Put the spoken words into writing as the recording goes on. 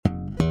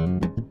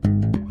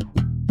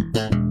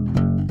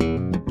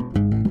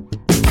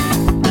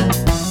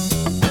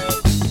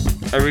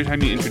every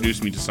time you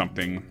introduce me to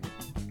something,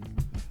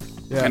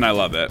 and I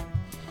love it.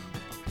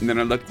 And then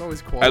I look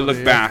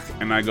back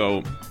and I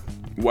go,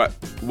 what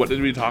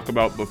did we talk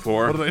about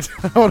before?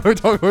 What did we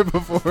talk about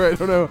before? I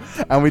don't know.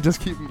 And we just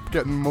keep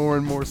getting more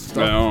and more stuff.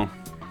 I know.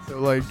 So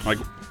like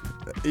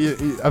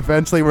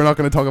eventually we're not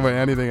going to talk about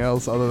anything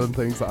else other than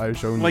things that I've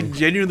shown you. Like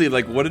genuinely,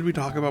 like what did we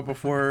talk about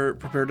before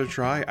Prepare to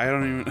Try? I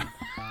don't even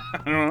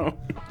I don't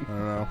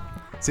know.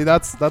 See,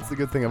 that's the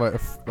good thing about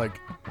like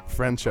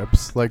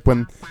friendships. Like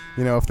when,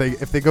 you know, if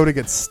they go to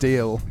get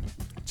stale,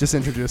 just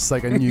introduce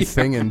like a new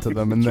thing into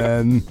them, and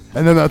then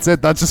that's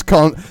it. That's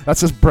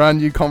just brand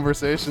new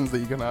conversations that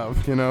you can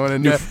have, you know,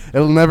 and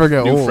it'll never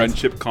get old. New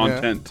friendship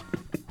content.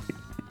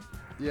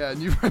 Yeah,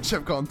 new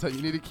friendship content.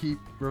 You need to keep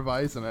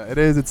revising it.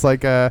 It's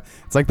like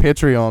it's like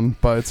Patreon,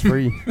 but it's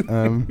free.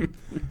 You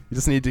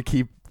just need to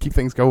keep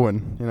things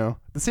going, you know.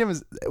 The same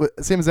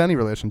as any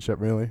relationship,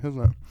 really,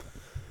 isn't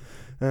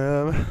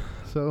it?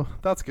 So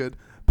that's good.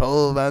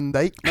 Paul Van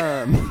Dyke,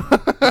 man.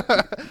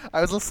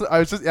 I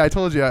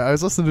told you I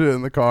was listening to it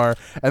in the car,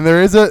 and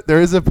there is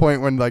a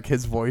point when like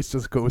his voice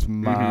just goes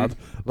mad.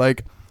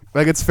 Like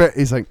it's fair.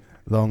 He's like,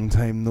 long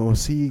time no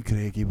see,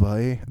 Craigie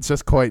boy. It's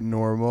just quite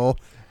normal.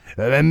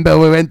 Remember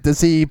we went to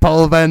see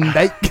Paul Van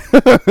Dyke?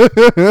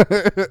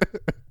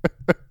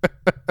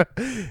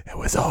 It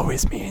was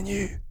always me and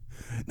you.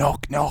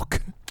 Knock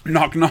knock.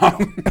 Knock knock.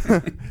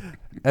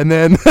 and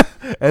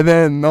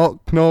then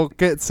knock knock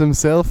gets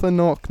himself a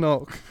knock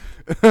knock.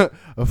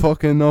 A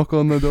fucking knock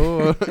on the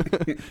door.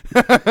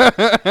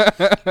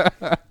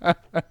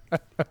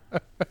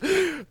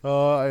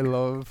 Oh, I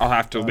love. I'll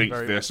have to link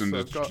this in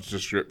the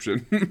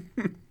description.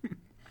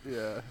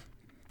 Yeah,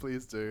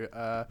 please do.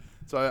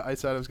 So I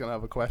said I was going to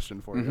have a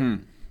question for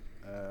you.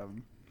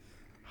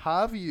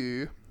 Have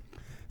you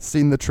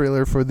seen the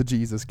trailer for the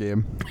Jesus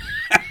game?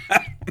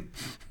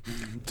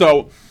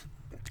 So,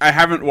 I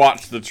haven't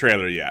watched the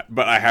trailer yet,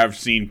 but I have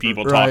seen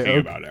people talking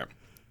about it.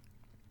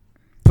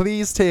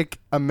 Please take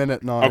a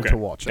minute now to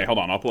watch it. Okay, hold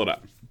on, I'll pull it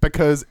up.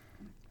 Because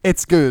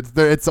it's good.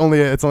 It's only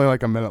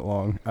like a minute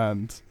long,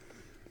 and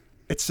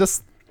it's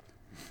just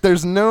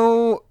there's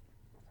no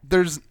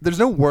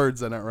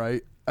words in it,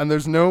 right? And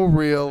there's no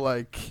real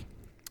like,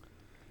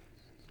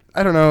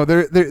 I don't know.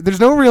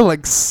 There's no real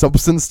like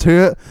substance to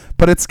it,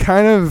 but it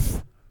kind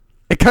of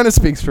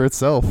speaks for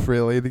itself,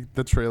 really.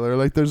 The trailer,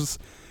 like there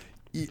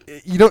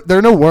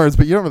are no words,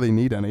 but you don't really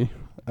need any.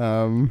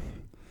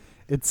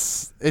 It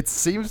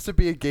seems to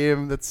be a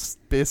game that's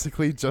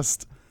basically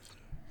just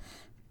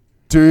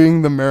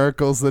doing the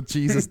miracles that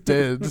Jesus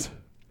did,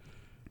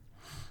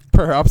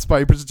 perhaps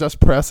by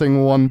just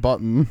pressing one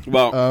button.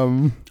 Well,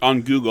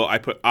 on Google, I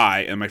put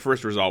I, and my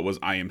first result was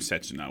I am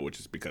Setsuna, which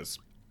is because,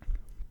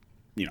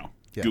 you know,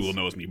 Google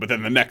knows me. But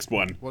then the next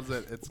one was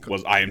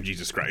I am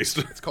Jesus Christ.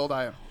 It's called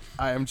I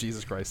am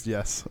Jesus Christ,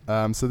 yes.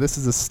 So this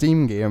is a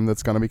Steam game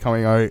that's going to be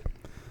coming out.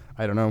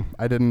 I don't know.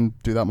 I didn't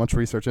do that much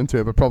research into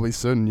it, but probably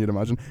soon, you'd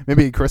imagine.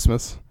 Maybe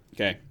Christmas.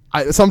 Okay.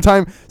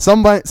 Sometime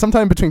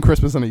between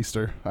Christmas and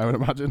Easter, I would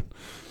imagine.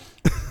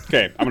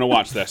 Okay, I'm going to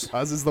watch this.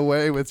 As is the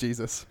way with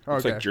Jesus. Okay.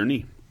 It's like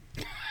Journey.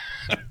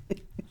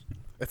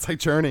 It's like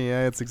Journey,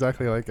 yeah. It's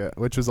exactly like it,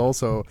 which is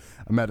also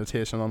a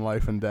meditation on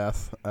life and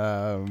death.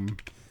 But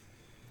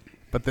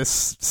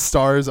this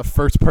stars a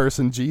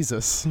first-person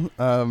Jesus,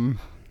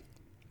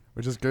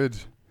 which is good.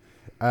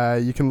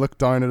 You can look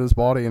down at his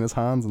body and his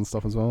hands and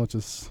stuff as well, which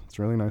is it's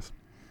really nice.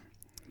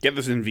 Get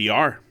this in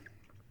VR.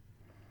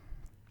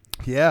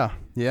 Yeah.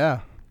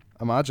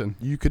 Imagine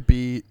you could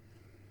be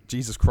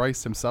Jesus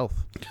Christ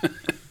himself.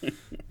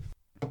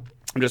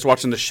 I'm just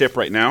watching the ship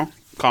right now.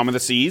 Calm of the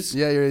Seas.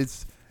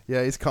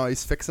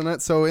 He's fixing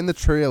it. So in the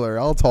trailer,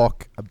 I'll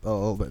talk a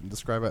little bit and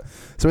describe it.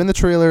 So in the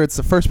trailer, it's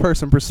the first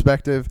person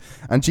perspective,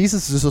 and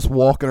Jesus is just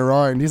walking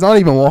around. He's not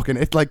even walking.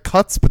 It like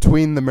cuts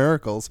between the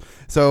miracles.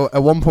 So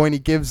at one point, he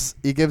gives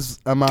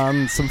a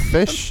man some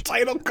fish.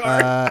 Title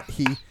card.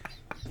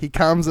 He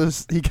calms a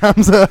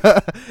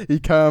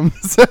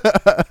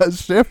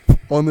ship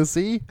on the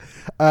sea,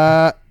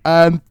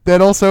 and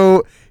then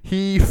also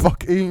he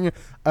fucking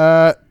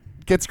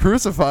gets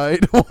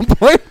crucified at one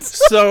point.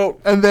 So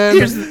and then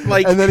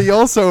he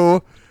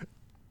also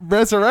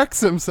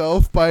resurrects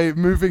himself by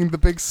moving the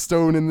big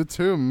stone in the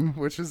tomb,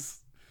 which is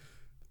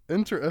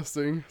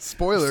interesting.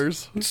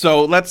 Spoilers.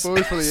 So let's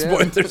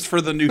spoilers for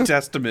the New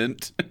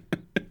Testament.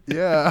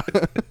 Yeah.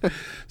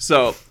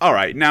 So all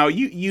right, now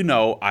you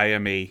know I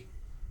am a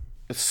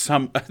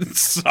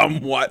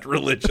somewhat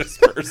religious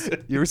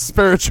person. You're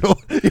spiritual.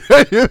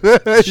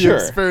 Sure. Your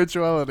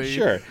spirituality.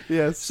 Sure.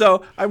 Yes.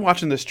 So I'm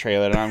watching this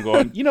trailer and I'm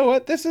going, you know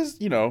what? This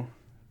is,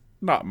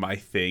 not my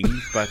thing,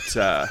 but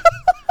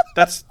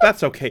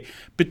that's okay.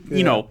 But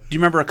you know, do you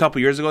remember a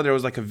couple years ago there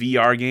was like a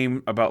VR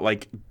game about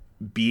like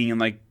being in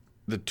like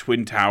the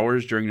Twin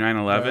Towers during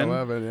 9/11?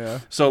 9/11, yeah.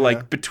 So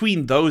like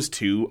between those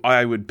two,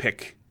 I would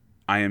pick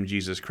I Am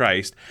Jesus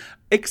Christ.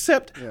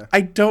 Except I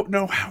don't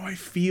know how I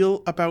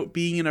feel about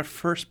being in a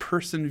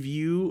first-person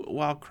view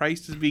while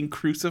Christ is being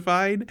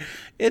crucified.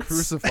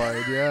 It's a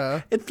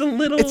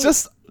little...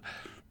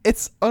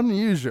 It's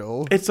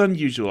unusual. It's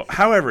unusual.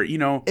 However,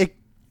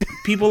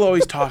 people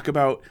always talk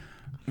about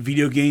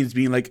video games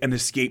being like an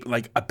escape,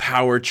 like a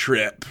power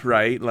trip,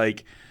 right?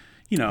 Like,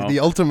 you know, the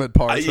ultimate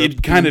power trip.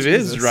 It kind of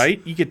Jesus. is,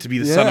 right? You get to be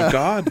the son of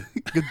God.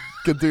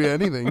 could do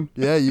anything.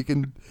 Yeah, you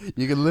can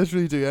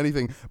literally do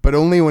anything, but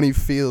only when he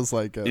feels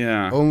like it.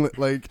 Yeah.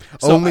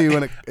 Only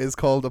when it is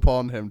called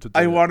upon him to do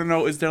I it. want to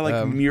know, is there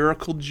like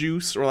miracle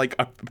juice or like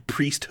a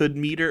priesthood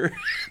meter?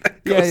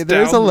 Yeah,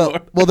 there's a little.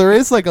 Well, there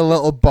is like a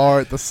little bar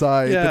at the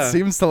side Yeah. that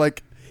seems to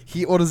like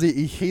he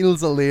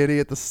heals a lady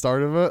at the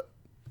start of it,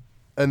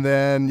 and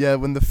then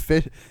when the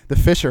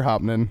fish are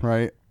happening,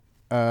 right?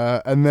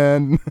 And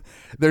then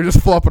they're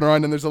just flopping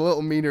around, and there's a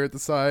little meter at the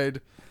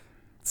side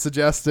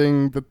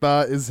suggesting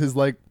that is his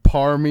like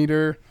power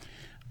meter.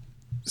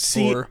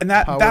 See, and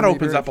that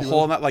opens up a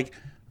whole that like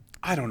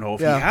I don't know if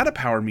he had a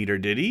power meter,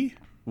 did he?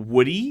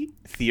 Would he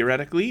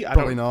theoretically?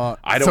 Probably not.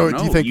 I don't know.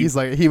 Do you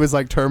think he was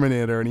like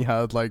Terminator and he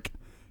had like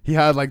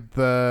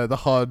the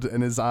HUD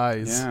in his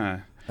eyes?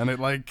 Yeah. And it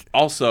like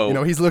also, you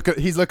know, he's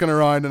looking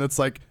around and it's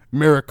like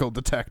miracle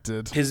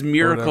detected. His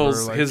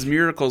miracles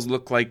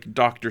look like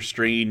Doctor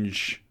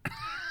Strange.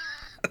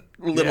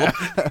 Little.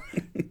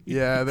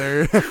 Yeah,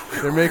 they're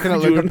making it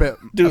look a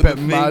bit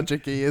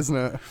magic-y, isn't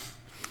it?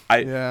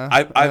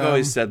 I've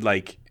always said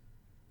like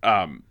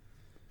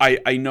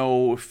I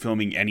know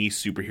filming any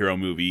superhero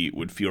movie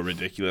would feel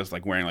ridiculous,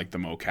 like wearing like the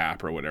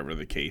mocap or whatever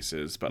the case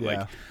is, but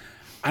like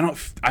I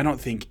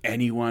don't think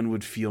anyone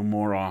would feel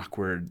more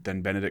awkward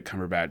than Benedict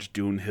Cumberbatch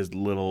doing his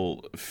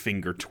little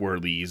finger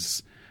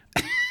twirlies.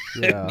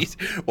 And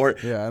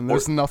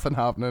there's nothing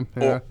happening.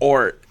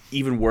 Or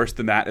even worse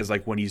than that is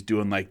like when he's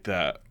doing like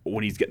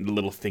when he's getting the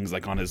little things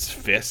like on his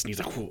fist and he's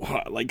like,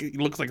 what? Like he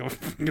looks like a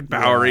fucking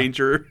Power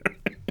Ranger.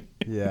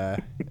 Yeah,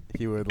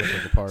 he would look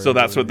like a Power Ranger. So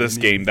that's what this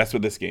game is.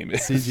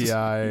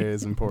 CGI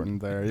is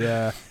important there.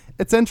 Yeah,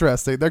 it's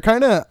interesting.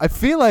 I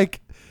feel like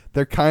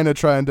they're kind of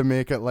trying to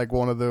make it like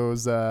one of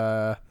those,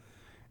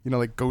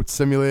 like Goat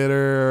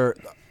Simulator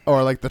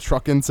or like the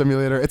Trucking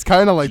Simulator. It's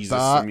kind of like Jesus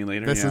that.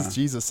 Simulator, this is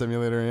Jesus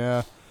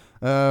Simulator.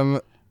 Yeah,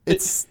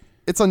 it's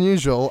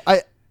unusual.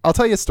 I'll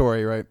tell you a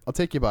story. Right, I'll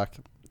take you back.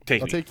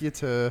 I'll take you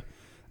to.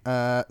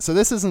 So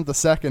this isn't the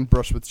second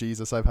brush with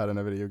Jesus I've had in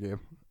a video game.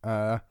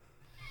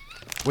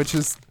 Which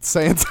is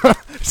saying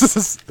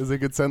is a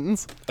good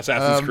sentence.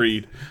 Assassin's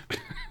Creed.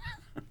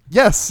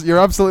 Yes, you're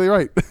absolutely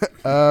right.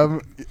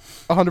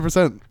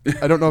 100%.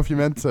 I don't know if you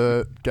meant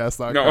to guess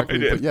that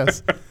correctly, but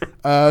yes.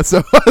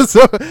 So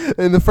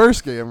in the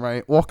first game,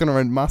 right, walking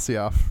around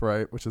Masyaf,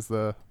 right, which is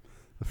the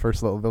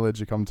first little village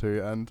you come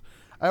to, and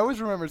I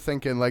always remember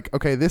thinking, like,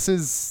 okay, this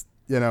is,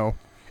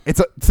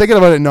 thinking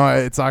about it now,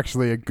 it's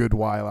actually a good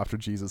while after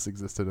Jesus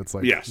existed. It's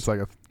like it's like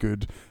a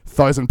good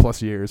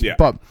 1,000+ years. Yeah.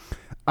 But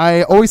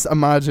I always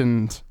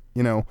imagined,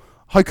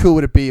 how cool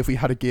would it be if we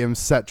had a game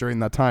set during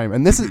that time?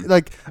 And this is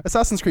like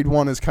Assassin's Creed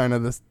 1 is kind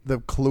of the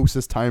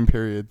closest time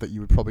period that you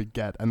would probably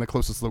get, and the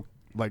closest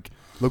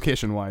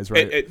location wise,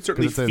 right? It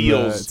certainly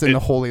feels it's in the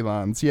Holy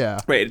Lands, yeah.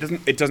 Right.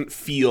 It doesn't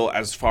feel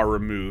as far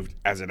removed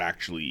as it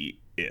actually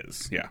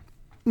is. Yeah.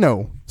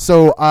 No.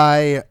 So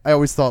I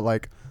always thought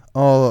like,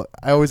 I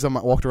always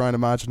walked around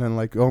imagining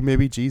like,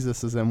 maybe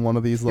Jesus is in one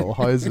of these little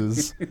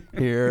houses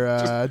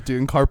here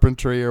doing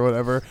carpentry or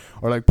whatever,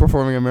 or like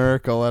performing a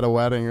miracle at a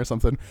wedding or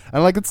something.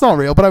 And like, it's not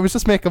real, but I was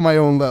just making my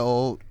own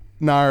little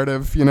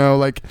narrative,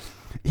 like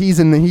he's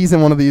in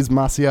one of these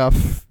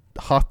Masyaf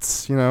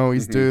huts,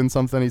 he's doing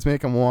something, he's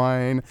making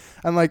wine,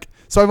 and like,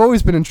 so I've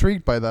always been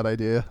intrigued by that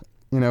idea.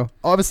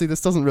 Obviously this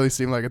doesn't really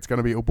seem like it's going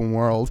to be open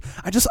world.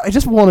 I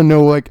just want to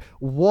know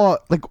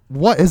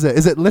what is it?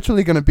 Is it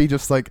literally going to be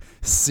just like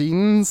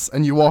scenes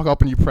and you walk up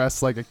and you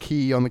press like a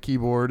key on the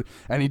keyboard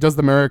and he does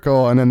the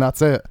miracle and then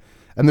that's it?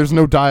 And there's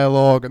no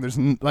dialogue and there's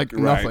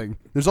nothing.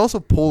 There's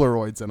also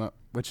Polaroids in it,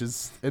 which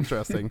is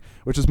interesting,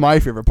 which is my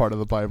favorite part of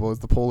the Bible is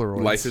the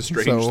Polaroids. Life is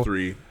Strange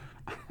 3.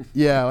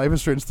 Yeah, Life is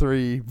Strange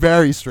 3.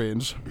 Very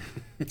strange.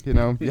 You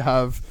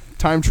have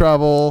time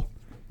travel,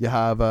 you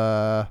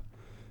have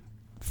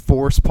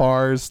force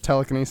powers,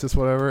 telekinesis,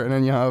 whatever, and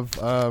then you have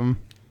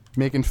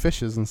making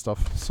fishes and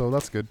stuff. So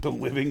that's good. The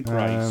living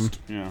Christ.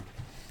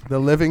 The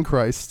living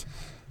Christ.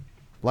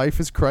 Life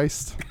is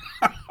Christ.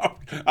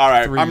 All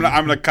right, I'm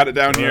gonna cut it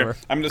down here.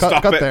 I'm gonna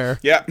stop it there.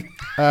 Yeah.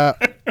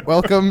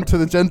 Welcome to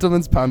the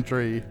Gentleman's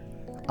Pantry.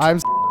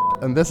 I'm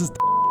and this is.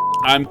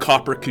 I'm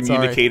Copper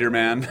Communicator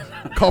Man.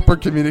 Copper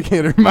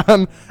Communicator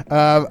Man.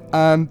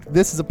 And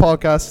this is a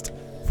podcast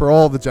for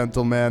all the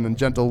gentlemen and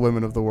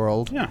gentlewomen of the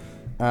world. Yeah.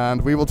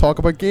 And we will talk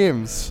about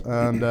games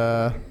and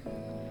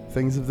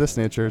things of this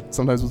nature.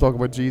 Sometimes we'll talk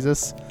about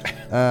Jesus,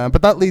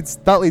 but that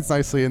leads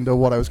nicely into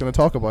what I was going to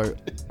talk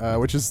about,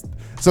 which is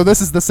so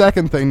this is the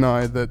second thing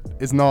now that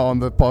is not on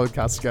the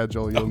podcast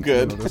schedule. You'll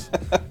notice.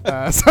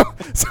 So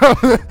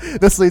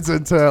this leads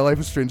into Life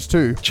is Strange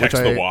 2. Checks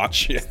which the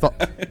watch. Yeah.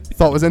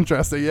 Thought was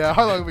interesting. Yeah,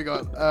 how long have we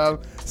got?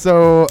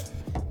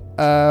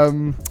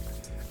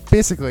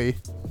 Basically,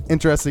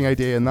 interesting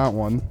idea in that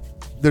one.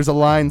 There's a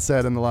line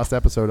said in the last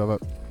episode of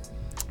it.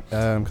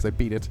 Because I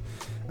beat it,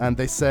 and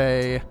they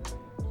say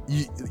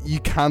you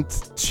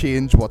can't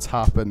change what's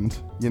happened.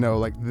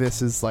 Like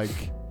this is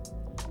like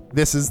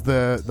this is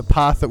the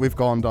path that we've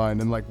gone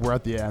down, and like we're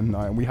at the end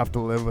now, and we have to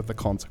live with the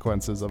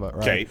consequences of it,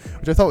 right? Okay.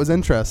 Which I thought was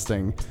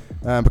interesting,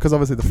 because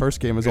obviously the first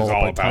game is all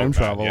about time that,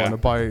 travel yeah. and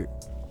about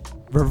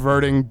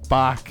reverting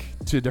back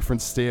to a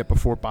different state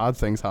before bad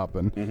things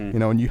happen, you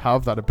know, and you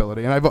have that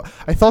ability. And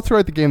I thought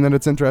throughout the game that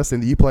it's interesting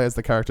that you play as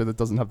the character that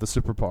doesn't have the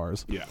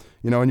superpowers. Yeah.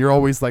 You know, and you're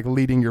always like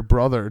leading your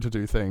brother to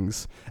do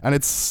things, and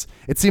it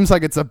seems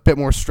like it's a bit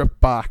more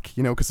stripped back,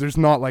 you know, because there's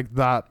not like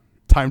that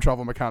time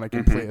travel mechanic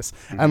in place,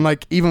 and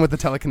like even with the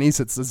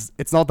telekinesis,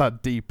 it's not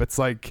that deep. It's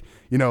like,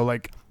 you know,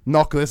 like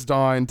knock this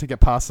down to get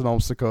past an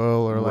obstacle,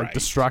 or like Right.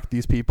 distract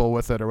these people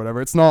with it or whatever.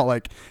 It's not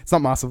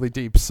massively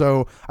deep.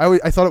 So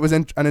I thought it was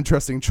an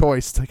interesting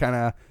choice to kind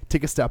of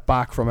take a step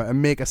back from it and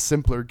make a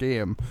simpler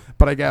game.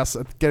 But I guess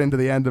getting to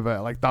the end of it,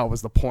 like that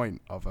was the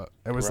point of it.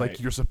 It was Right. like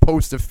you're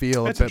supposed to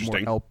feel That's a bit more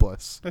interesting.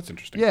 helpless. That's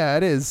interesting. Yeah,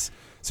 it is.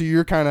 So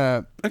you're kind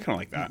of I kind of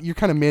like that. you're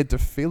kind of made to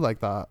feel like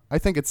that. I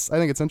think it's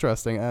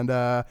interesting, and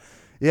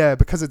yeah,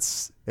 because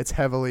it's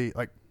heavily,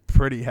 like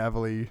pretty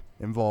heavily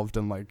involved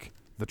in like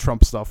the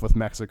Trump stuff with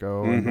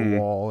Mexico and the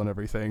wall and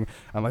everything.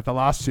 And like the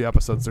last 2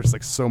 episodes, there's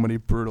like so many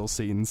brutal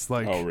scenes.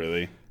 Like Oh,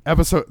 really?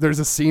 there's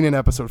a scene in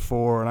episode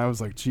 4, and I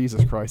was like,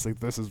 Jesus Christ, like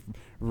this is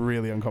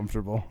really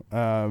uncomfortable.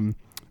 And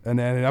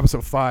then in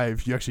episode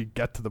 5, you actually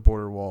get to the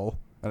border wall,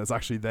 and it's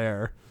actually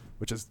there,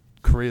 which is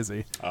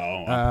crazy.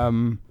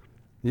 Oh.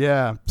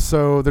 Yeah,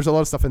 so there's a lot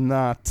of stuff in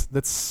that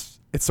it's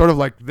sort of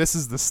like this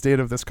is the state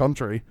of this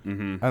country,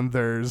 and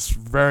there's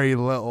very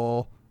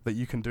little that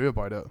you can do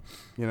about it,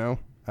 you know?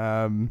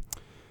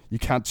 You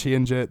can't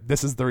change it.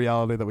 This is the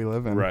reality that we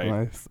live in. Right.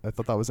 And I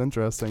thought that was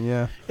interesting,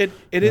 yeah. It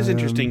is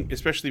interesting,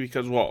 especially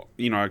because, well,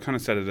 you know, I kind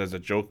of said it as a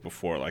joke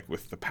before, like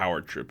with the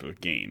power trip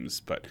of games.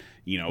 But,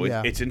 you know,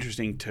 Yeah. it's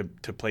interesting to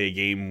play a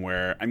game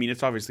where, I mean,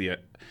 it's obviously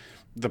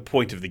the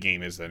point of the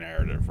game is the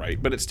narrative, right?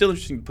 But it's still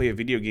interesting to play a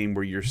video game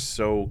where you're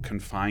so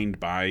confined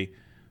by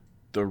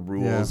the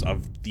rules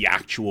of the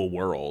actual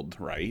world,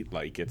 right?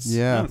 Like it's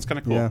kind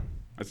of cool. Yeah.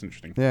 That's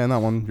interesting. Yeah, in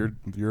that one,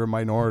 you're a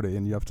minority,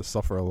 and you have to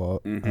suffer a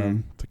lot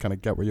to kind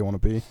of get where you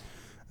want to be.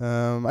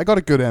 I got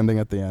a good ending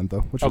at the end,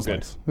 though, which was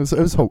good. nice.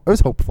 It was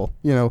hopeful.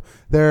 You know,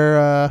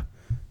 they're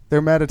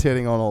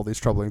meditating on all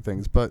these troubling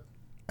things, but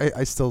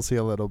I still see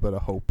a little bit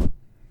of hope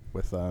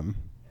with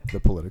the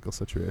political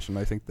situation.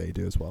 I think they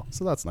do as well,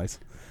 so that's nice.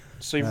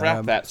 So you've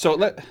wrapped that. So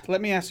let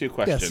me ask you a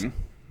question.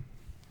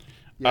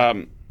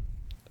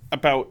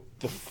 About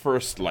the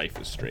first Life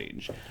is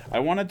Strange. I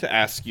wanted to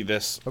ask you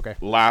this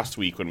last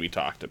week when we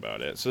talked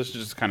about it. So this is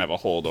just kind of a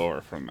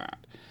holdover from that.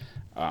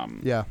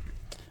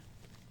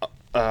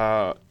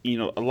 You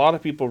know, a lot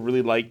of people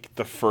really like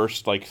the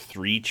first like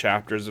 3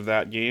 chapters of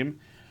that game,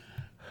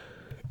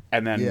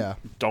 and then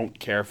don't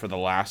care for the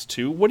last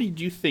 2. What did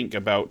you think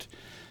about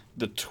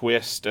the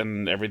twist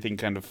and everything?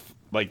 Kind of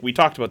like we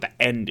talked about the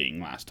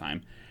ending last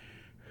time.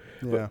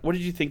 Yeah. What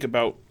did you think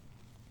about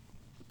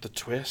the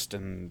twist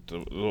and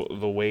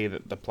the way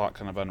that the plot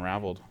kind of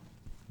unraveled?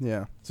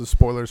 Yeah. So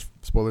spoilers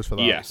for that.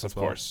 Yes, of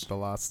course. The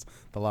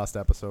last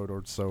episode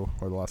or so,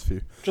 or the last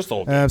few. Just the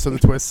whole game. So the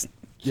twist,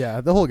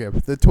 the whole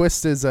game. The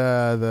twist is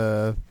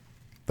that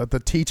the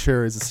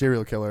teacher is a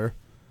serial killer,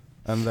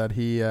 and that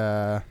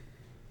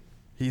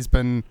he's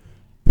been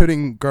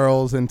putting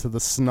girls into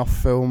the snuff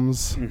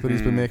films that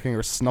he's been making,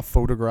 or snuff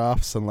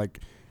photographs, and like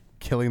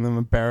killing them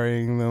and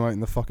burying them out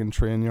in the fucking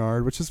train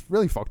yard, which is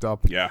really fucked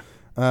up. Yeah.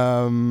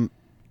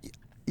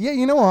 Yeah,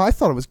 you know what? I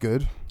thought it was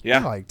good. Yeah.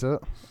 I liked it.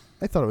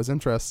 I thought it was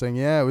interesting.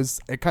 Yeah,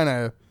 it kind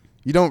of,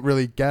 you don't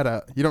really get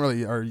it. You don't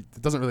really, or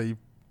it doesn't really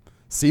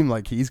seem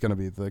like he's going to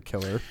be the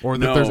killer, or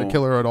that there's a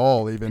killer at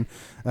all, even.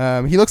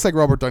 He looks like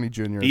Robert Downey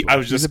Jr. Well. I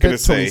was just going to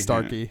say. Tony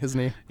Starky, isn't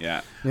he?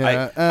 Yeah.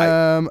 Yeah.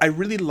 I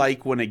really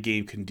like when a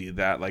game can do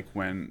that, like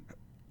when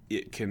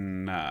it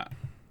can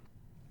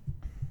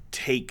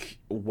take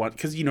one,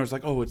 because, you know, it's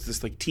like, oh, it's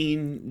this like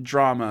teen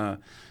drama.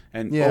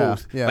 And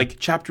like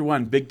chapter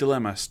 1, big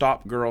dilemma,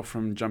 stop girl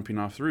from jumping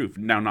off the roof.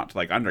 Now, not to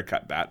like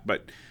undercut that,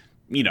 but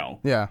you know,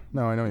 yeah,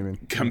 no, I know what you mean.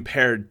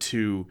 Compared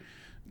to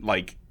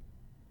like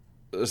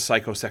a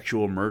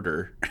psychosexual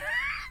murder,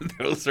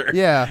 those are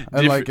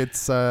and like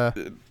it's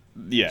an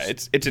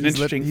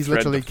interesting. He's thread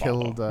literally to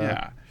follow. killed.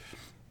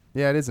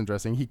 Yeah, it is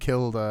interesting. He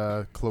killed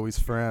Chloe's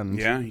friend.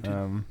 Yeah, he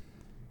did.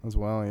 As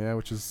well. Yeah,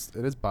 it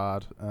is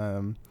bad.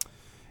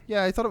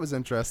 Yeah, I thought it was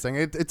interesting.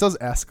 It does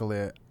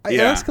escalate. It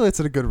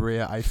escalates at a good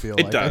rate, I feel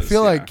like. Does, I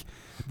feel like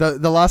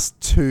the last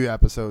 2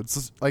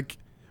 episodes, like,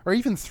 or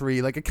even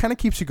 3, like, it kind of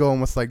keeps you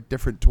going with, like,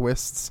 different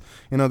twists.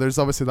 You know, there's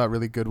obviously that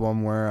really good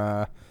one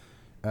where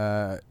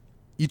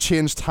you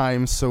change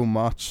time so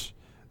much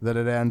that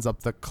it ends up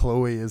that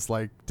Chloe is,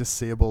 like,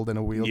 disabled in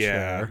a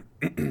wheelchair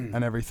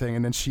and everything,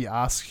 and then she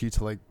asks you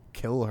to, like,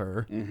 kill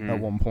her at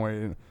one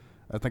point.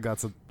 I think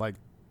that's, like,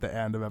 the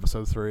end of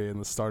episode 3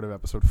 and the start of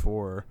episode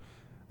 4.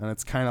 And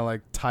it's kind of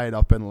like tied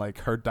up in like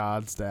her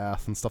dad's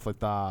death and stuff like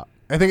that.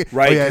 I think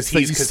because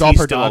he's still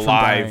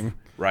alive,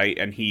 right?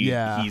 And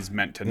he's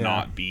meant to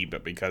not be,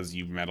 but because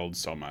you've meddled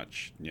so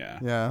much,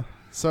 yeah.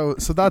 So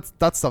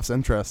that stuff's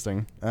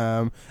interesting,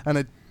 and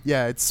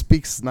it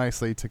speaks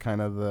nicely to kind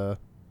of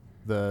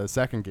the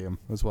second game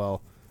as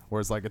well.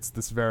 Whereas like it's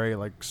this very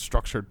like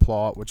structured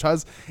plot, which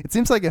it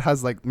seems like it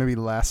has like maybe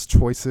less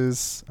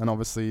choices, and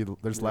obviously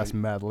there's less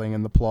meddling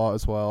in the plot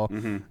as well.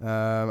 Mm-hmm.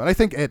 And I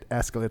think it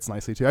escalates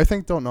nicely too. I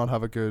think Don't Nod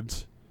have a good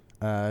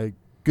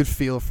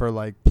feel for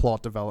like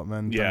plot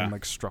development and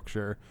like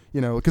structure. You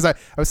know, because I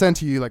was saying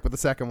to you like with the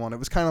second one, it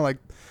was kind of like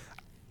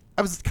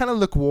I was kind of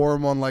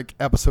lukewarm on like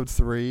episode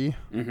 3.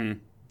 Mm-hmm.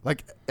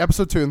 Like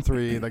episode 2 and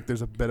 3, like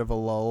there's a bit of a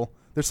lull.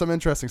 There's some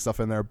interesting stuff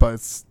in there, but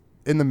it's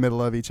in the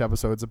middle of each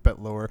episode, it's a bit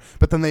lower.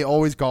 But then they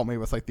always got me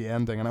with like the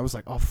ending, and I was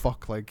like, oh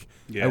fuck, like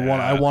I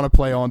want to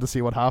play on to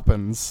see what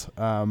happens.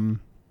 So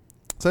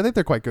I think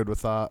they're quite good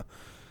with that.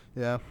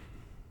 Yeah.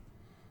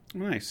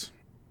 Nice.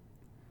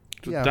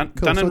 Yeah, done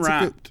cool. and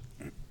wrapped.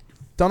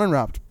 Done and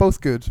wrapped.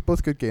 Both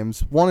good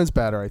games. One is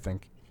better, I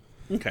think.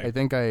 Okay. I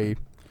think I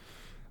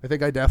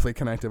definitely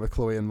connected with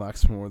Chloe and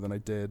Max more than I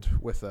did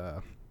with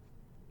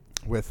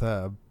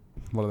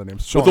what are their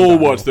names? With all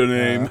what's their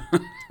name?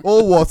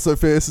 All what's their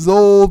faces?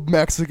 Old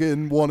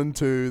Mexican 1 and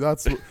 2.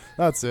 That's it.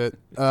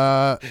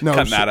 No,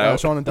 cut that out.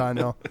 Sean and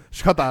Daniel.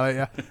 Cut that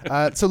out.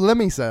 Yeah. So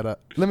Lemmy said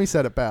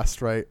it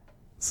best, right?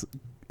 So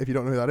if you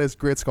don't know who that is,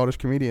 great Scottish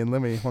comedian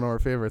Lemmy, one of our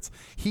favorites.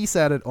 He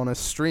said it on a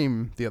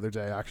stream the other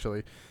day,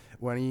 actually,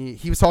 when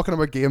he was talking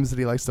about games that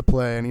he likes to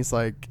play, and he's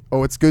like,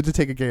 oh, it's good to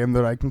take a game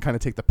that I can kind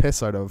of take the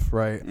piss out of,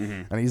 right?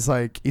 Mm-hmm. And he's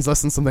like, he's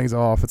listing some things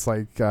off. It's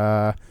like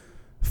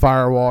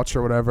Firewatch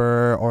or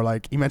whatever, or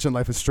like he mentioned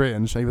Life is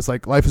Strange, and he was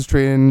like, Life is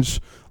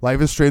Strange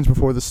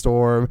Before the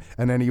Storm,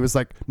 and then he was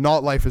like,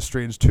 not Life is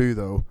Strange 2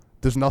 though.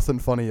 There's nothing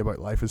funny about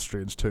Life is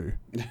Strange 2.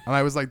 And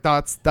I was like,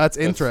 that's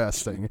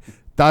interesting.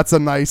 That's a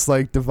nice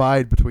like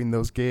divide between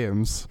those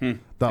games.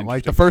 That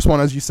like the first one,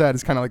 as you said,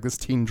 is kind of like this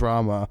teen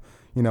drama.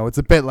 You know, it's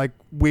a bit like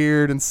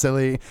weird and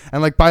silly,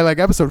 and like by like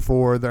episode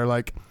 4,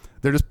 they're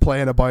just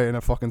playing about in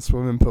a fucking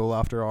swimming pool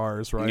after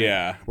hours, right?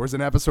 Yeah. Whereas in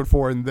episode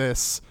 4 in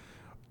this,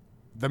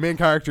 the main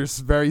character's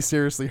very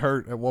seriously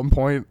hurt at one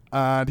point,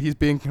 and he's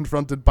being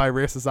confronted by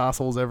racist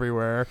assholes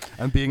everywhere,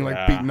 and being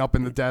like beaten up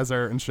in the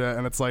desert and shit.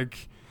 And it's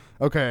like,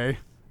 okay,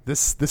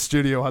 this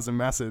studio has a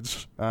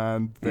message,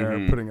 and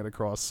they're putting it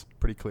across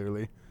pretty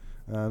clearly.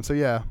 So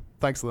yeah,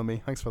 thanks,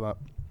 Lemmy. Thanks for that.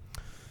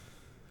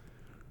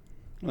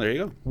 Well, there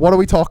you go. What are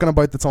we talking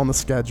about that's on the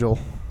schedule?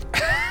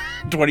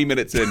 20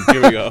 minutes in.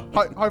 Here we go.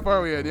 How far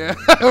are we in? Yeah,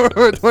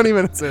 we're 20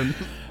 minutes in.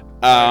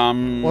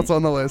 What's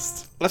on the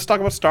list? Let's talk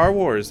about Star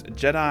Wars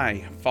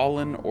Jedi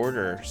Fallen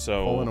Order.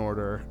 So Fallen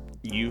Order.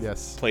 You've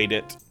played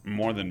it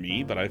more than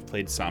me, but I've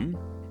played some.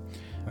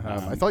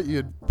 I thought you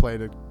had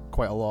played it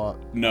quite a lot.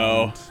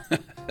 No.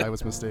 I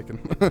was mistaken.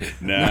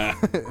 Nah.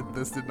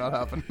 This did not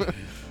happen.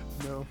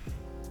 No.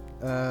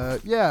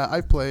 Yeah,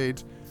 I've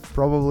played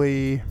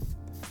probably,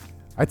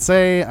 I'd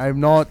say I'm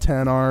not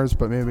 10 hours,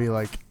 but maybe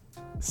like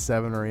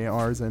 7 or 8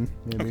 hours in.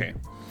 Maybe. Okay.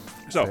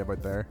 So, say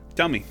about there.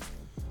 Tell me.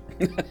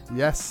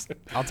 Yes,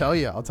 I'll tell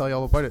you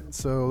all about it.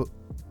 So,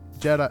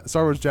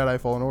 Star Wars Jedi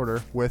Fallen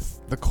Order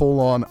with the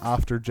colon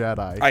after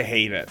Jedi. I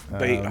hate it. Oh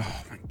my God.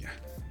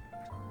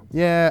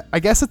 Yeah, I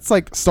guess it's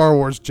like Star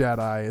Wars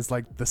Jedi is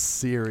like the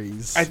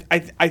series. I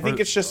think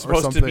it's just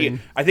supposed to be.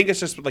 I think it's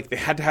just like they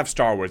had to have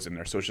Star Wars in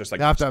there, so it's just like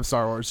they have to have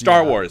Star Wars.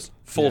 Star Wars,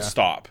 full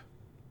stop.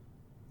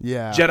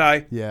 Yeah.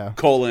 Jedi. Yeah.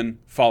 Colon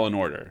Fallen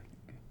Order.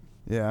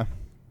 Yeah,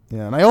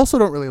 yeah, and I also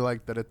don't really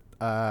like that it.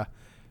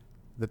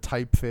 The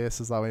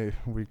typeface is that way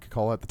we could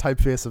call it. The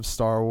typeface of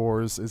Star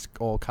Wars is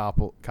all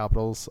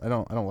capitals. I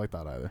don't like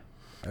that either.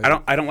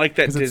 I don't like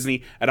that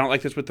Disney. I don't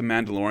like this with the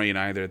Mandalorian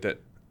either. That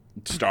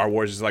Star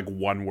Wars is like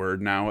one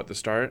word now at the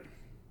start.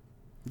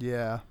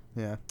 Yeah.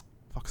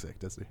 Fuck's sake,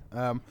 Disney.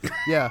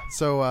 Yeah.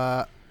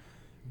 So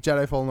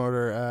Jedi Fallen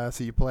Order.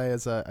 So you play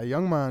as a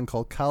young man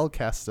called Cal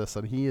Kestis,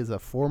 and he is a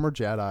former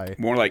Jedi.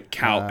 More like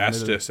Cal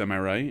Estes, am I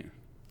right?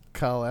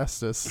 Cal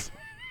Estes.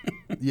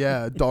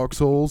 Yeah, Dark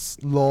Souls.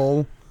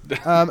 Lol.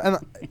 And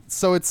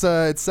so it's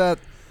set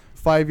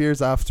 5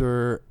 years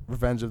after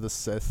Revenge of the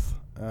Sith,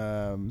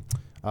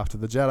 after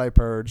the Jedi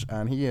Purge,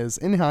 and he is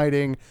in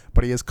hiding,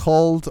 but he is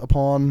called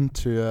upon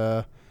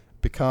to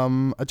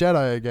become a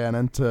Jedi again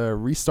and to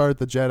restart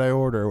the Jedi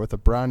Order with a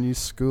brand new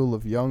school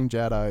of young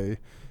Jedi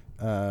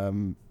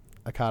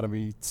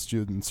Academy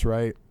students,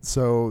 right?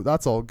 So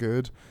that's all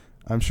good.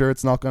 I'm sure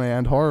it's not going to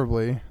end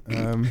horribly.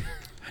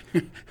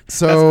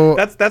 So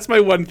that's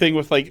my one thing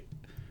with like.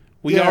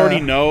 We already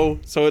know,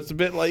 so it's a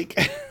bit like...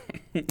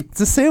 It's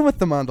the same with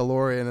The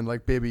Mandalorian and,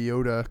 like, Baby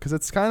Yoda, because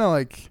it's kind of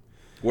like...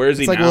 Where is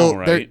he now,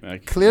 right?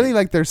 Like, clearly,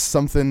 like, there's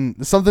something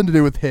to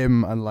do with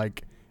him and,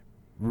 like,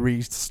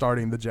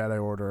 restarting the Jedi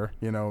Order,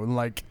 you know, and,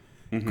 like,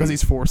 because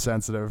he's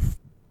Force-sensitive.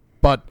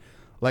 But,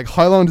 like,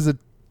 how long does it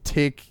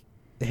take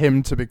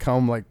him to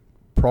become, like,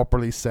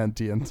 properly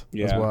sentient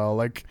as well?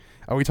 Like,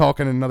 are we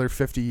talking another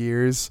 50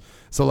 years?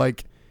 So,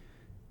 like,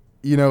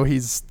 you know,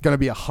 he's going to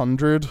be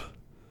 100,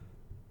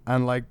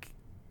 and, like,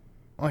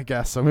 I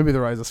guess so. Maybe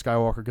the Rise of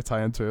Skywalker could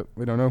tie into it.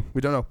 We don't know.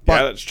 But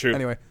yeah, that's true.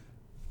 Anyway,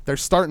 they're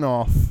starting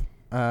off,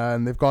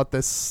 and they've got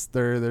this.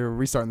 They're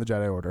restarting the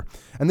Jedi Order,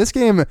 and this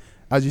game,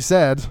 as you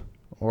said,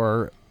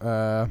 or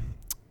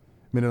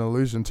made an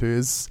allusion to,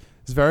 is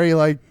It's very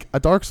like a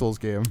Dark Souls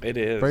game. It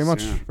is very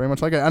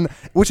much like it, and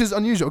which is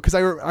unusual because I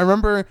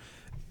remember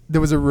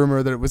there was a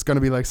rumor that it was going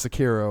to be like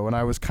Sekiro, and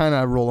I was kind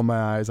of rolling my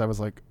eyes. I was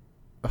like,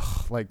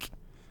 ugh, like,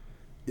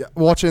 yeah,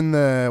 watching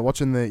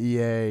the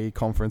EA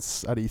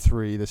conference at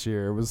E3 this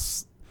year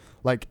was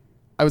like,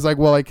 I was like,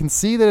 well, I can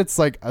see that it's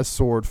like a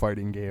sword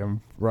fighting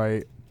game,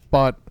 right?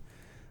 But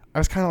I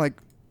was kind of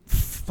like,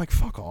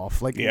 fuck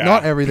off. Like,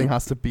 not everything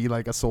has to be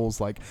like a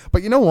Souls like.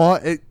 But you know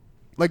what? It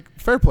like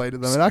fair play to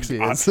them. It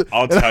actually is.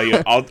 I'll tell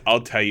you.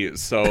 I'll tell you.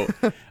 So,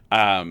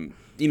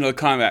 the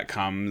combat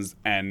comes,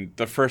 and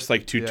the first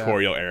like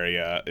tutorial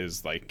area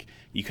is like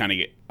you kind of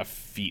get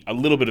a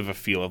little bit of a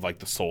feel of like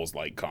the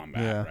Souls-like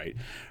combat, right?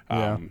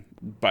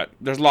 But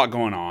there's a lot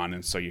going on,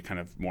 and so you're kind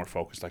of more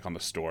focused like on the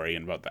story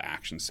and about the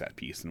action set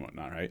piece and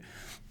whatnot, right?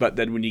 But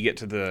then when you get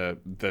to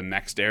the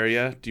next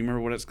area, do you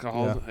remember what it's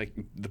called? Yeah. Like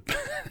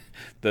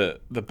the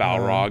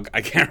Balrog,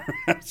 I can't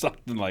remember,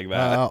 something like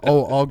that.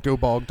 Ogdo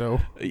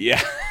Bogdo.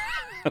 Yeah,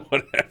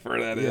 whatever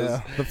that is.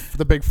 Yeah,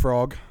 the big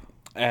frog.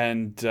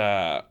 And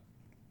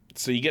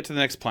so you get to the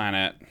next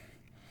planet,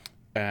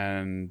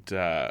 and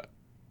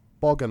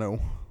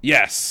Bogano.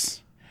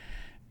 Yes,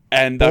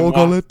 and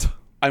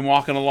I'm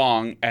walking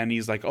along, and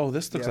he's like, "Oh,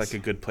 this looks like a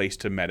good place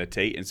to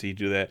meditate." And so you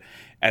do that,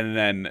 and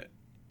then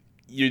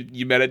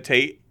you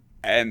meditate,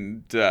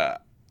 and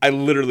I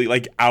literally,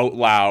 like, out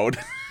loud,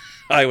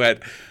 I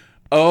went,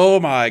 "Oh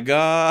my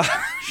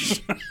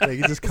gosh!" They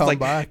can just come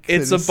back.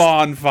 It's a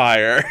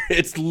bonfire.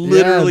 It's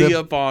literally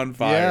a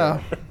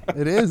bonfire. Yeah,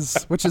 it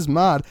is, which is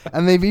mad.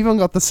 And they've even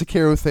got the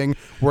Sekiro thing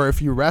where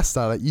if you rest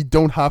at it, you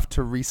don't have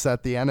to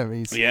reset the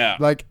enemies. Yeah,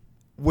 like.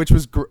 Which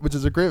is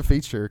a great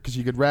feature because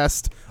you could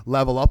rest,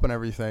 level up, and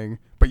everything,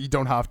 but you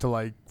don't have to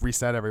like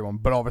reset everyone.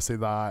 But obviously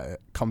that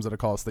comes at a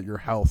cost that your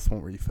health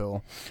won't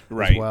refill.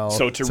 Right. As well.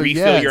 So to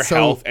refill your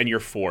health and your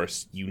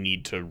force, you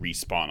need to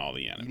respawn all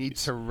the enemies. You need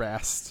to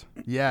rest.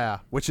 Yeah,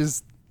 which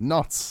is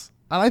nuts,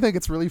 and I think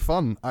it's really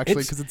fun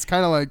actually because it's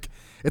kind of like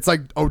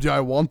oh, do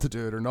I want to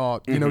do it or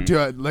not? You know, do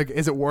I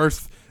is it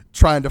worth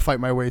trying to fight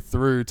my way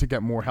through to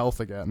get more health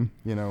again?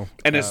 You know,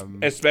 and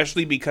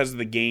especially because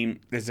the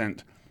game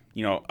isn't,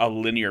 a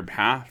linear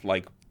path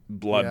like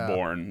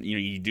Bloodborne.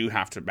 You do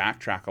have to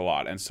backtrack a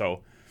lot, and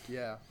so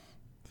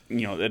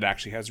it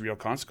actually has real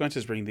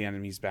consequences bringing the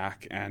enemies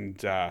back.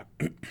 And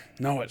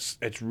no,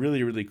 it's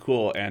really, really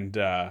cool. And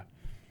I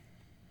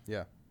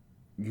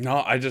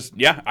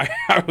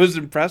was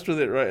impressed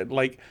with it. Right,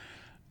 like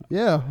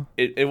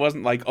it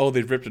wasn't like, oh,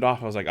 they've ripped it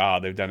off. I was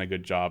like, they've done a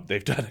good job.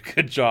 They've done a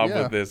good job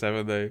with this,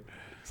 haven't they?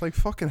 It's like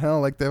fucking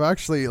hell. Like they've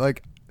actually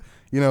like.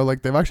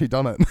 They've actually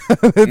done it.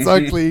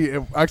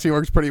 It actually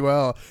works pretty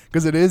well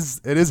because it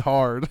is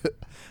hard.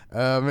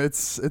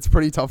 It's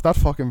pretty tough. That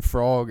fucking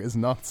frog is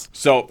nuts.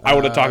 So I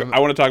want to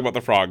talk about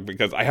the frog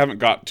because I haven't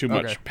got too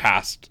much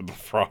past the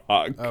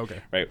frog.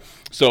 Okay. Right.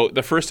 So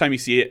the first time you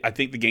see it, I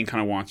think the game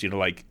kind of wants you to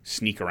like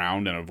sneak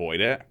around and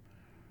avoid it.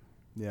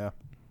 Yeah.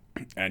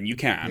 And you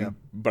can,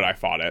 but I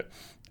fought it,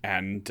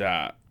 and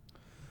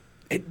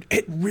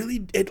it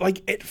really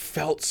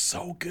felt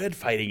so good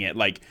fighting it.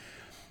 Like.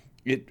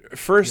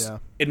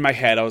 In my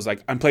head, I was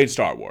like, I'm playing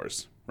Star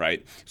Wars,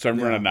 right? So I'm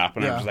running up,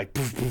 and I'm just like,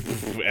 poof, poof,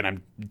 poof, and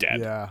I'm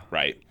dead,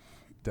 right?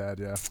 Dead,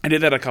 yeah. I did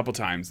that a couple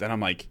times, then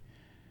I'm like,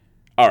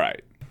 all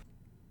right,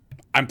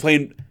 I'm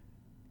playing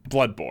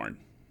Bloodborne.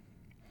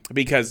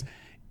 Because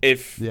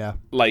if,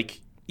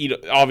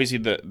 obviously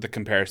the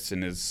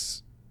comparison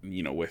is,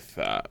 with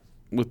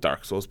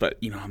Dark Souls, but,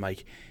 I'm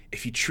like,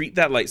 if you treat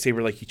that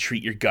lightsaber like you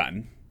treat your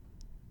gun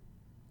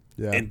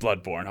in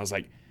Bloodborne, I was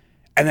like,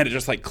 and then it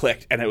just like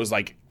clicked, and it was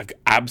like I've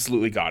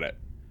absolutely got it.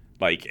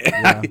 Like,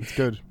 it's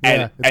good.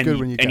 It's good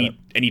when you get it.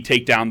 And you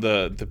take down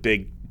the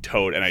big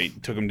toad, and I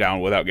took him down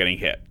without getting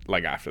hit.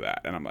 Like after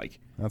that, and I'm like,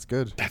 that's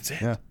good. That's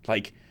it. Yeah.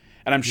 Like,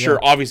 and I'm sure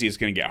obviously it's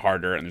going to get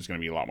harder, and there's going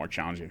to be a lot more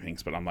challenging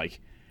things. But I'm like,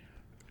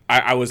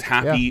 I was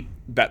happy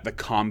that the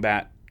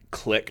combat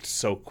clicked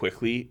so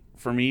quickly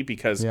for me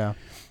because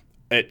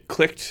it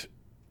clicked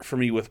for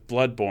me with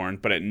Bloodborne,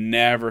 but it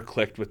never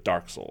clicked with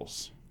Dark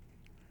Souls.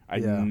 I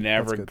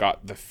never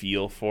got the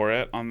feel for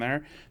it on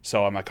there.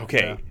 So I'm like,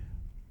 okay,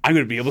 I'm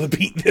going to be able to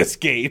beat this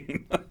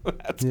game.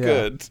 That's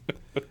good.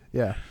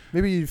 Yeah.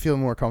 Maybe you feel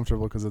more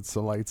comfortable because it's a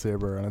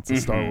lightsaber and it's a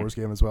Star Wars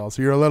game as well.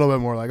 So you're a little bit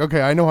more like,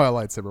 okay, I know how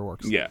a lightsaber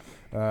works. Yeah.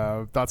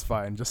 That's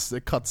fine. Just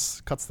it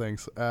cuts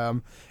things.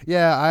 I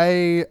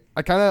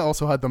kind of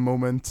also had the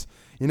moment,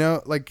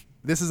 like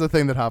this is a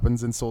thing that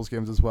happens in Souls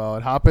games as well.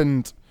 It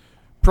happened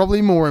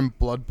probably more in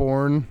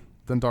Bloodborne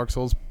than Dark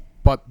Souls,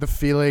 but the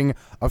feeling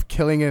of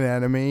killing an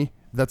enemy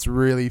that's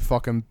really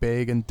fucking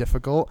big and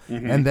difficult,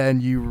 and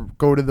then you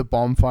go to the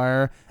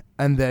bonfire,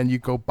 and then you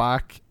go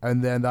back,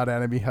 and then that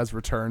enemy has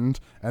returned,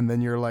 and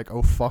then you're like,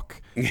 oh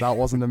fuck, that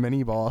wasn't a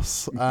mini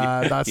boss.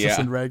 That's just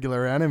a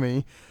regular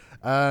enemy.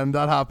 And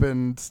that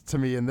happened to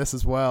me in this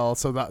as well.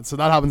 So that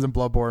happens in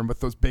Bloodborne with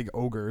those big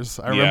ogres.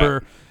 I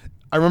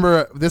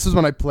remember this was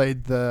when I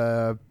played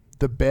the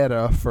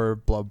beta for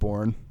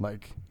Bloodborne,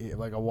 like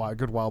a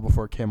good while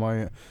before it came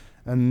out.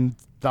 and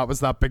that was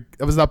that big.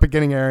 It was that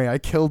beginning area. I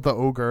killed the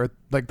ogre,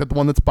 like the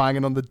one that's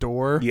banging on the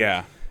door.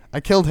 Yeah. I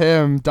killed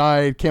him,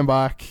 died, came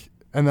back,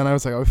 and then I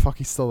was like, oh fuck,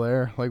 he's still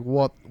there. Like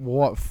what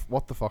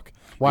the fuck?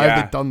 Why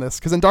have they done this?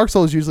 Because in Dark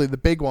Souls, usually the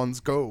big ones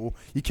go,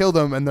 you kill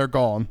them and they're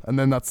gone, and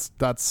then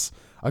that's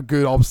a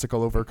good obstacle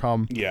to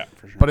overcome. Yeah,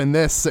 for sure. But in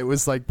this, it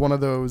was like one of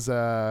those, what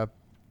are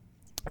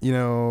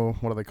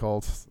they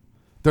called?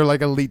 They're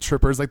like elite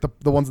troopers, like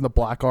the ones in the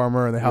black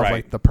armor, and they have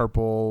like the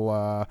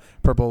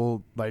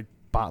purple like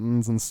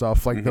buttons and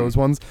stuff, like those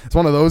ones. It's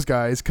one of those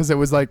guys, because it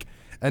was like,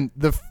 and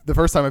the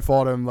first time I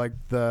fought him, like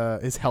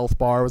his health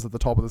bar was at the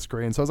top of the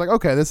screen, so I was like,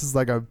 okay, this is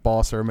like a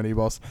boss or a mini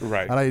boss,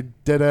 right? And I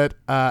did it,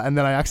 and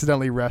then I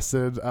accidentally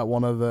rested at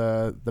one of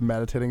the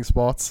meditating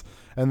spots,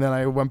 and then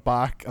I went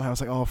back, and I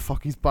was like, oh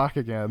fuck, he's back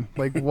again.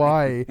 Like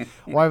why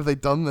have they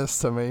done this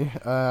to me?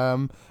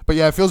 But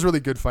yeah, it feels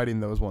really good fighting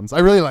those ones. I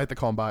really like the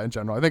combat in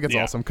general. I think it's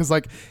awesome because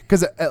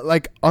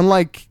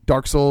unlike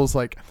Dark Souls,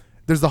 like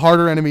there's the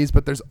harder enemies,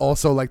 but there's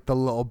also like the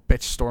little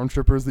bitch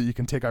stormtroopers that you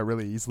can take out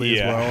really easily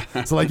as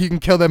well. So like you can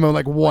kill them in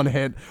like one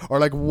hit, or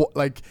like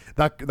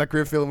that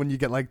great feeling when you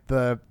get like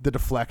the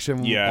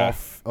deflection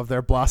off of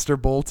their blaster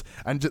bolt,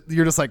 and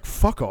you're just like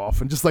fuck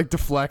off and just like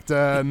deflect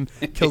and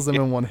kills them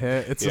in one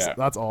hit. It's just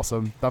that's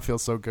awesome. That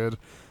feels so good.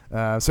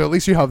 So at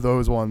least you have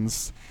those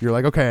ones. You're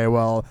like, okay,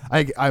 well,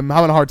 I'm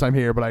having a hard time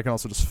here, but I can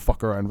also just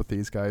fuck around with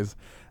these guys.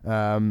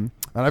 And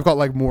I've got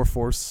like more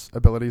force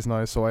abilities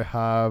now, so I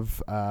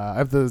have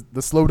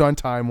the slow down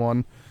time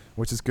one,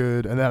 which is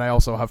good, and then I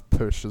also have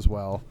push as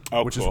well,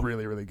 which is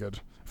really, really good.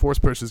 Force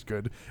push is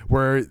good,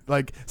 where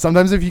like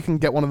sometimes if you can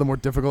get one of the more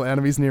difficult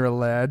enemies near a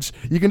ledge,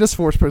 you can just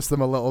force push them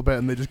a little bit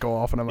and they just go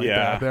off, and I'm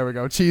like, there we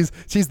go, cheese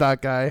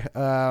that guy.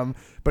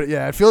 But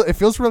yeah, it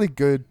feels really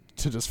good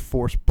to just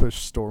force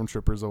push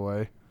stormtroopers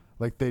away.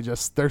 Like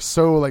they're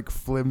so like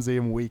flimsy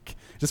and weak.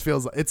 Just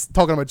feels like it's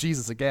talking about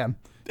Jesus again.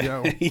 You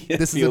know,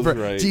 this is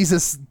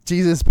a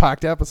Jesus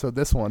packed episode.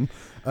 This one,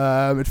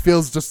 it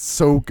feels just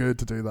so good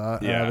to do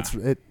that.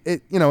 And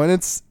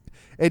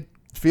it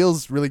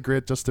feels really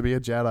great just to be a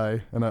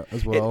Jedi in it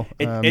as well.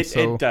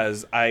 It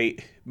does.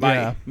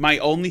 My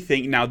only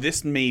thing now,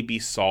 this may be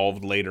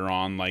solved later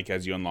on, like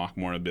as you unlock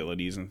more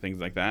abilities and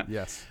things like that.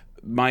 Yes.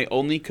 My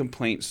only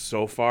complaint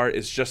so far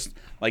is just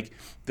like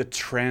the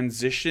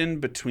transition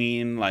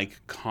between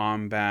like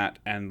combat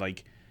and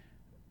like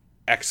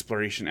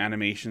exploration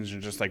animations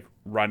and just like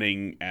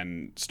running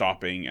and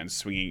stopping and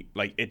swinging.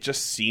 Like it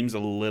just seems a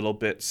little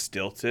bit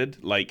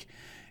stilted. Like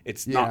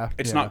it's not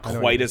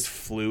quite as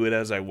fluid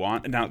as I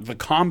want. And now the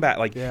combat,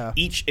 like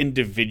each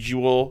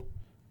individual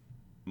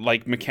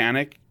like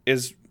mechanic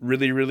is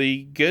really,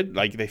 really good.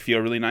 Like they feel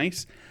really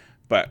nice,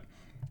 but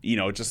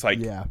just like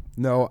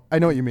no, I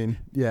know what you mean.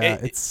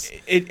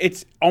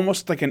 It's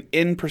almost like an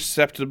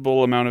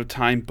imperceptible amount of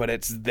time, but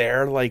it's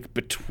there like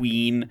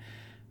between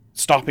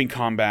stopping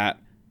combat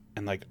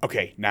and like,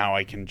 okay, now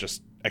I can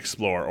just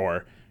explore,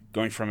 or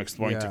going from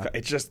exploring to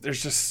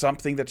there's just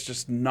something that's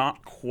just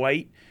not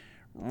quite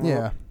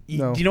do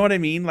you know what I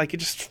mean? Like it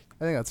just,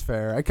 I think that's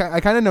fair. I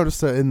kind of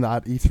noticed it in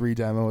that E3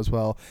 demo as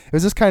well. It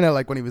was just kind of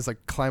like when he was like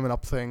climbing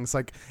up things,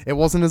 like it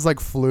wasn't as like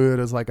fluid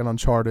as like an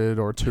Uncharted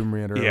or Tomb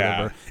Raider or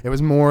whatever. It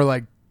was more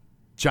like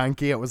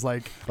janky. It was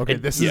like, okay,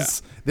 this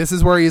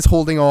is where he's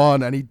holding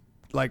on, and he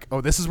like,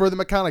 oh, this is where the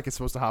mechanic is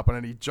supposed to happen,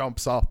 and he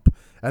jumps up,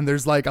 and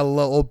there's like a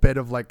little bit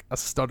of like a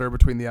stutter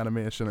between the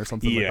animation or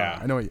something like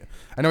that. I know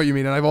what you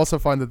mean, and I've also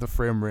found that the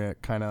frame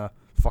rate kind of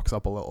fucks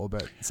up a little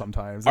bit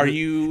sometimes.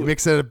 It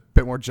makes it a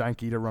bit more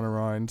janky to run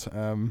around.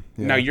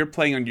 Now you're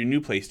playing on your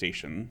new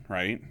PlayStation,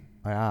 right?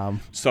 I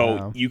am.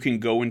 So you can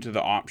go into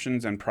the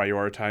options and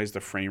prioritize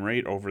the frame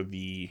rate over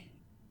the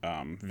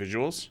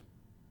visuals.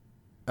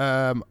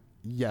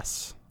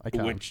 Yes, I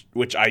can.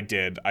 Which I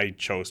did. I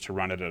chose to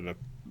run it at a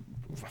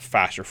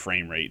faster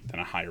frame rate than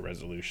a higher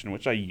resolution,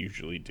 which I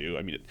usually do.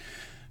 I mean,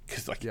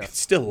 because it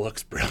still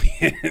looks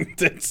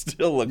brilliant. It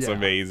still looks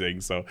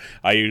amazing. So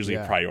I usually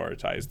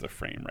prioritize the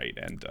frame rate,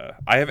 and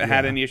I haven't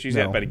had any issues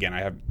yet. But again, I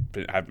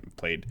haven't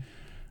played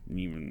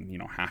even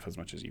half as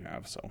much as you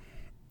have. So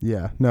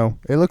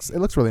it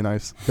looks really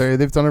nice.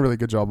 They've done a really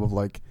good job of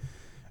like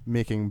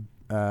making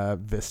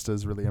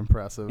vistas really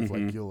impressive. Mm-hmm.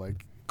 Like you'll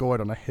like go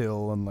out on a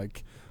hill and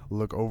like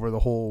look over the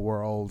whole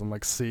world and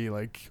like see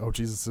like, oh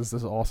Jesus, is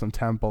this awesome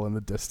temple in the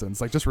distance.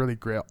 Like just really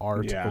great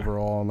art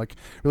overall, and like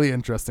really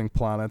interesting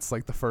planets.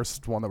 Like the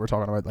first one that we're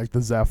talking about, like the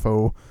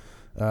Zepho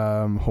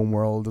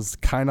homeworld, is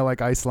kind of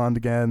like Iceland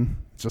again.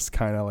 Just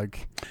kind of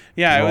like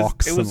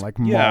rocks it was and like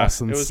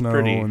moss and snow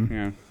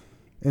and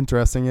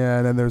interesting.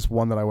 And then there's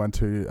one that I went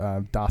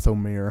to,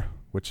 Dathomir,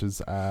 which is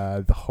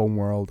the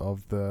homeworld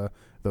of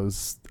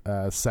those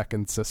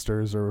second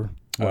sisters or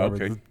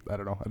whatever. I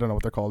don't know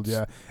what they're called.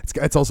 It's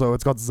got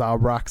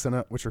Zabraks in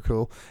it, which are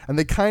cool, and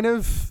they kind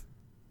of,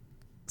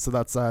 so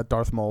that's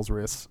Darth Maul's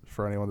race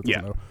for anyone that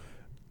doesn't know,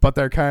 but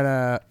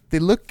they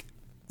look,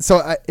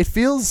 so it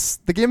feels,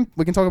 the game,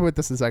 we can talk about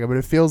this in a second, but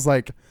it feels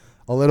like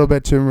a little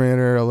bit Tomb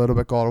Raider, a little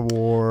bit God of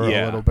War,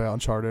 a little bit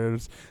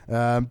Uncharted,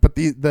 but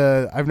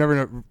the I've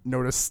never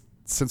noticed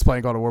since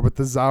playing God of War, but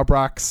the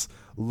Zabraks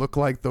look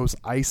like those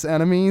ice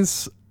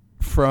enemies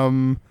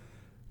from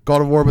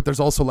God of War, but there's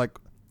also like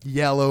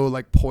yellow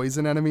like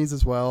poison enemies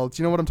as well.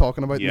 Do you know what I'm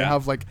talking about? Yeah. They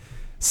have like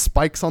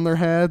spikes on their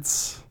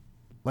heads.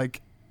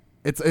 Like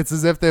it's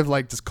as if they've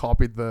like just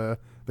copied the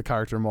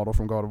character model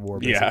from God of War,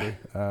 basically.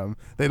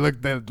 They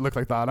look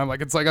like that. And I'm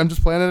like, it's like I'm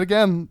just playing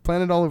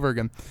it all over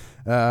again.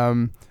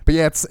 But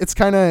yeah, it's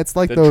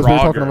like The those we were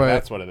Draugr, talking about.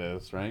 that's what it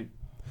is, right?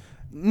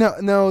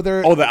 No,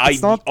 they're Oh, the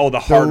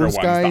harder those ones,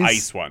 guys. the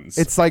ice ones.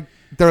 It's like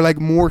they're like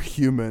more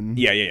human.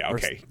 Yeah. Or-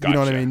 Okay, you know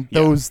what I gotcha. mean?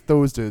 Yeah.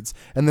 Those dudes,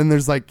 and then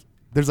there's like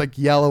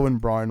yellow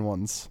and brown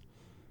ones,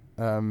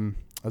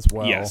 as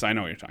well. Yes, I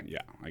know what you're talking.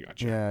 Yeah, I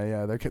got you.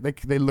 Yeah.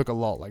 They look a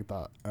lot like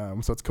that.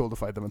 So it's cool to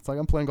fight them. It's like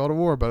I'm playing God of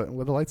War, but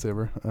with a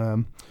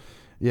lightsaber.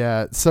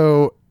 Yeah.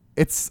 So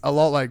it's a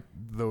lot like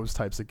those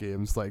types of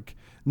games, like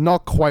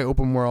not quite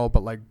open world,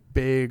 but like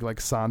big like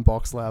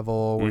sandbox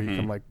level where you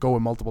can like go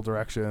in multiple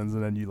directions,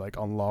 and then you like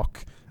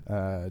unlock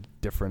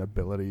different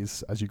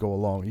abilities as you go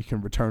along. You can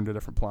return to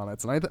different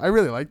planets, and I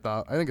really like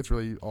that. I think it's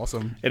really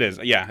awesome. It is.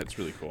 Yeah, it's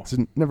really cool.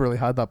 So never really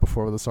had that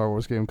before with a Star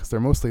Wars game because they're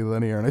mostly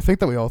linear, and I think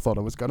that we all thought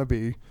it was gonna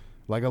be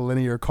like a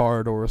linear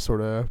corridor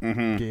sort of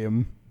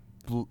game,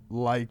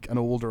 like an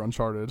older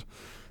Uncharted.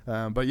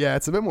 But yeah,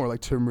 it's a bit more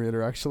like Tomb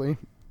Raider actually.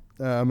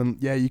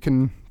 And yeah, you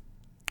can.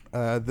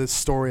 This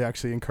story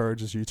actually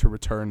encourages you to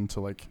return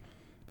to like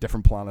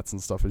different planets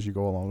and stuff as you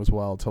go along as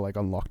well to like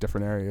unlock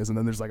different areas, and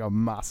then there's like a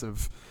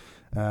massive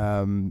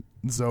zone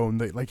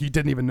that like you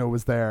didn't even know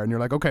was there, and you're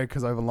like, okay,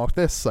 because I've unlocked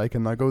this, I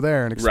can now go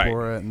there and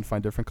explore it and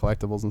find different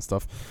collectibles and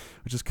stuff,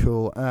 which is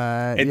cool.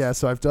 Yeah,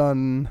 so I've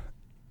done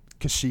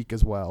Kashyyyk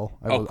as well.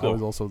 I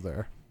was also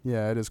there.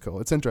 Yeah, it is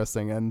cool. It's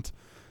interesting, and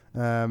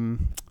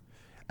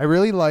I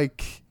really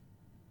like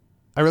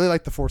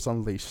The Force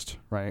Unleashed,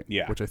 right?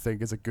 Yeah. Which I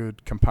think is a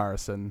good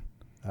comparison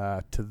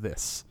to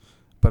this.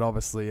 But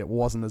obviously it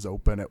wasn't as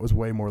open. It was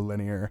way more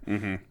linear.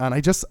 And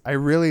I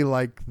really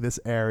like this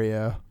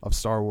area of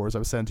Star Wars. I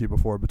was saying to you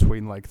before,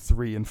 between like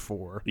 3 and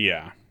 4.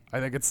 Yeah. I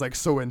think it's like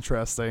so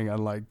interesting,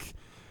 and like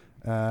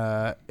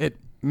it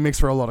makes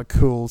for a lot of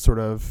cool sort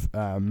of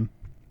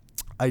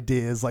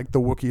ideas. Like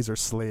the Wookiees are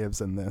slaves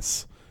in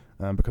this.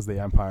 Because the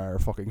Empire are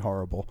fucking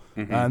horrible.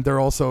 And they're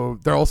also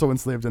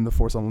enslaved in The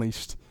Force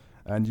Unleashed.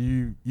 And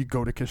you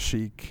go to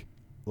Kashyyyk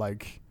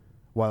like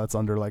while it's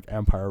under like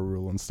Empire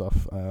rule and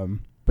stuff.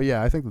 But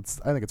yeah, I think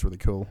it's really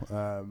cool.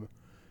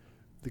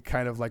 The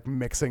kind of like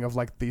mixing of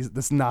like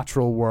this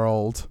natural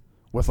world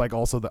with like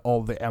also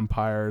all the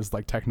Empire's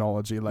like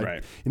technology,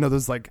 like you know,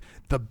 there's like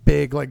the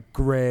big like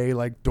gray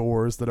like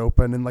doors that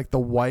open, and like the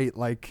white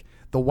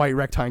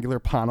rectangular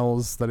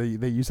panels that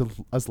they use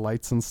as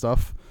lights and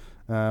stuff.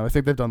 I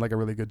think they've done like a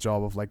really good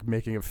job of like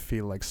making it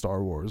feel like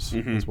Star Wars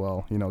as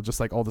well. You know, just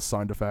like all the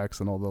sound effects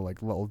and all the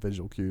like little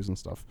visual cues and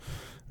stuff.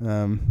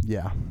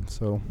 Yeah.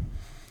 So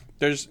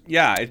there's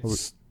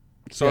it's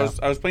so yeah.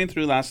 I was playing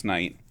through last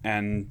night,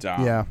 and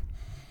yeah.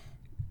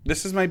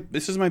 This is my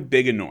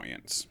big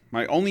annoyance.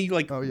 My only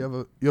like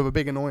you have a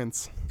big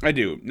annoyance. I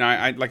do. Now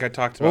I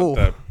talked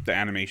about the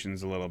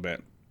animations a little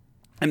bit.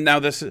 And now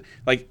this is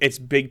like it's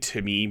big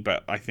to me,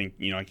 but I think,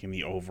 you know, like in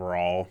the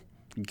overall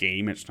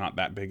game it's not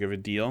that big of a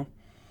deal.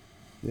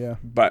 Yeah.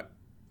 But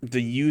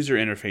the user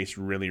interface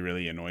really,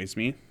 really annoys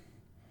me.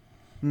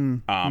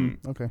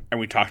 Okay. And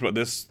we talked about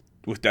this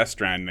with Death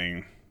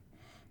Stranding,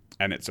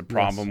 and it's a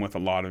problem with a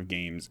lot of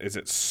games, is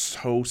it's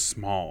so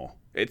small.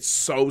 It's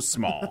so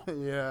small.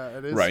 Yeah,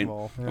 it is right?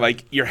 small. Yeah.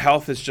 Like, your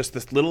health is just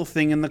this little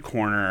thing in the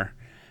corner,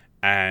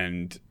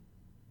 and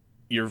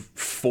your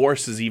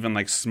force is even,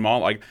 like,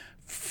 small. Like,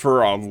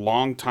 for a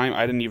long time,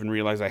 I didn't even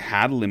realize I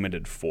had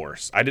limited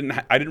force. I didn't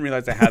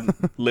realize I had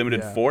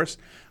limited force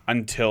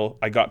until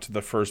I got to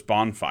the first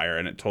bonfire,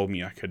 and it told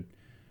me I could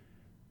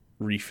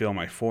refill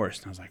my force.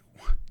 And I was like,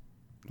 what?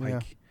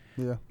 Like,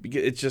 yeah.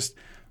 It's just,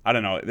 I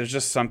don't know. There's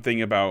just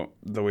something about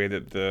the way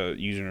that the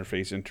user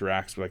interface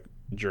interacts, like,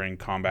 during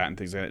combat and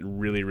things like that. It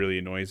really, really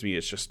annoys me.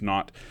 It's just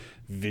not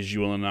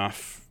visual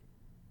enough.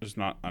 It's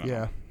not, I don't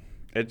know.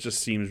 It just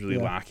seems really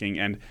lacking.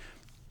 And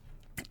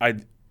I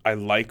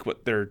like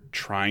what they're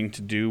trying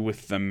to do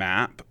with the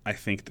map. I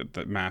think that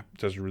the map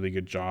does a really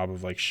good job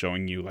of like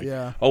showing you like,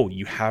 oh,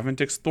 you haven't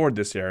explored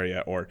this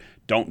area, or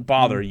don't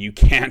bother, you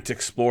can't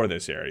explore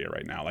this area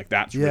right now. Like,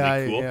 that's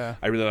really cool.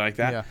 I really like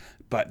that. Yeah.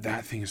 But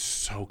that thing is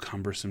so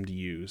cumbersome to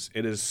use.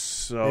 It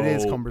is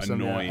cumbersome,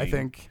 annoying. Yeah. I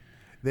think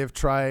they've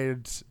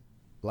tried,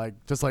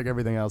 like, just like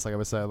everything else, like I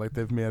was saying, like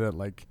they've made it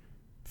like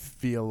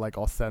feel like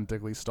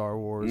authentically Star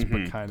Wars,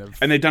 but kind of,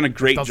 and they've done a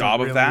great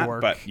job of that.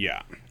 But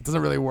it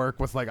doesn't really work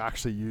with like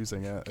actually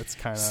using it. It's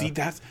kind of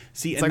that's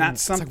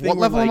something. Like, what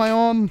level am I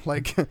on?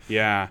 Like,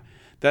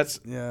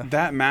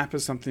 that map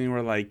is something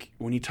where, like,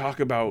 when you talk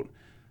about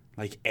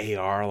like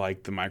AR,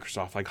 like the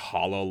Microsoft like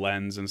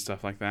HoloLens and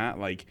stuff like that,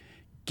 like,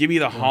 give me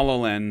the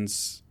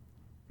HoloLens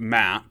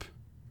map,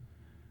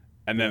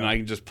 and then I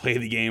can just play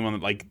the game on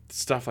like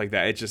stuff like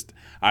that. It just,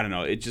 I don't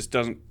know. It just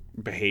doesn't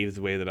behave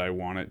the way that I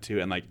want it to,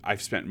 and like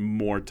I've spent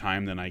more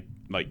time than I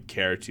like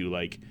care to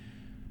like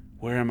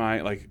where am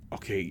I? Like,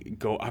 okay,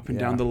 go up and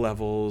down the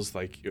levels.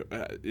 Like,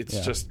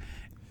 it's just.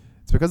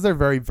 It's because they're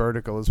very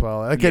vertical as well.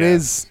 Like it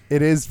is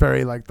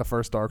very like the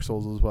first Dark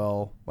Souls as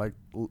well. Like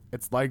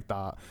it's like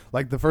that.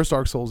 Like the first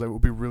Dark Souls, it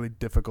would be really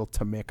difficult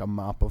to make a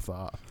map of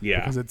that.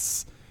 Yeah.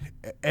 Because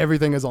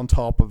everything is on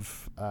top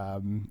of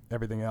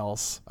everything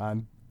else,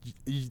 and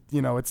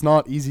you know it's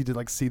not easy to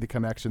like see the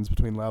connections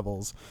between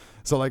levels.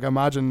 So like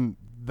imagine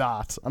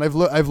that, and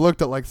I've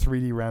looked at like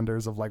 3D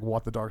renders of like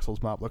what the Dark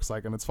Souls map looks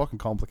like, and it's fucking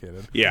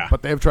complicated. Yeah.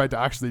 But they've tried to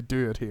actually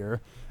do it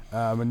here.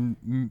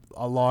 And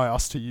allow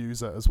us to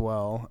use it as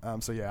well.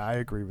 So yeah, I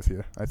agree with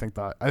you. I think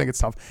it's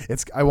tough.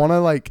 I want to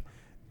like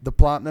the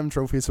platinum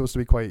trophy is supposed to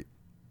be quite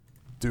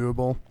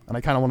doable, and I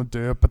kind of want to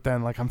do it. But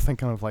then like I'm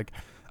thinking of like,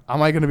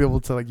 am I going to be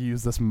able to like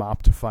use this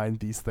map to find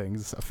these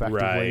things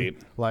effectively? Right.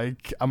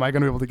 Like, am I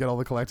going to be able to get all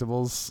the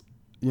collectibles?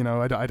 You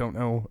know, I don't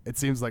know. It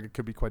seems like it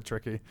could be quite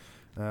tricky.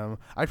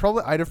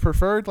 I'd have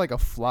preferred like a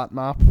flat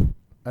map,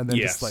 and then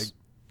just like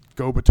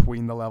go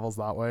between the levels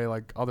that way.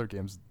 Like other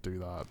games do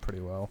that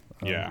pretty well.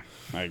 Yeah,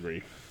 I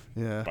agree.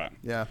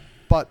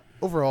 But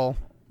overall,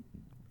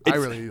 I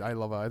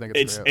love it. I think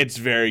it's great. It's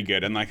very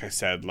good, and like I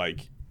said,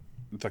 like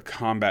the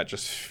combat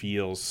just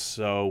feels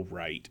so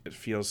right. It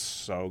feels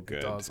so good.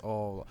 It does.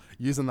 Oh,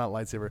 using that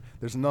lightsaber.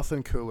 There's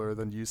nothing cooler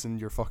than using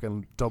your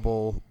fucking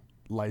double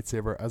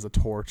lightsaber as a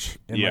torch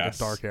in like a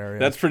dark area.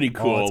 That's pretty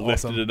cool.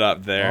 Lifted awesome. it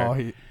up there. Oh,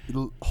 he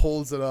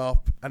holds it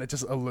up and it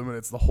just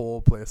illuminates the whole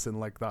place in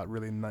like that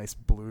really nice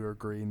blue or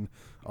green.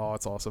 Oh,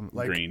 it's awesome.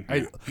 Like green.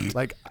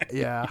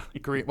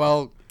 Green.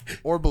 Well,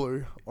 or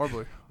blue.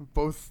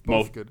 Both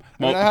good.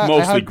 Mostly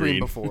I had green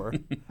before.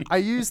 I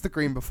used the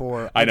green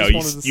before. I know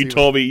you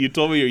told me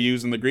you're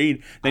using the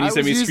green. Then you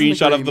sent me a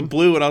screenshot of the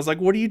blue, and I was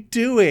like, "What are you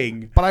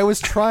doing?" But I was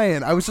just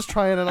trying it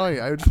out.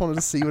 I just wanted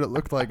to see what it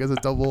looked like as a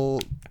double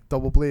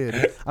blade.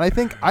 And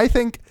I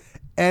think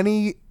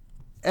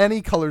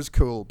any color's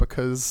cool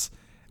because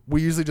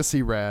we usually just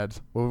see red.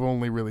 Well, we've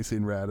only really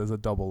seen red as a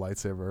double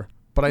lightsaber.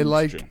 But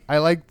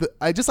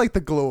I just like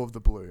the glow of the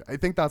blue. I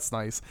think that's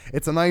nice.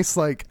 It's a nice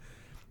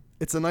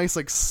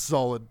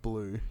solid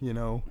blue, you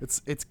know.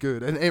 It's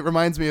good. And it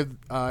reminds me of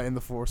in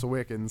The Force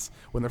Awakens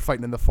when they're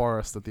fighting in the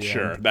forest at the end.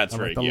 Sure, that's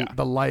right.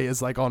 The light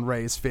is like on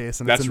Rey's face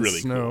and that's it's in really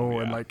the snow cool,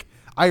 and like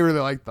I really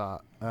like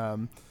that.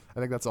 I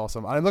think that's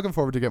awesome. I'm looking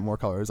forward to get more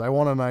colors. I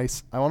want a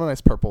nice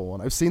purple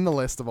one. I've seen the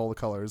list of all the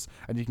colors,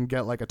 and you can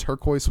get like a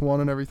turquoise one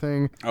and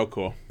everything. Oh,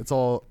 cool! It's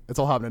all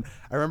happening.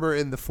 I remember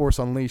in The Force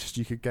Unleashed,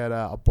 you could get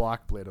a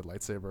black bladed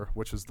lightsaber,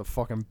 which is the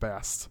fucking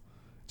best.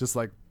 Just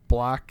like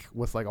black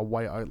with like a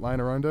white outline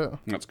around it.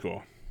 That's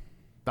cool.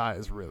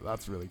 That's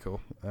really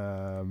cool.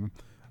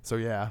 So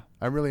yeah,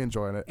 I'm really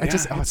enjoying it.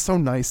 It's so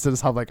nice to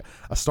just have like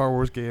a Star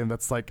Wars game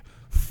that's like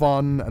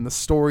fun and the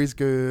story's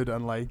good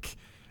and like.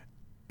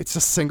 It's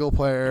just single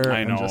player.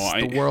 I know.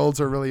 And the worlds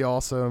are really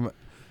awesome.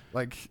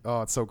 Like,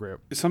 oh, it's so great.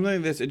 Something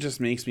like this, it just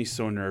makes me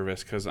so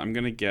nervous because I'm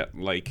going to get,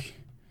 like,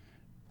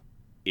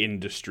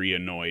 industry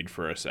annoyed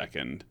for a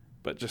second.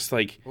 But just,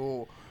 like...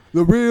 Oh,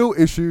 the real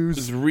issues.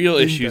 There's real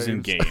issues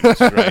in games,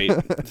 right?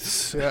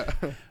 Yeah.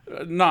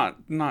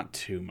 Not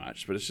too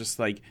much, but it's just,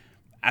 like,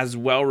 as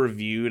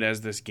well-reviewed as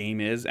this game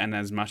is and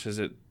as much as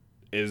it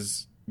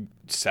is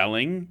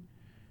selling...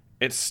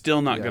 It's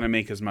still not going to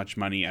make as much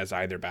money as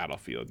either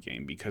Battlefield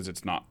game because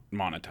it's not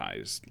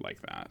monetized like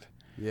that.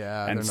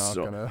 Yeah, and they're not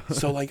going to.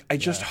 So, like, I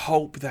just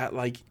hope that,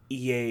 like,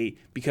 EA...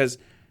 Because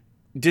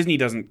Disney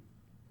doesn't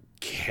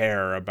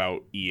care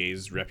about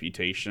EA's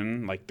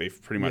reputation. Like,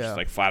 they've pretty much,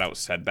 like, flat out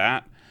said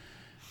that.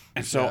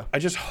 And so I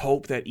just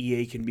hope that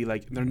EA can be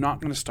like, they're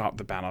not going to stop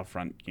the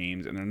Battlefront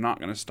games and they're not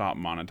going to stop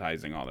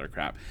monetizing all their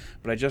crap.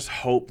 But I just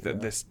hope that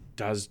this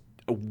does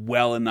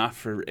well enough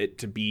for it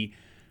to be...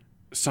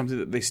 something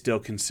that they still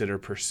consider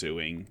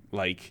pursuing.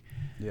 Like,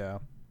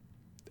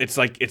 it's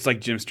like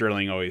Jim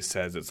Sterling always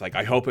says. It's like,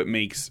 I hope it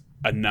makes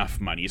enough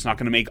money. It's not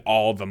going to make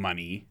all the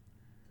money,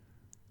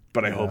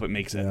 but I hope it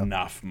makes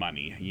enough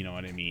money. You know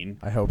what I mean?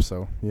 I hope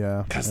so.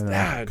 Yeah, because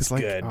that's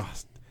like, good.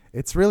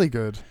 It's really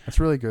good. It's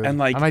really good. And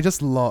like, and I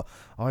just love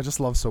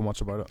so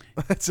much about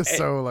it. It's just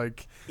so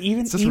like,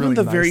 even really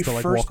the nice very to,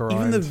 like, first, walk around,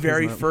 even the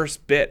very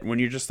first bit when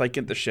you're just like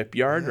at the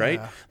shipyard,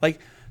 right? Like.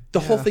 The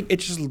whole thing, it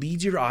just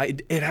leads your eye.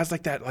 It has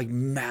like that like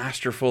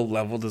masterful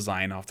level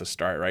design off the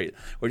start, right?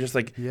 Where just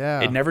like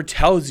it never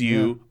tells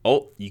you,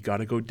 oh, you got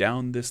to go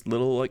down this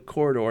little like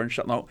corridor and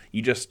shut. No,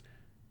 you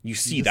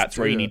see that's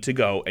where you need to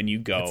go, and you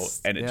go,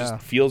 and it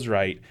just feels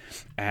right.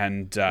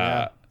 And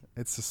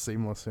it's just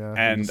seamless,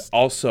 And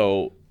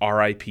also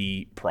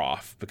R.I.P.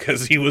 Prof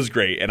because he was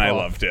great, and I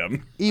loved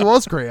him. He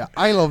was great.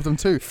 I loved him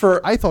too.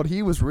 I thought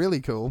he was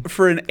really cool.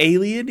 For an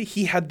alien,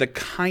 he had the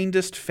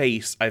kindest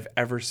face I've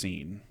ever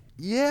seen.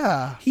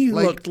 Yeah, he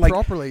looked like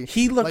properly.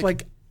 He looked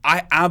like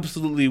I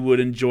absolutely would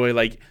enjoy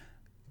like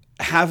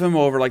have him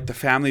over like the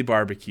family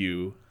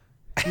barbecue.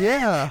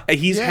 Yeah, and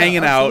he's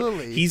hanging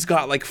out. He's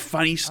got like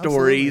funny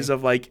stories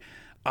of like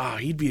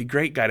he'd be a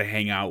great guy to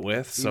hang out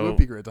with. So He would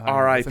be great to hang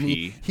out with. And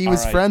R.I.P. he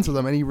was R.I.P. friends with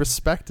him, and he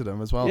respected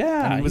him as well.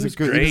 Yeah, and he was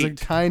great. He was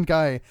a kind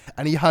guy,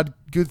 and he had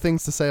good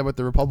things to say about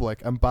the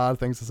Republic and bad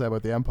things to say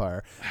about the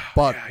Empire.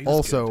 But Yeah, he was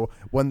also,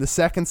 when the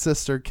second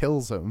sister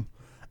kills him,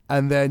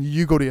 and then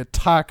you go to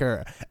attack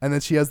her, and then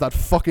she has that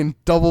fucking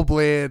double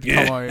blade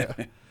come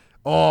out.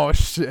 Oh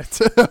shit!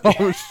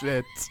 Oh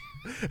shit!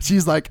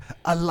 She's like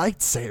a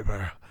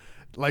lightsaber,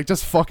 like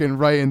just fucking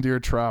right into your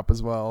trap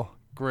as well.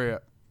 Great.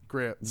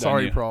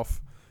 Sorry, you. Prof.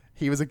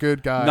 He was a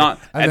good guy.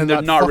 And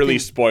they're that not really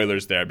fucking-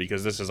 spoilers there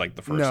because this is like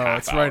the first half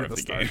it's hour right of at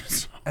the the game.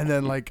 And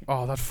then like,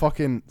 oh, that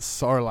fucking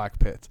Sarlacc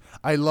pit.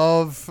 I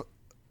love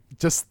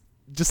just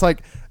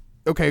like,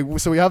 okay,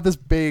 so we have this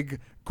big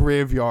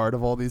graveyard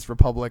of all these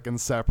Republic and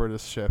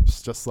Separatist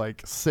ships just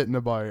like sitting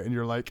about, and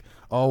you're like,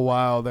 oh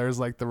wow, there's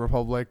like the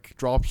Republic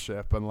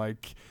dropship, and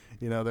like,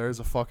 you know,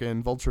 there's a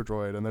fucking vulture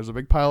droid, and there's a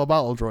big pile of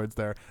battle droids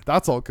there.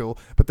 That's all cool.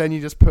 But then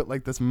you just put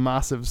like this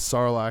massive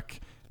Sarlacc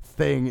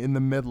thing in the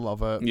middle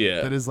of it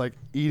that is like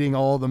eating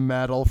all the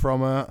metal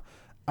from it,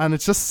 and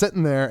it's just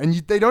sitting there, and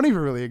they don't even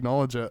really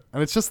acknowledge it,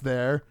 and it's just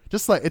there,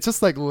 just like it's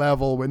just like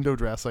level window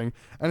dressing,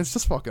 and it's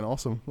just fucking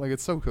awesome. Like,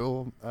 it's so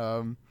cool.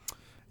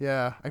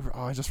 Yeah, I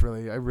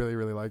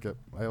really like it.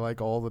 I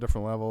like all the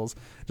different levels,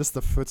 just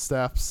the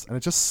footsteps, and it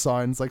just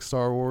sounds like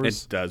Star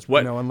Wars. It does. What?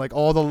 You know, and like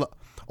all the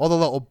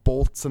little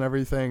bolts and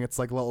everything, it's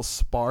like little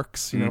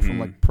sparks, you know, from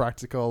like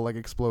practical like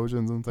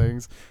explosions and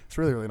things. It's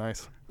really, really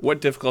nice.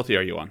 What difficulty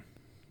are you on?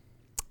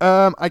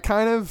 I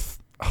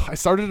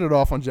started it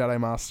off on Jedi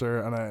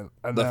Master, and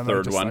The then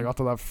third one. I got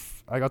to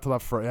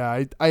that.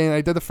 Yeah,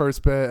 I did the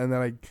first bit, and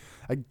then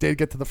I did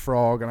get to the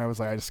frog, and I was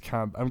like, I just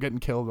can't. I'm getting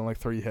killed in like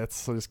 3 hits,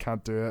 so I just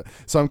can't do it.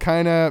 So I'm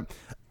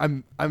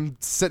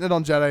sitting it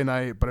on Jedi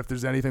Knight, but if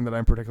there's anything that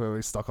I'm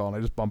particularly stuck on, I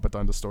just bump it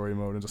down to story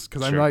mode, and just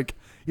because I'm like,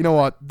 you know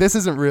what, this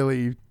isn't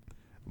really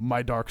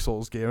my Dark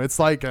Souls game. It's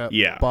like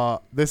but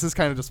this is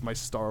kind of just my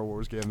Star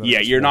Wars game.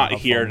 Yeah, you're not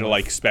here to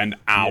like spend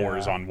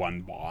hours on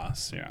one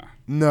boss. Yeah.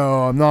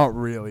 No, I'm not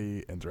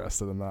really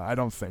interested in that. I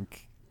don't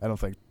think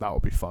that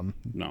would be fun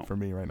for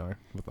me right now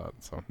with that.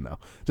 So no,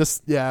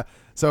 just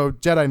So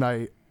Jedi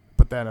Knight,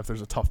 but then if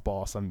there's a tough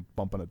boss, I'm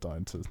bumping it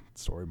down to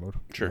story mode.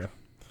 Sure.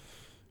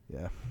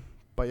 Yeah.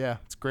 But yeah,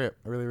 it's great.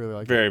 I really, really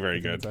like it. Very, very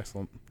good. It's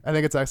excellent. I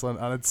think it's excellent,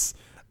 and it's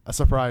a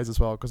surprise as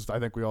well, because I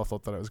think we all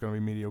thought that it was going to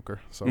be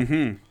mediocre. So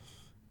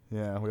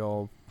yeah,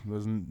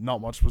 there's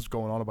not much was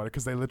going on about it,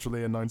 because they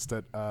literally announced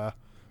it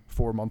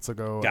 4 months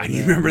ago. Yeah,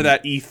 you remember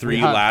that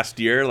E3 last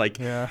year? Like,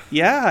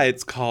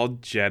 it's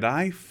called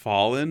Jedi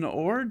Fallen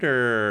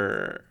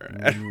Order.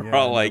 And we're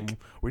all like,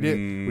 we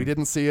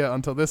didn't see it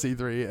until this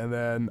E3, and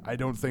then I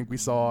don't think we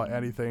saw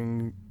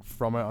anything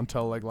from it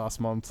until like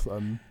last month.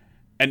 And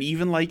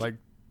even like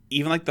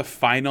the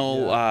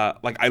final,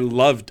 like I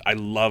loved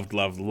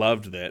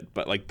it,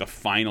 but like the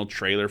final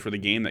trailer for the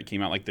game that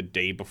came out like the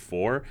day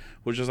before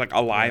was just like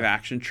a live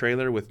action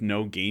trailer with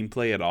no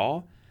gameplay at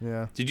all.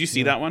 Yeah. Did you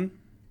see that one?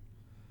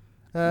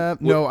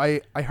 No,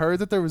 I heard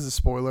that there was a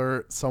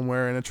spoiler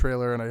somewhere in a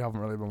trailer, and I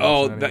haven't really been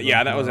watching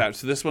that was out.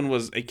 So this one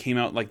it came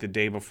out like the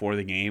day before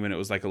the game, and it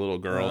was like a little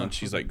girl, and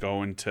she's like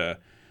going to...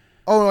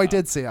 Oh, no, I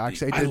did see it,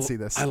 actually. I did see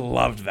this. I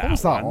loved that. What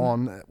was that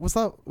on?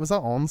 Was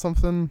that on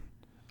something?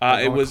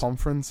 It on was a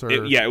conference, or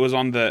it was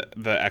on the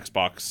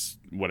Xbox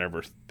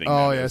whatever thing.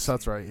 Oh yes,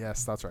 that's right.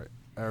 Yes, that's right.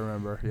 I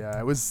remember. Yeah,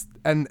 it was,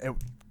 and it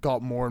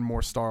got more and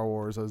more Star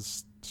Wars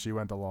as she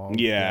went along.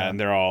 Yeah, and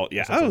they're all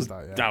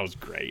that was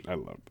great. I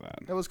loved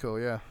that. It was cool.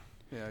 Yeah,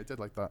 I did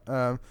like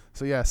that.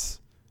 So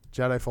yes,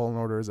 Jedi Fallen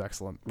Order is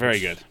excellent.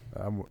 Very good.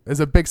 It's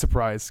a big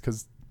surprise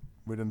because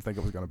we didn't think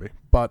it was going to be,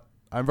 but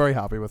I'm very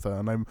happy with it,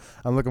 and I'm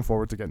looking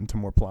forward to getting to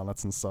more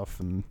planets and stuff,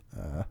 and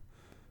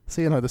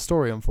seeing how the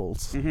story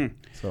unfolds.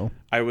 So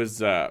I was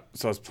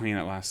playing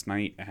it last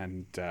night,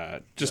 and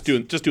just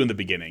doing the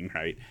beginning,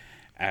 right?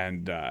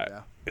 And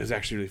it was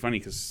actually really funny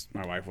because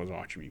my wife was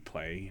watching me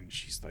play, and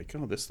she's like,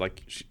 "Oh, this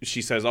like,"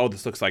 she says, "Oh,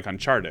 this looks like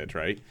Uncharted,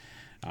 right?"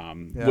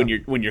 When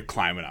you're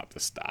climbing up the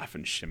stuff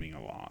and shimming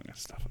along and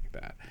stuff like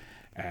that,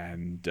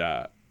 and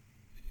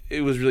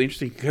it was really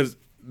interesting because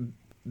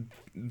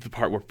the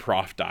part where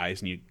Prof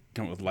dies and you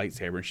come with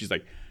lightsaber, and she's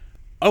like,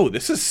 "Oh,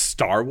 this is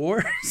Star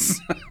Wars."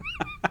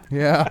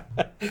 Yeah.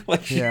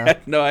 Like she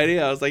had no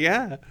idea. I was like,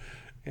 yeah,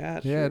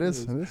 it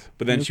is.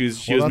 But then she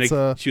was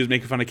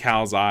making fun of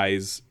Cal's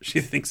eyes.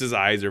 She thinks his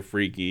eyes are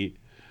freaky.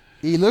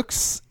 He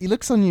looks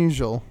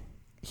unusual.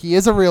 He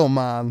is a real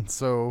man,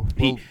 so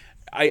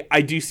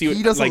I do see.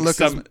 He doesn't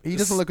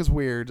look as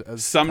weird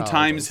as.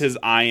 Sometimes his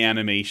eye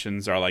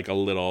animations are like a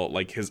little,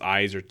 like his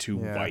eyes are too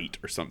white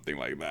or something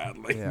like that.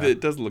 Like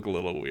it does look a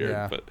little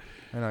weird. But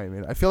I know what you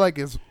mean. I feel like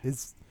his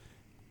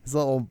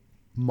little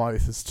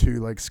mouth is too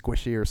like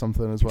squishy or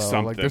something as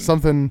well. Like there's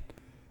something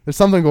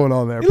going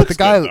on there. But the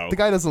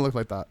guy doesn't look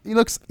like that. He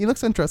looks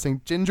interesting.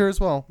 Ginger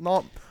as well.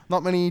 Not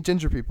many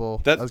ginger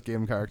people as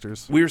game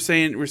characters. We were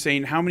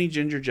saying how many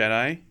ginger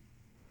Jedi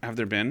have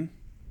there been?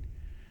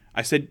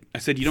 I said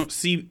you don't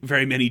see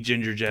very many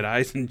ginger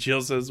Jedis, and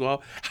Jill says,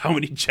 well, how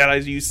many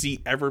Jedis do you see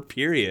ever?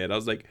 Period. I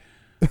was like,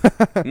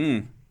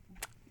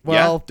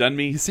 Well, yeah, done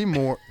me. You see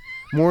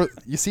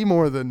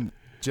more than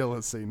Jill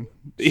has seen.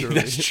 Surely.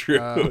 That's true.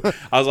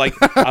 I was like,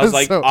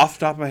 so- off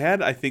the top of my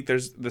head, I think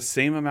there's the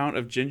same amount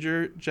of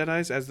ginger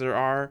Jedis as there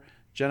are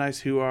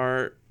Jedis who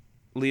are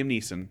Liam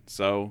Neeson.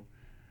 So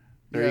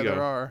there you go.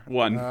 There are.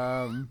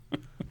 One.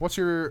 Who's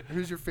your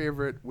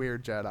favorite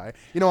weird Jedi?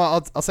 You know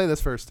what? I'll say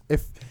this first.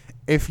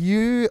 If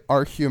you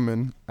are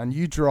human and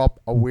you drop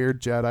a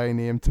weird Jedi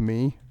name to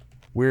me,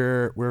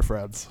 we're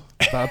friends.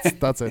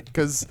 That's it.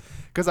 Because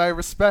I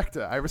respect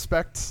it. I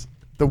respect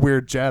the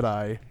weird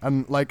Jedi,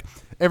 and like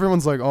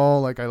everyone's like, oh,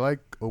 like I like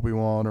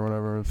Obi-Wan or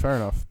whatever. Fair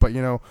enough. But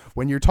you know,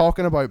 when you're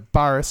talking about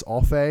Barriss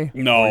Offee,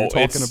 No, or you're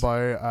talking it's-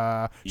 about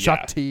yeah.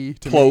 Shakti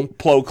to me,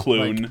 Plo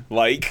Koon,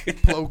 like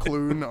Plo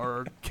Koon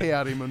or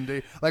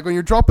Ki-Adi-Mundi. Like when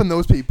you're dropping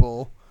those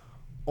people,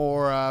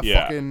 or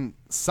Yeah. fucking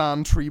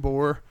San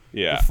Trebor,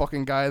 Yeah. the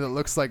fucking guy that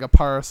looks like a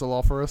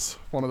Parasaurolophus,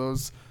 one of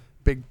those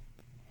big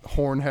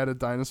horn-headed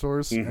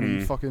dinosaurs, and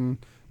he fucking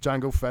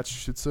Jango Fett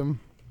shoots him.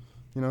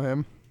 You know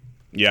him?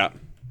 yeah.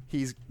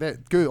 He's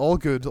good, all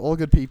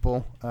good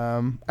people.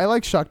 I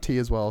like Shakti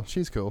as well.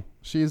 She's cool.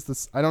 She's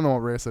this. I don't know what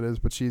race it is,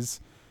 but she's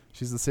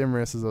the same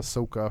race as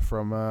Ahsoka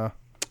from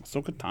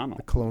Ahsoka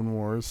Tano. Clone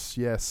Wars.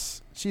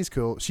 Yes, she's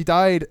cool. She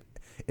died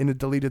in a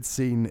deleted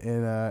scene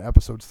in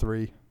episode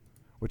 3,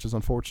 which is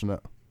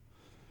unfortunate.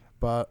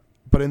 But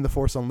in the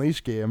Force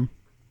Unleashed game,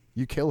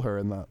 you kill her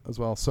in that as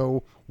well.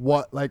 So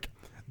what? Like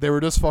they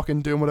were just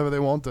fucking doing whatever they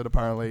wanted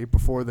apparently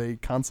before they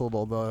cancelled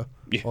all the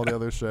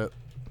other shit.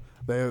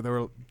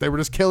 They were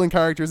just killing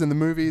characters in the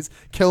movies,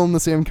 killing the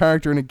same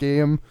character in a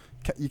game.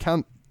 You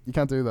can't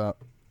do that.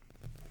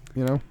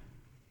 You know.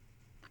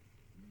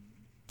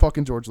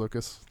 Fucking George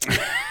Lucas.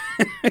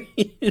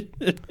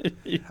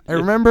 I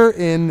remember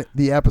in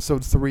the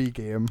episode 3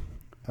 game,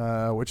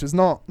 which is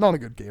not a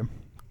good game,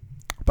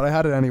 but I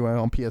had it anyway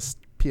on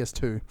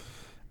PS2,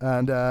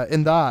 and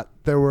in that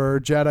there were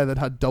Jedi that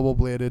had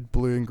double-bladed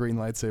blue and green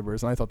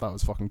lightsabers, and I thought that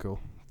was fucking cool.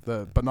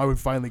 But now we've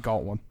finally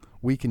got one.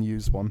 We can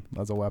use one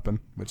as a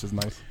weapon, which is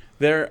nice.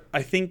 There,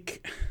 I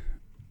think,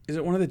 is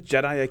it one of the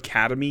Jedi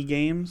Academy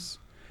games?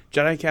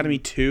 Jedi Academy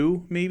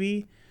 2,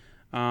 maybe?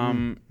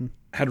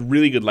 Had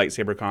really good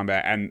lightsaber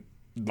combat and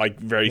like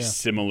very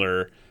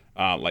similar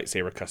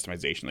lightsaber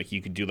customization. Like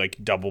you could do like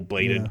double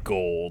bladed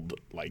gold,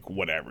 like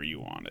whatever you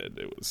wanted.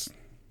 It was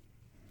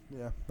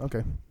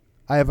Okay.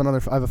 I have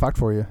a fact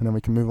for you, and then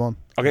we can move on.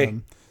 Okay.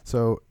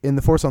 So in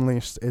The Force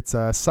Unleashed, it's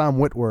Sam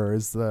Witwer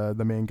is the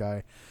main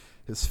guy.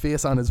 His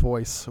face and his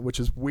voice, which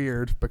is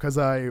weird because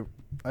I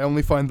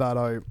only found that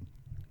out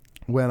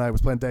when I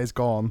was playing Days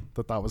Gone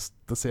that was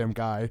the same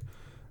guy,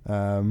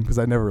 because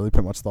I never really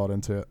put much thought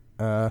into it,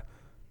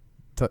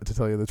 to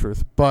tell you the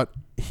truth. But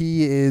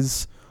he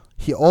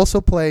also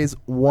plays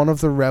one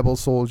of the rebel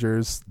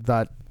soldiers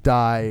that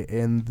die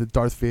in the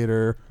Darth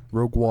Vader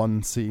Rogue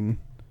One scene.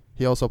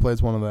 He also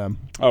plays one of them.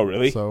 Oh,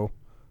 really? So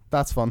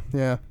that's fun.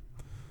 Yeah.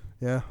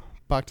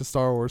 Back to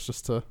Star Wars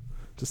just to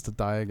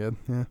die again.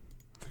 Yeah.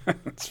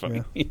 That's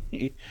funny.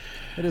 Yeah.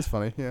 It is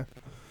funny. Yeah.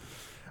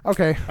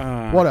 Okay.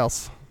 What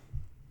else?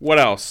 What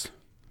else?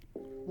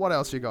 What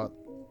else you got?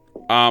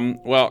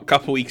 Well, a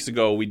couple weeks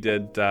ago we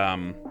did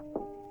Final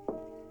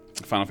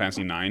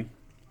Fantasy 9.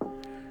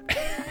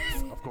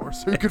 Of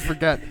course. Who could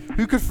forget?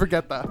 Who could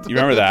forget that? You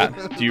remember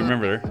that? Do you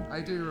remember?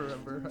 I do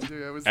remember. I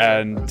do. I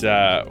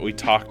was We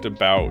talked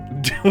about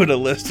doing a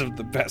list of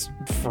the best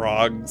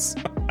frogs.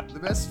 the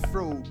best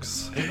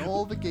frogs in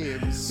all the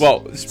games.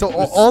 Well, so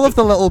all of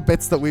the little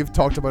bits that we've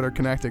talked about are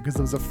connected because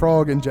there's a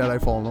frog in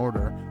Jedi Fallen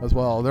Order as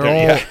well.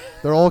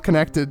 They're all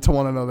connected to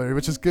one another,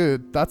 which is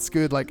good. That's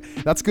good. Like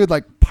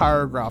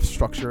paragraph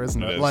structure,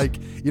 isn't it? It is. Like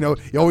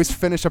you always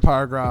finish a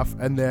paragraph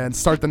and then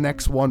start the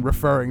next one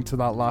referring to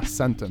that last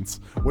sentence,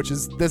 which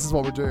is this is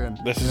what we're doing.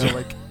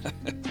 Like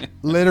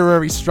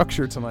literary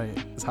structure tonight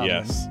is happening.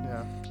 Yes.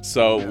 Yeah.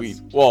 So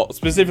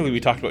specifically we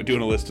talked about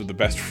doing a list of the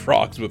best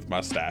frogs with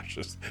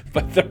mustaches,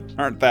 but there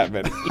aren't that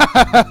many.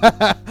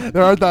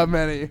 There aren't that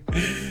many.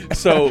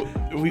 So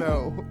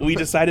No. we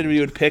decided we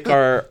would pick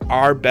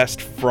our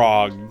best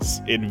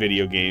frogs in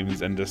video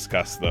games and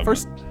discuss them.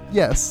 First,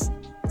 yes,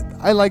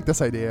 I like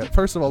this idea.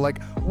 First of all,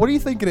 like, what do you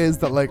think it is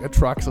that like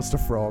attracts us to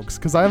frogs?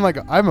 Because I'm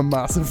a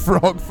massive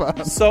frog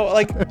fan. So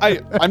like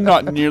I'm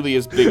not nearly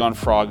as big on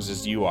frogs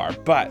as you are,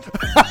 but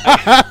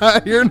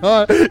you're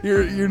not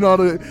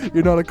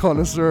a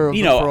connoisseur of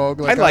the frog.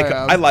 Like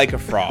I like a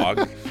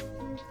frog.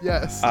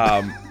 Yes.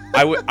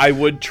 I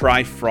would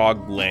try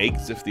frog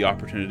legs if the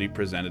opportunity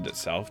presented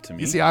itself to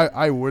me. You see,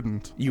 I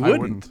wouldn't. You I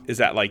wouldn't? Is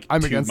that like I'm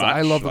too against much? it.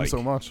 I love them Like,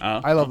 so much.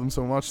 oh, I love them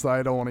so much that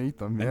I don't want to eat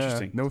them. Yeah.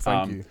 Interesting. No,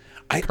 thank you.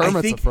 I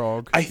think, a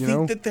frog. I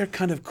think that they're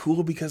kind of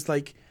cool because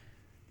like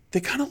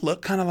they kind of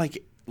look kind of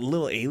like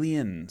little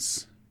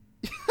aliens.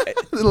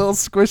 The little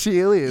squishy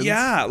aliens.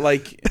 Yeah,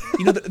 like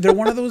they're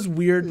one of those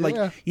weird like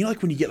Yeah.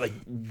 like when you get like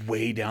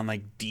way down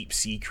like deep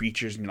sea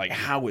creatures and you're like,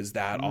 how is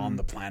that on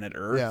the planet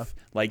Earth? Yeah.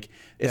 Like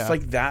it's Yeah.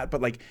 like that,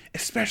 but like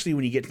especially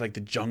when you get to like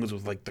the jungles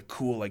with like the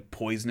cool like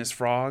poisonous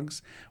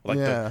frogs. Like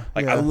Yeah,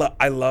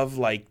 I love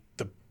like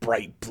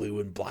bright blue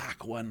and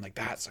black one. Like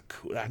that's a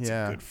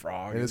good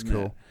frog. It is isn't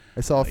cool. it?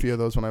 I saw a few of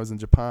those when I was in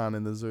Japan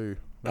in the zoo.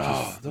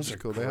 Those are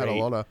cool. great. They had a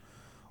lot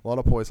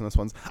of poisonous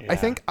ones. Yeah. I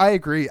think I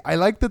agree. I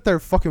like that they're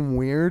fucking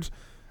weird,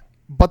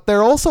 but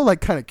they're also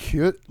like kind of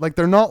cute. Like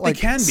they're not like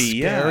They can be,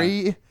 scary.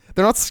 yeah.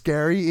 They're not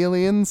scary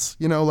aliens,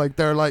 like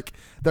they're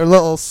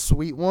little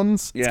sweet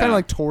ones. It's Yeah. kind of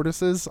like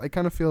tortoises. I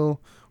kind of feel,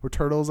 or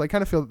turtles. I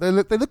kind of feel they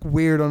look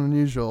weird and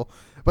unusual,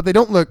 but they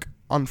don't look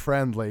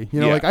unfriendly.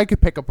 Yeah. Like I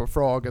could pick up a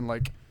frog and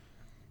like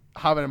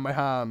have it in my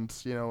hand,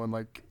 and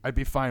like I'd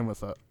be fine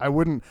with it. I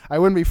wouldn't be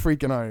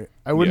freaking out.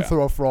 I wouldn't Yeah.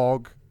 throw a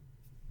frog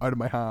out of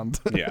my hand.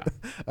 Yeah.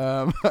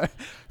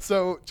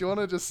 So do you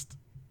want to just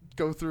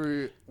go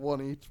through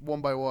one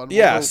by one?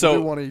 Yeah, We'll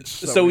do one each.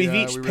 So we've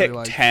each we picked really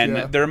like. 10.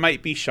 Yeah. There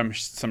might be some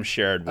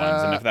shared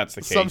ones, and if that's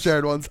the case, Some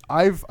shared ones.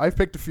 I've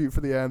picked a few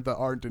for the end that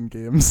aren't in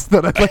games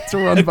that I'd like to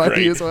run by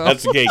Great. you as well.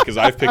 That's okay because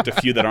I've picked a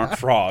few that aren't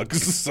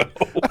frogs. So,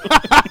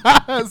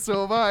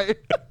 So have I.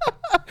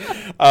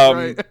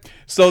 Right.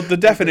 So the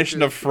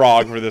definition of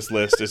frog for this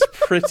list is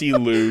pretty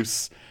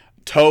loose.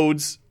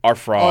 Toads are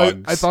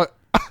frogs.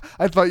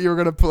 I thought you were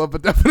gonna pull up a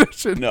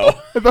definition. No.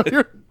 I thought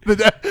you're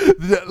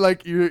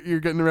like you're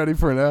getting ready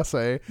for an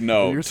essay.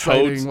 No, and you're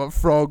toads- citing what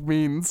frog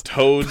means.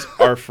 Toads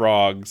are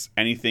frogs.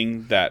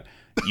 Anything that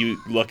you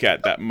look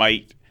at that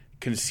might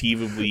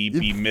conceively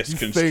be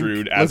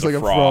misconstrued think as looks a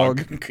like a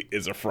frog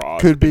is a frog.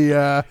 Could be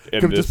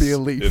just be a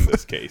leaf. In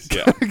this case,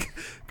 yeah.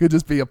 Could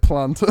just be a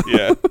plant.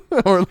 Yeah.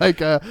 Or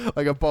like a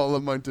bottle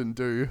of Mountain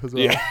Dew as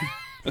well. Yeah.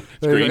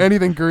 There you go. green.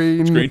 Anything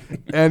green, green.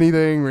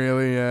 anything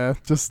really, yeah.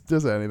 Just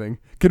anything.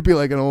 Could be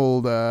like an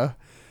old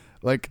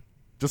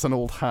just an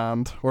old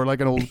hand or like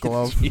an old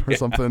glove or Yeah.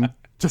 something.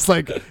 Just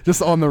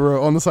on the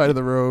road, on the side of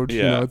the road.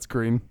 Yeah. It's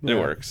green. It Yeah.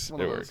 works.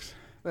 One It of those. works.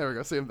 There we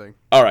go. Same thing.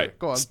 All right.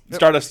 Go on. Yep.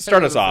 Start us Hit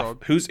off.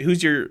 the frog.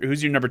 Who's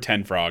your number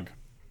 10 frog?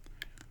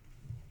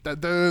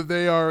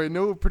 They are in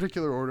no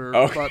particular order,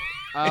 Okay.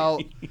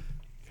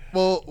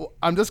 but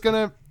I'm just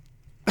gonna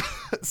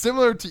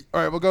similar to.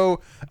 All right, we'll go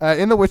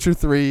in The Witcher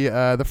 3,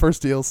 the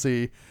first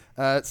DLC.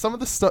 Some of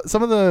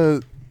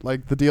the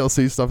like the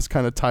DLC stuff is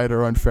kind of tied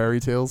around fairy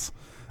tales,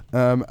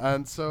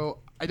 and so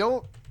I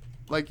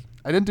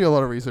didn't do a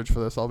lot of research for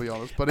this, I'll be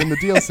honest. But in the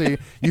DLC,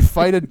 you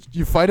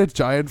fight a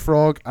giant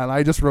frog, and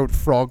I just wrote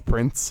Frog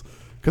Prince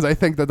because I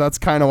think that's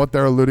kind of what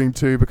they're alluding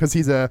to, because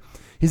he's a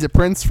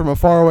prince from a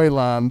faraway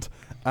land,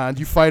 and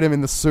you fight him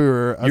in the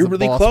sewer as You're a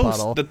really boss close.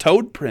 battle. The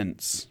Toad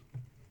Prince.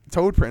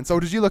 Toad Prince. Oh,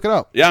 did you look it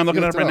up? Yeah, I'm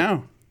looking You it up looked right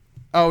now.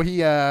 Oh,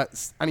 he and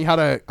he had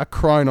a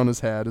crown on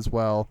his head as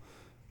well.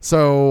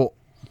 So,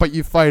 but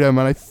you fight him,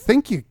 and I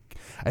think you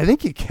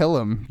kill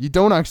him. You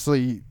don't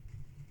actually,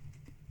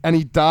 and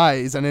he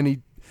dies, and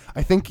then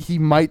I think he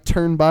might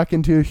turn back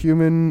into a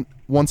human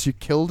once you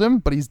killed him,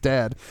 but he's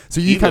dead. So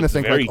you kind of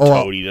think very like,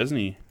 oh, toady, doesn't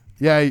he?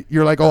 yeah,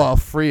 you're like, oh, I'll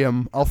free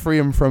him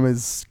from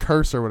his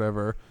curse or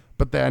whatever.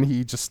 But then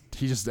he just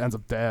ends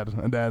up dead,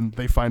 and then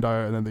they find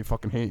out, and then they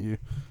fucking hate you.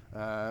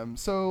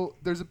 So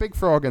there's a big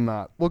frog in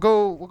that. We'll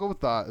go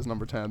with that as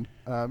number 10.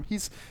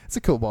 It's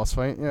a cool boss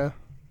fight, yeah.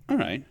 All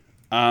right.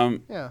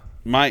 Yeah.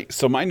 My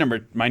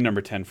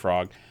number 10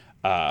 frog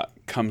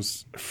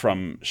comes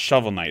from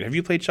Shovel Knight. Have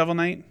you played Shovel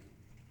Knight?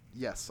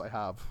 Yes, I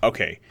have.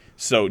 Okay.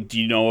 So do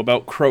you know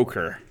about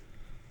Croaker?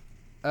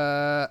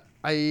 I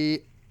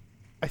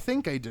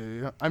think I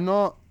do. I'm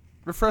not.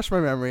 Refresh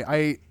my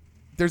memory.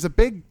 There's a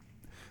big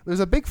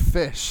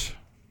fish.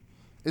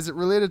 Is it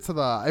related to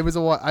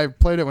that? I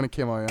played it when it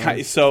came out. Yeah.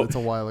 It's a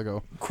while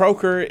ago.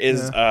 Croaker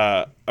is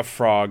a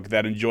frog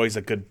that enjoys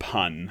a good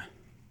pun.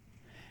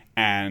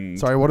 And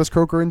Sorry, what does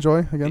Croaker enjoy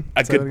again?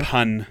 a Say that good again.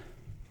 pun.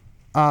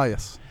 Ah,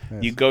 yes.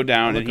 You go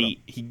down I'll and look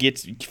he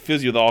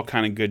fills you with all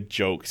kind of good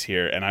jokes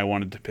here, and I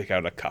wanted to pick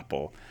out a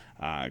couple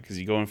because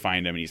you go and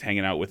find him and he's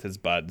hanging out with his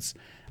buds.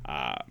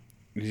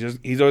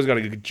 He's always got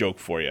a good joke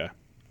for you.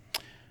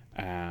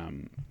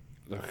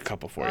 Look, a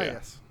couple for you.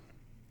 Yes.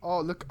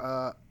 Oh, look,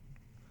 a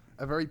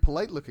very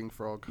polite-looking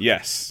frog.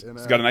 Yes,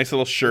 he's got a nice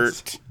little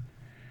shirt.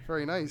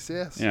 Very nice.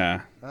 Yes.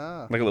 Yeah,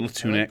 like a little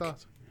tunic. I like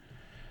that.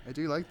 I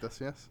do like this.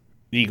 Yes.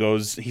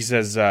 He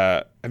says,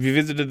 have you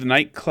visited the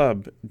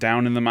nightclub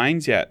down in the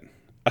mines yet?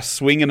 A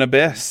swinging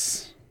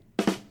abyss.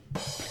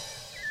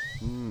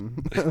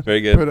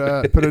 Very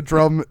good. Put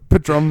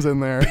drums in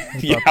there.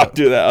 Yeah, I'll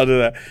do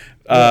that.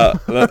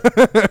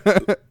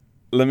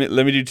 Let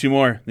me do two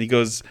more. He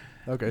goes,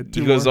 okay.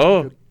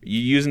 oh, you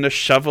using a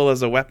shovel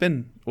as a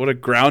weapon? What a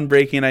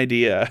groundbreaking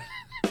idea.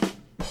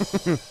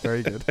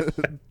 Very good.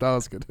 That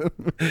was good.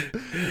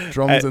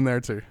 Drums in there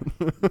too.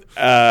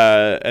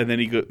 And then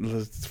he goes,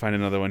 let's find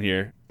another one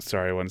here.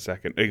 Sorry, 1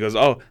 second. He goes,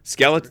 oh,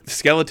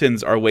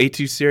 skeletons are way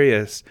too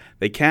serious.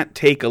 They can't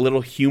take a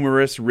little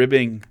humorous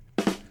ribbing.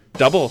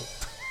 Double.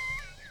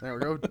 There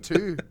we go.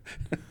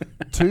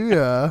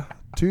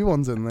 Two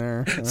ones in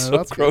there. So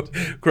That's good.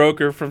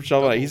 Croaker from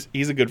Shovel Knight.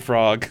 He's a good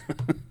frog.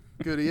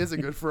 Good. He is a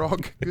good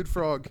frog. Good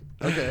frog.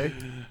 Okay.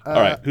 All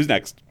right. Who's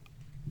next?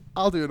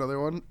 I'll do another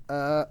one.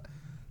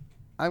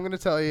 I'm going to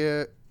tell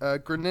you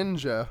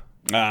Greninja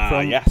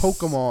from yes.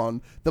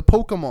 Pokemon. The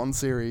Pokemon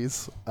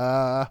series.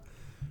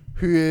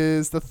 who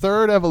is the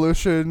third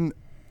evolution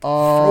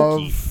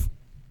of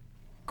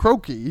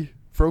Froakie,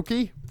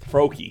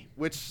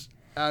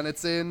 and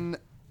it's in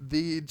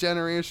the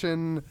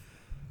generation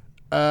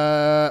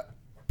Pearl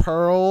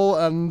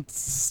and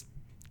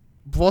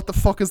what the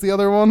fuck is the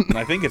other one?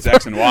 I think it's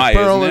X and Y,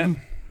 Pearl isn't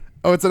it?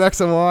 Oh, it's an X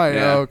and Y.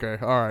 Yeah. Oh, okay,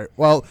 all right.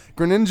 Well,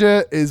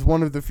 Greninja is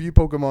one of the few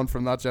Pokemon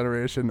from that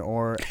generation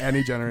or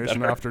any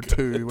generation after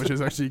good. 2, which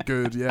is actually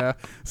good. Yeah,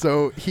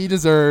 so he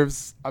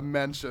deserves a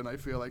mention. I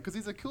feel like because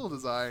he's a cool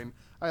design.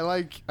 I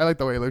like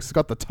the way he looks. He's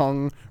got the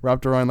tongue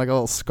wrapped around like a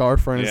little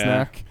scarf around his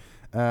neck.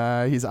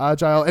 He's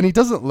agile, and he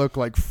doesn't look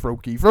like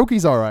Froakie.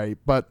 Froakie's all right,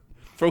 but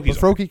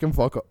Froakie can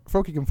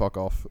fuck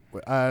off.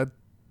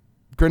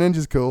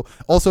 Greninja's cool.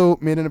 Also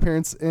made an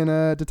appearance in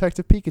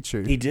Detective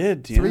Pikachu. He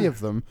did. 3 of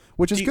them,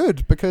 which is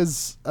good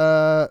because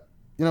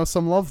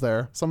some love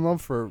there, some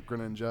love for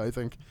Greninja. I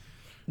think.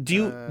 Do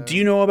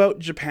you know about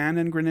Japan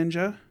and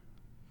Greninja?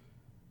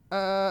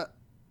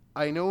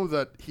 I know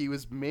that he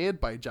was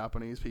made by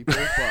Japanese people,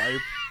 but I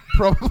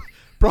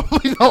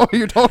probably know what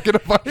you're talking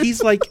about.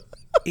 He's like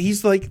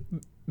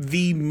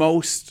the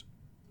most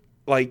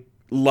like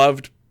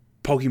loved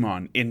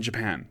Pokemon in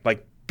Japan.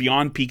 Like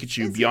beyond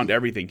Pikachu, beyond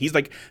everything. He's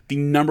like the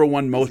number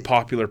 1 most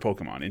popular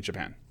Pokemon in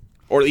Japan.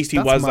 Or at least he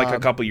was like a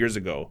couple years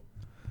ago.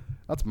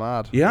 That's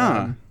mad.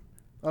 Yeah.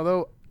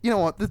 Although, you know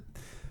what? The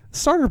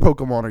starter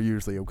Pokemon are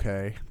usually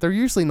okay. They're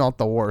usually not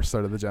the worst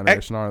out of the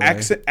generation, are they?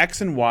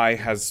 X and Y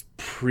has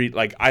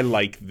I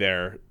like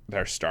their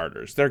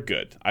starters. They're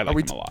good. I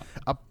like them a lot.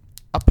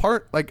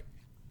 Apart, like,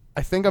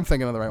 I think I'm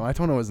thinking of the right one. I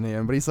don't know his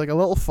name, but he's like a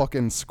little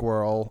fucking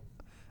squirrel,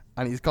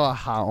 and he's got a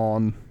hat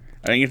on.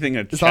 I think you're thinking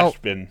of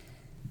Chespin.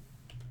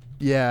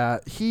 Yeah,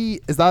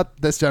 is that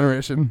this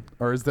generation,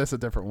 or is this a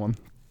different one?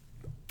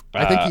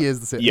 I think he is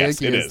the same. Yes, I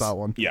think he is that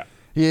one. Yeah.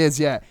 He is,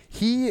 yeah.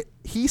 He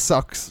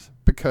sucks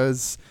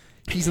because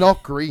he's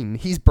not green.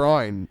 He's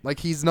brown. Like,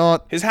 he's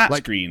not... His hat's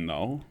green,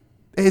 though.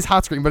 His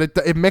hat's green, but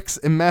it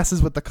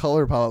messes with the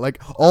color palette. Like,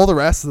 all the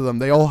rest of them,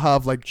 they all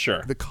have, like,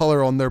 the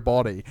color on their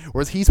body.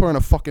 Whereas he's wearing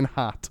a fucking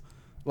hat.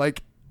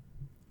 Like,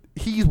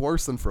 he's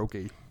worse than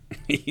Froakie.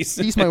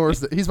 He's my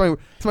worst. He's my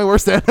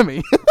worst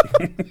enemy.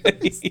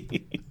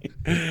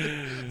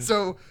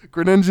 So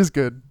Greninja's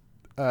good.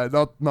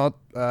 Not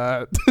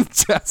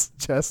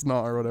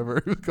chestnut or whatever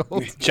it was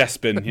called.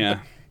 Chespin, yeah.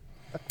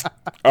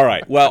 All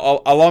right.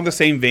 Well, along the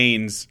same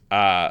veins,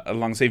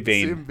 same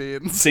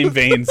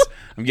veins.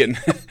 I'm getting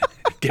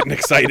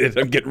excited.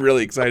 I'm getting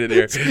really excited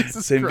here.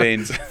 Same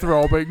veins.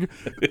 Throbbing.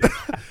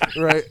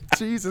 Right.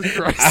 Jesus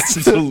Christ.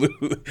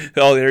 Absolutely.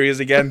 Oh, there he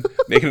is again,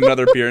 making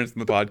another appearance in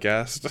the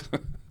podcast.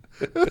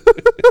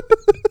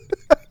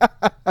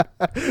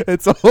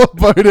 It's all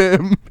about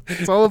him.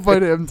 It's all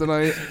about him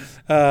tonight.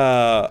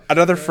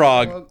 Another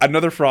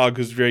frog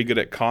who's very good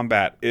at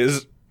combat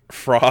is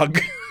Frog.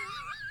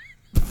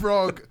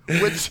 Frog.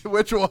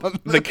 Which one?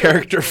 The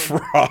character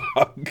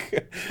Frog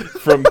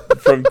from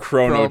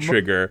Chrono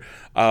Trigger.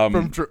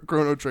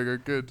 Chrono Trigger.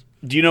 Good.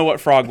 Do you know what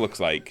Frog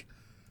looks like?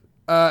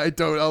 I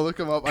don't. I'll look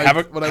him up. Have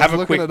a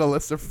quick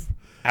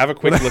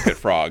look at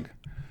Frog.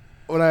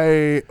 When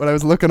I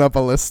was looking up a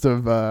list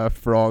of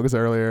frogs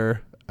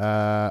earlier,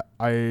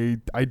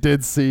 I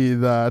did see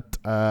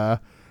that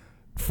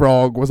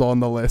Frog was on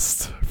the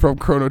list from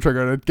Chrono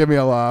Trigger, and it gave me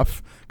a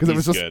laugh because it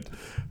was just good.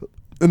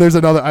 And there's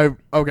another.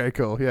 Okay,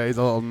 cool. Yeah, he's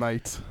a little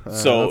knight.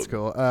 So that's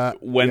cool.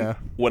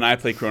 When I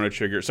play Chrono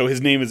Trigger, so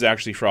his name is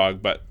actually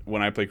Frog, but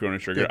when I play Chrono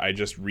Trigger, I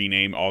just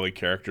rename all the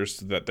characters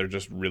so that they're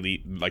just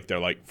really like they're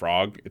like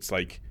Frog. It's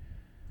like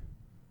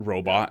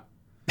Robot.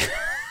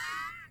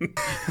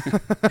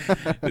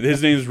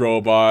 His name's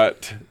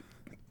Robot.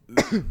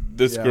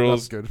 This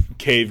girl's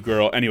Cave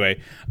Girl. Anyway,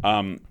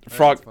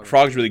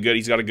 Frog's really good.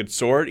 He's got a good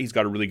sword. He's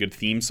got a really good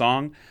theme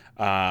song.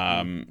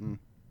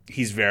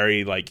 He's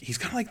very he's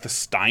kind of like the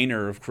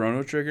Steiner of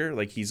Chrono Trigger.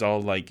 Like he's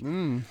all like,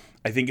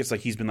 I think it's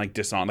like he's been like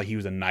dishonored. Like he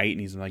was a knight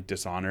and he's been like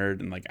dishonored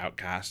and like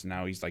outcast. And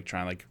now he's like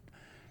trying to like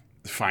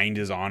find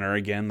his honor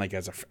again, like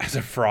as a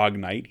frog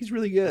knight. He's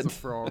really good. As a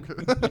frog.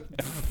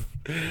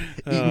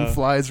 Eating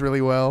flies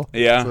really well.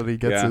 Yeah. So that he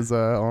gets his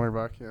honor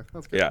back. Yeah,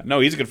 that's good. Yeah. No,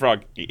 he's a good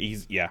frog.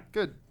 He's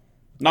good.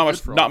 Not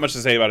much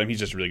to say about him. He's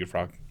just a really good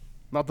frog.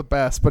 Not the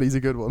best, but he's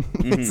a good one.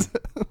 Mm-hmm.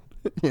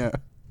 Yeah.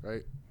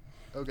 Right.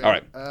 Okay. All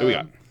right. Who we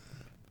got?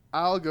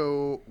 I'll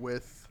go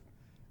with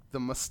the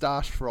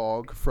mustache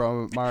frog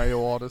from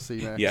Mario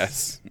Odyssey next.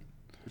 Yes.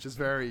 Which is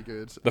very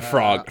good. The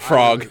frog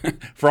from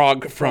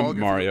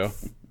Mario.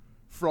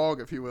 Frog,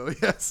 if you will.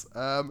 Yes.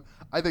 I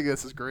think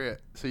this is great.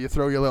 So you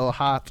throw your little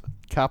hat,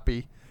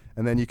 cappy,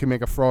 and then you can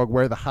make a frog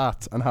wear the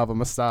hat and have a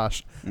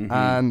mustache. Mm-hmm.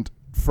 And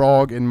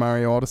Frog in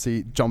Mario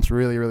Odyssey jumps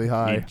really, really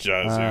high. He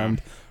does, and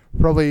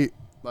probably,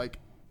 like,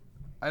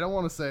 I don't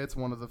want to say it's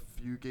one of the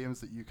few games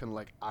that you can,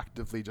 like,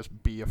 actively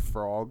just be a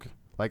frog.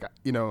 Like,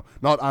 you know,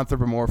 not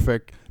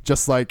anthropomorphic,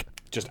 just like...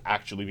 Just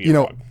actually be a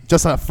frog.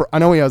 Just I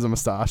know he has a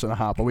mustache and a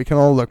hat, but we can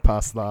all look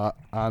past that.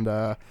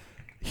 And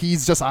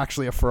he's just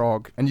actually a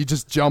frog. And you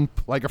just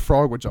jump like a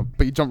frog would jump,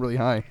 but you jump really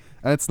high.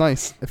 And it's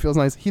nice. It feels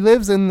nice. He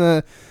lives in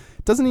the...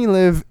 Doesn't he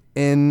live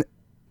in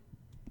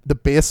the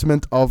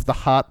basement of the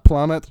Hat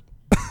Planet,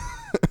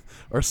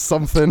 or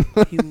something.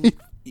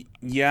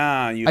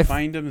 Yeah, you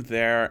find him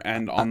there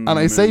and on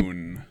the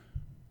moon.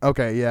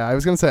 Okay, yeah, I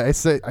was gonna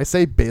say I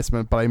say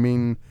basement, but I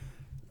mean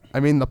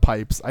the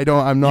pipes.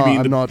 I'm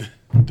not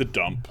the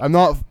dump. I'm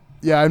not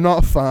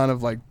a fan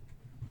of like.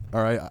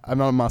 All right, I'm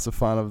not a massive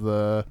fan of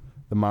the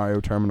Mario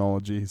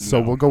terminology,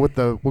 so we'll go with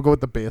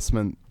the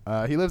basement.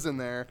 He lives in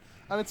there,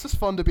 and it's just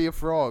fun to be a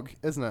frog,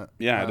 isn't it?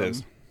 Yeah, it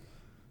is.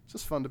 It's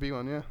just fun to be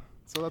one, yeah.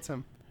 So that's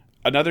him.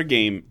 Another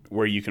game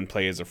where you can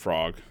play as a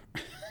frog.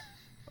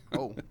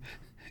 Oh,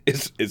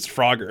 is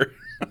Frogger.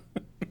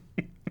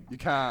 You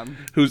can.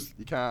 Who's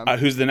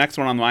the next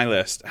one on my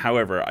list?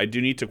 However, I do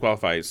need to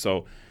qualify.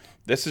 So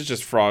this is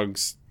just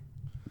frogs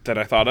that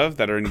I thought of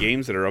that are in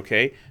games that are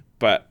okay,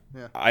 but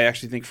I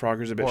actually think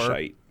Frogger's a bit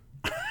shite.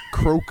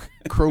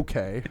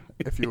 Croquet,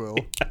 if you will.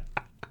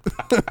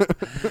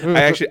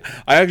 I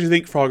actually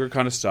think Frogger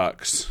kind of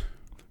sucks.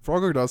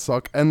 Frogger does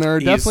suck, and there are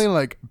definitely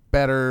like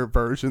better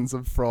versions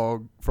of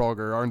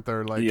Frogger, aren't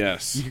there? Like,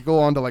 yes, you could go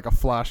on to like a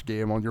Flash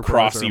game on your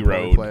Crossy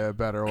Road, play a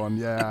better one.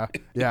 Yeah,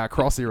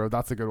 Crossy Road.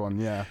 That's a good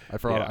one. Yeah, I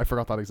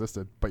forgot that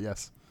existed, but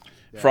yes.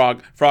 Yeah.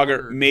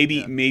 Frogger,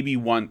 maybe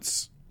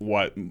once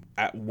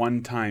at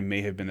one time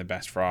may have been the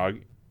best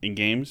frog in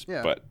games,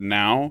 but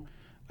now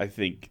I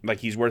think like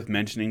he's worth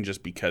mentioning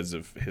just because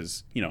of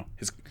his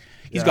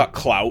he's got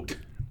clout,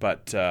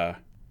 but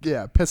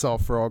piss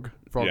off Frogger.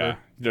 Yeah,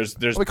 there's.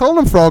 Are we calling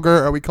him Frogger?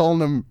 Or are we calling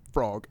him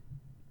Frog?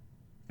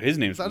 His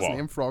name's his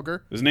name,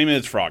 Frogger. His name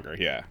is Frogger.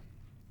 Yeah.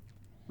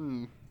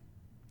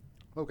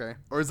 Okay,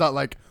 or is that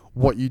like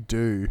what you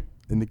do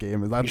in the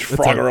game? Is that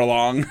Frogger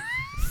along?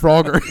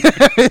 Frogger.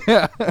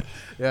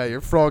 yeah,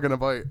 you're frogging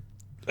about.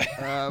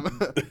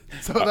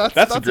 So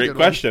that's a great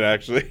question,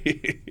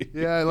 actually.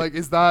 Yeah, like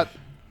is that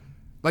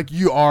like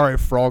you are a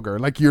Frogger?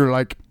 Like you're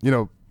like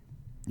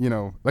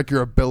like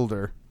you're a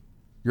builder.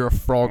 You're a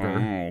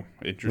Frogger. Oh,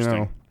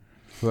 interesting.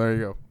 So there you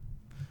go.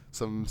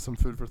 Some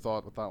food for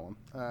thought with that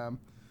one.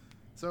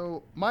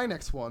 So my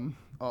next one.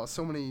 Oh,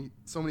 so many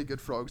good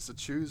frogs to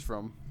choose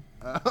from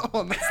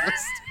on this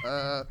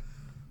list.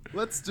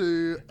 Let's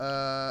do.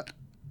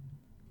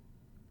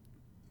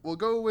 We'll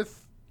go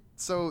with.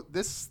 So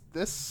this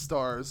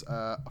stars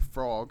a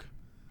frog.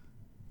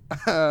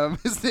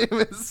 His name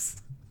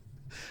is.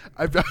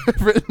 I've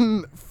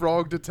written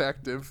Frog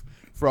Detective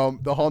from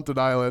The Haunted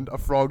Island, a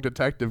frog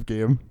detective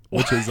game,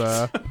 which is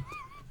a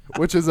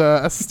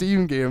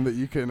Steam game that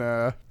you can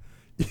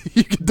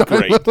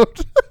download.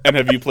 Great. And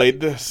have you played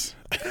this?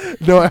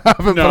 No, I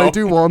haven't, but I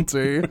do want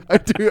to. I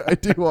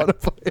do want to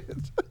play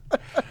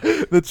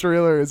it. The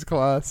trailer is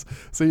class.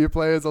 So you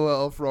play as a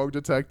little frog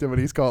detective, and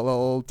he's got a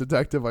little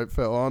detective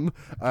outfit on.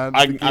 And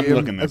I'm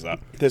looking this up.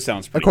 This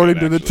sounds pretty according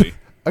good, to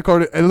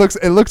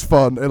it looks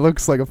fun. It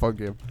looks like a fun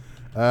game.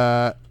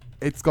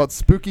 It's got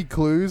spooky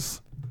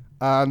clues.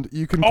 And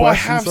you can question I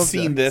have subjects.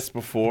 Seen this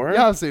before.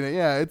 Yeah, I've seen it.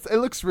 Yeah, it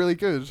looks really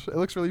good. It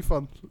looks really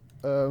fun.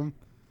 It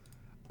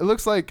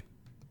looks like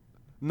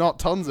not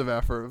tons of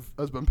effort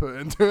has been put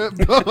into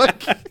it, but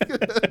like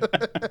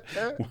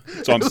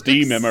it's on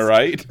Steam, am I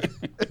right?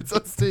 It's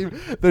on Steam.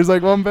 There's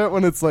like one bit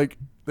when it's like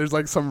there's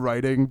like some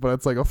writing, but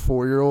it's like a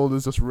 4-year-old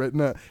has just written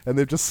it and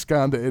they've just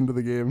scanned it into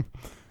the game.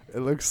 It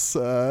looks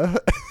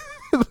it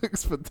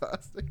looks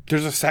fantastic.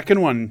 There's a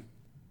second one.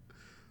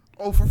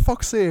 Oh, for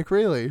fuck's sake,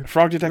 really?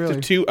 Frog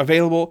Detective 2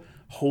 available.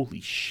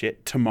 Holy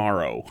shit,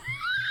 tomorrow.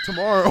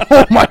 Tomorrow?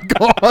 Oh my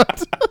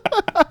god.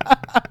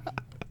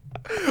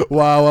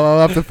 Wow, well, I'll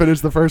have to finish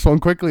the first one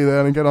quickly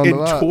then and get on to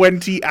that.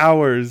 20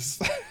 hours.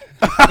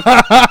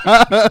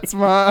 That's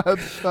mad.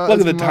 Look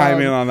at the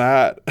timing on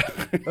that.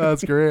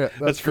 That's great.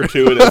 That's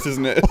fortuitous,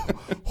 isn't it?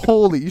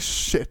 Holy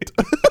shit.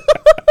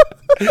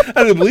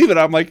 I didn't believe it.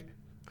 I'm like,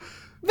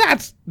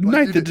 that's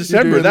 9th of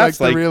December. That's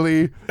like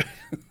really...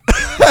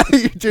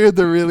 You're doing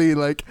the really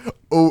like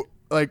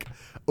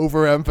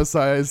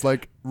overemphasize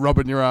like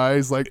rubbing your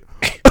eyes like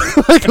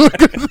like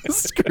look at the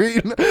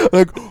screen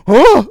like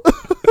oh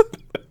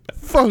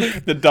fuck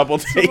the double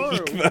take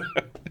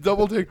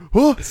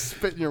oh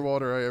spit in your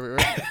water everywhere.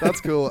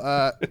 That's cool.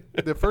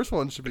 The first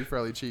one should be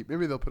fairly cheap.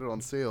 Maybe they'll put it on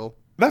sale.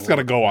 That's got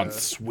to go on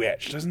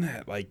Switch, doesn't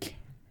it? Like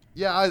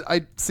yeah,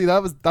 I see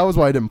that was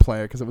why I didn't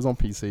play it because it was on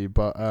PC,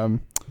 but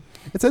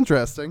it's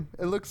interesting.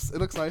 It looks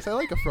nice. I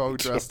like a frog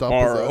dressed up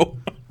as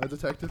a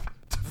detective.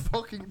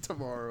 Fucking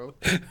tomorrow,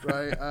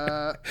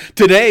 right?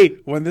 Today,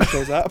 when this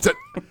goes up.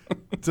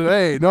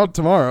 Today, not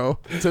tomorrow.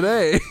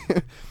 Today.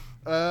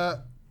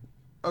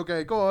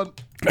 Okay, go on.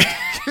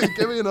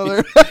 Give me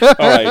another.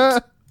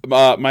 All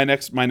right. My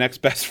next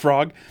best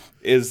frog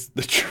is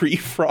the tree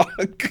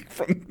frog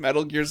from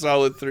Metal Gear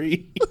Solid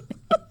 3.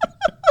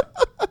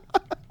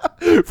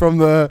 From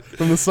the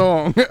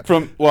song.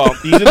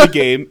 He's in the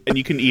game and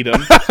you can eat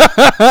him.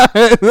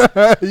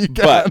 You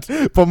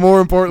can, but more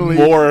importantly,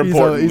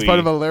 he's part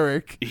of a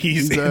lyric.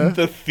 He's in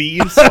the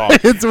theme song.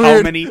 It's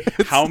weird.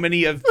 How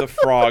many of the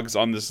frogs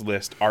on this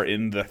list are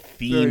in the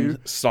theme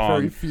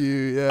song very few,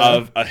 yeah.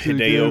 of a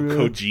Hideo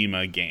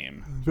Kojima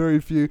game? Very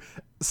few.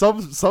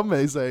 some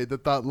may say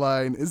that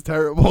line is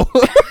terrible.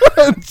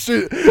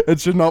 It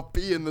should not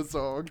be in the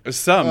song.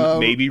 Some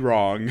may be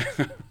wrong.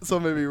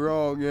 Some may be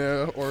wrong,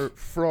 yeah, or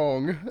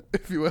frong,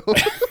 if you will.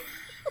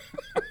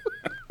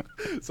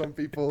 Some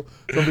people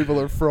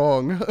are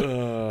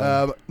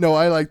frong. No,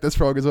 I like this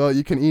frog as well.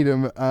 You can eat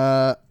him,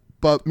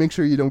 but make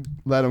sure you don't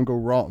let him go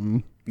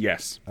rotten.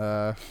 Yes,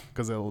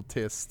 because it'll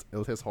taste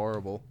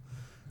horrible.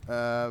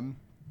 I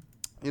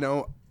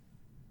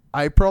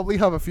probably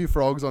have a few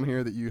frogs on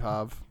here that you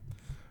have,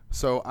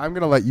 so I'm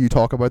gonna let you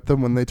talk about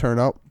them when they turn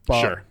up.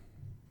 But, sure.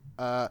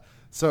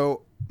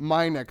 So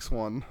my next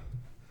one,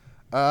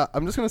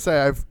 I'm just gonna say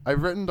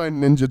I've written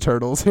down Ninja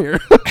Turtles here.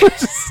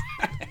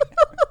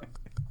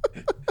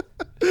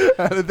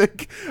 And I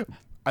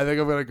think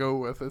I'm gonna go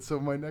with it. So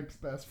my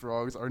next best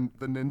frogs are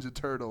the Ninja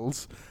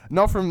Turtles,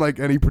 not from like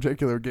any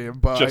particular game,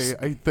 but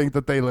I think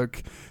that they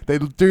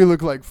do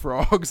look like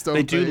frogs. Don't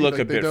they? They do look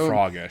a bit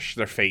froggish.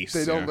 Their face.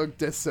 They don't look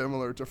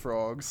dissimilar to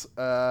frogs,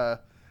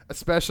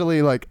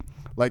 especially like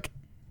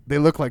they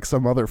look like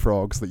some other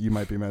frogs that you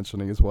might be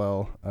mentioning as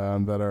well,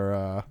 that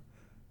are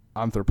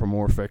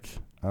anthropomorphic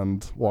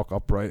and walk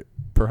upright,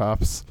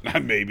 perhaps.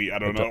 Maybe, I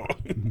don't know.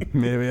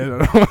 Maybe, I don't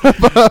know.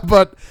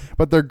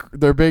 but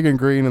they're big and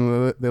green,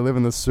 and they live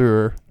in the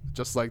sewer,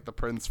 just like the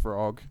Prince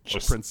Frog.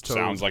 Just Prince Toad.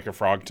 Sounds like a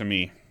frog to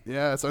me.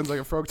 Yeah, it sounds like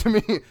a frog to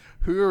me.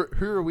 Who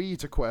are we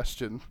to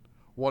question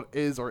what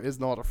is or is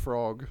not a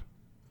frog?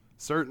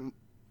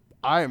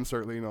 I am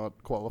certainly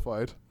not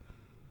qualified.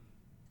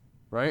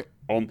 Right?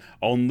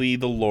 Only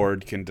the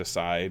Lord can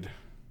decide.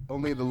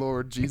 Only the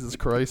Lord Jesus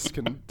Christ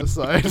can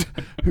decide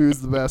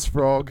who's the best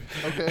frog.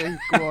 Okay,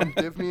 go on.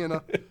 Give me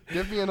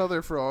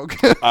another frog.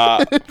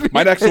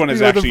 My next one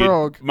is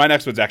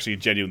actually a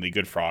genuinely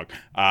good frog,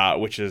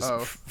 which is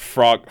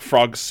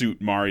Frog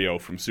Suit Mario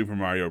from Super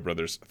Mario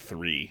Brothers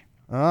 3.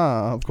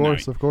 Ah, of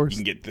course. You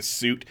can get the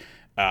suit,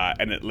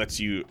 and it lets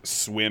you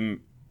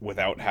swim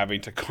without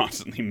having to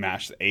constantly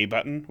mash the A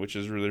button, which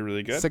is really,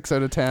 really good. 6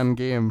 out of 10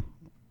 game,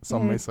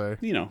 some may say.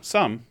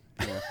 Some.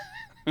 Yeah.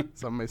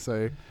 Some may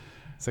say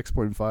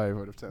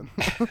 6.5 out of 10.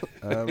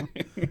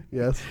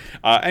 Yes.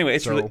 Anyway,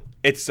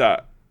 it's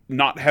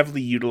not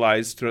heavily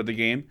utilized throughout the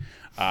game,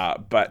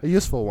 but a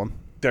useful one.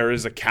 There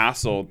is a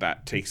castle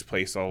that takes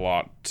place a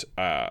lot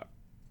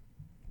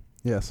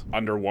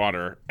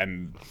underwater,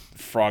 and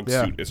Frog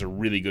Suit is a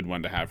really good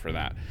one to have for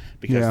that,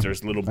 because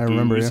there's little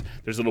boos.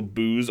 There's little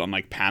boos on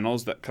like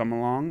panels that come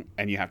along,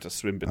 and you have to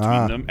swim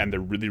between them, and they're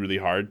really, really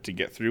hard to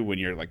get through when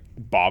you're like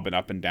bobbing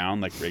up and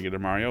down like regular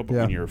Mario, but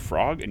when you're a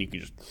frog and you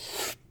can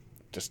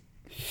just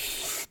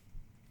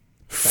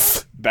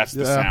that's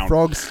the sound.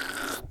 Frogs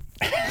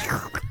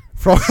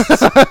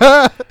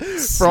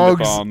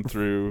on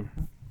through.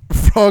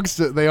 Frogs,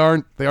 they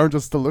aren't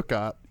just to look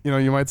at.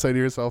 You might say to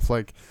yourself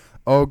like,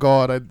 oh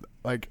God,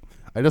 I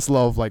just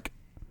love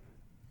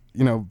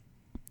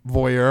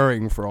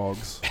voyeuring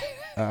frogs.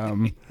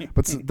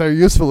 But they're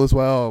useful as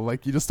well.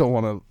 Like, you just don't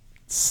want to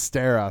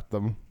stare at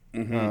them.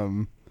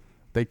 Mm-hmm.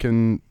 They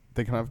can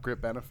have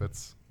great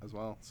benefits as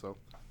well. So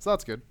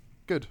that's good.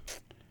 Good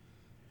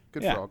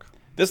frog.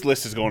 This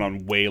list is going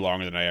on way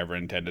longer than I ever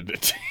intended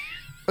it to.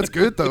 That's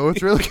good though.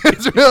 It's really good.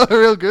 It's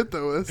real good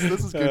though. This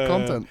is good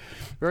content.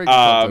 Very good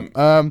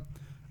content.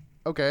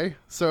 Okay,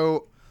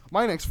 so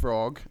my next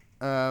frog.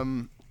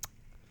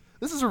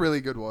 This is a really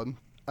good one.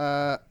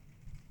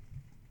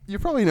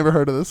 You've probably never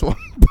heard of this one,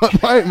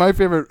 but one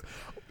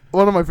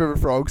of my favorite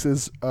frogs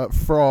is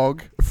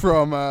Frog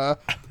from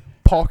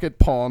Pocket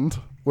Pond,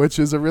 which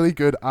is a really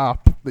good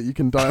app that you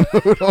can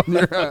download on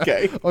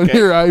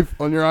your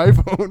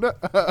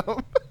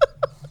iPhone.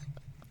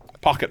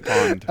 Pocket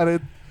Pond,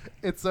 and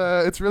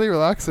it's really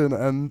relaxing,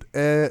 and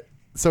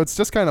so it's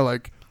just kind of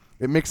like,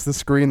 it makes the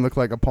screen look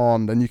like a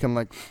pond, and you can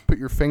like put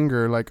your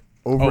finger like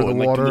over the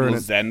water, like and it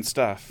Zen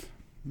stuff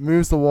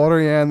moves the water.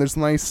 Yeah, and there's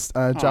nice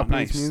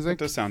Japanese music.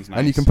 That sounds nice.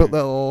 And you can put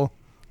little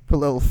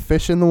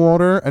fish in the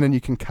water, and then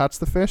you can catch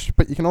the fish.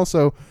 But you can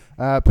also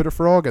put a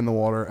frog in the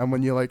water, and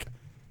when you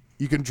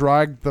can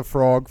drag the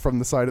frog from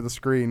the side of the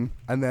screen,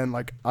 and then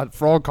like a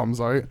frog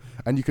comes out,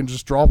 and you can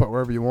just drop it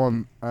wherever you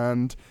want.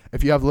 And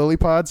if you have lily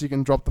pads, you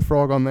can drop the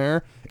frog on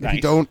there. If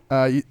you don't,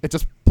 it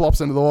just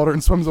plops into the water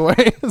and swims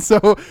away.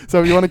 So if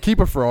you want to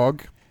keep a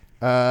frog,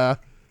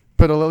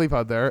 put a lily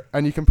pad there,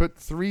 and you can put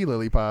 3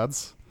 lily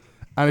pads.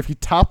 And if you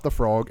tap the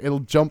frog, it'll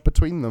jump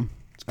between them.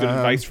 It's good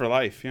advice for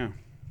life, yeah.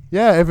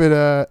 Yeah,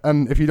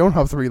 if you don't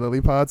have 3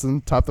 lily pads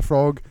and tap the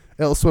frog,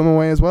 it'll swim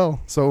away as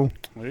well. So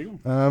there you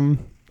go.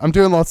 I'm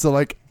doing lots of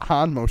like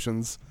hand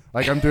motions.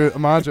 Like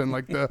imagine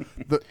like the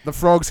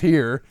frog's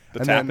here,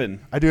 and tapping.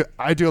 Then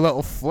I do a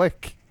little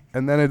flick,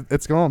 and then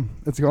it's gone.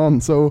 It's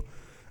gone. So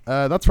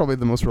that's probably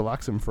the most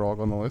relaxing frog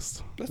on the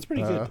list. That's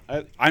pretty good.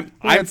 I'm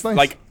nice.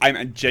 Like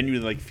I'm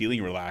genuinely like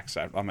feeling relaxed.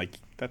 I'm like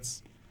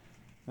that's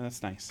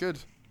nice. Good.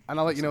 And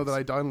I'll let you know that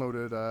I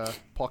downloaded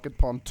Pocket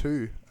Pond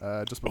 2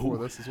 just before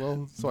this as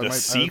well. So I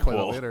might play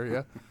it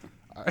later.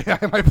 Yeah,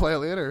 I might play it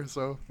later.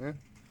 So yeah,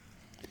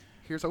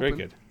 here's hoping.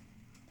 Very good.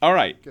 All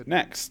right. Good.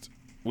 Next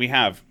we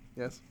have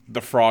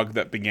the frog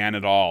that began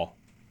it all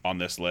on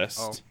this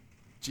list.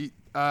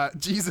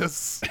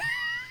 Jesus.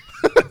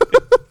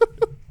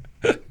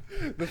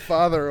 The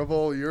father of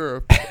all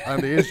Europe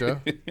and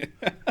Asia.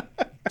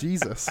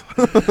 Jesus.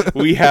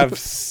 We have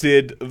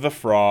Sid the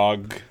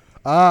Frog.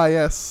 Ah,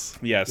 yes.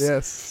 Yes.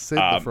 Yes, Sid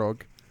the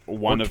Frog.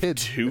 One Or of Kid,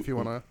 two. if you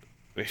want to.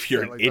 If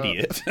you're say an it like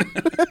idiot.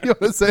 You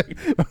want to say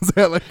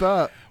it like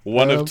that.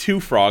 One of two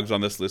frogs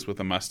on this list with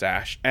a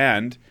mustache,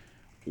 and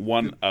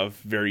one of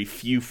very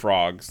few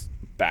frogs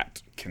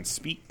that can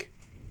speak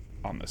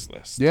on this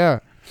list. Yeah.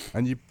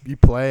 And you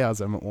play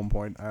as him at one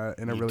point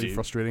in a You really do.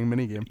 frustrating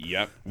minigame.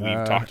 Yep.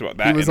 We've talked about he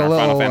that in was our a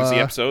Final little, Fantasy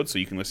episode, so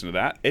you can listen to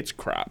that. It's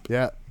crap.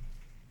 Yeah.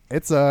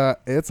 It's a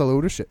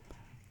load of shit.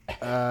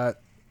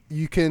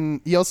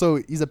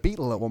 He's a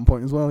beetle at one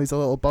point as well. He's a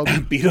little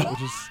bug. Beetle.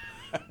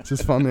 Which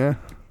is fun, yeah.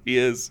 He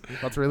is.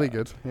 That's really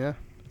good. Yeah.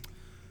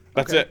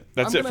 That's Okay, it.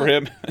 That's I'm it for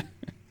him.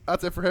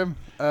 That's it for him.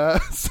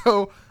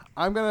 So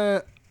I'm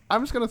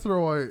just gonna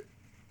throw out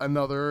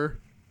another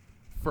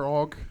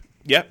frog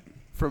Yep.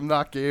 from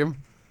that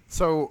game.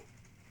 So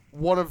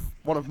one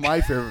of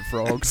my favorite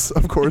frogs,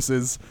 of course,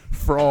 is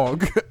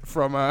Frog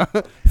from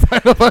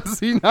Final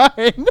Fantasy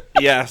IX.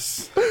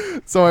 Yes.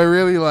 So I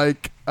really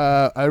like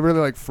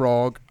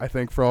Frog. I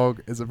think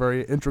Frog is a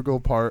very integral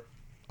part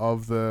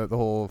of the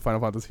whole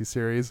Final Fantasy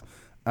series,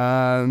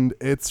 and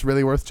it's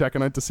really worth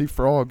checking out to see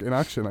Frog in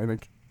action, I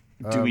think.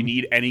 Do we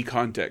need any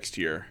context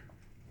here?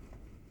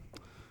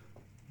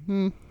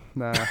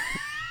 Nah.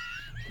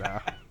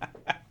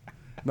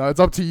 No,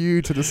 it's up to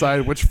you to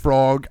decide which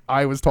frog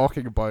I was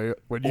talking about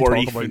when you Or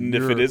talk about even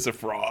if it is a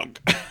frog.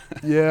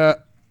 Yeah.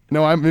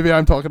 No, maybe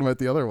I'm talking about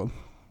the other one.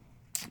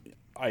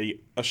 I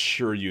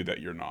assure you that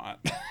you're not.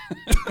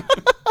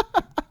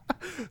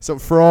 So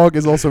Frog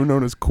is also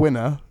known as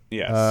Quina.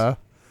 Yes.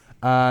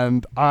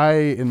 And I,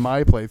 in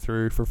my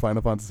playthrough for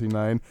Final Fantasy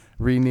IX,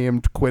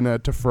 renamed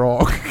Quina to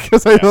Frog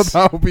because I thought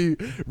that would be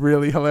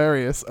really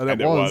hilarious, and it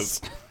was.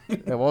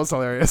 It was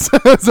hilarious. so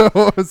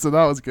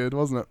that was good,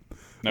 wasn't it?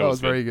 That was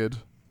very good.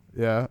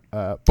 Yeah.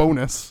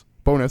 Bonus.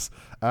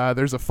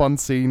 There's a fun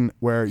scene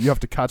where you have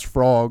to catch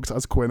frogs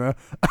as Quina,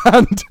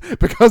 and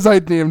because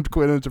I'd named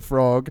Quina to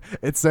Frog,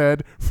 it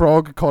said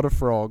Frog caught a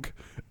frog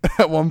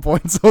at one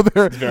point. So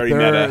there's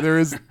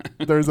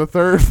a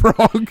third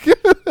frog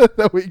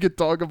that we could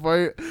talk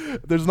about.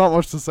 There's not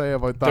much to say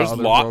about that. There's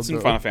lots frog,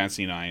 in Final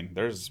Fantasy IX.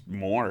 There's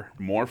more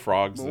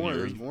frogs.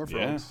 There's more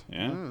frogs.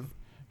 Yeah.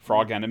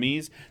 Frog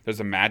enemies. There's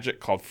a magic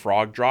called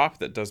Frog Drop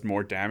that does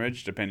more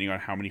damage depending on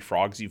how many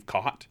frogs you've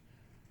caught.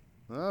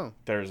 Oh.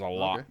 There's a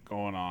lot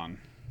going on.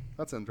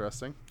 That's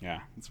interesting.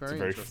 Yeah. It's very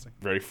interesting.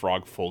 Very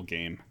frog full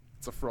game.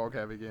 It's a frog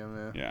heavy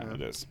game, Yeah,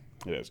 it is.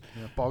 Yeah,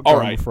 bog All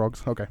down right. with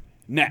frogs. Okay.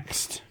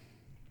 Next.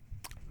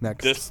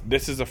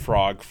 This is a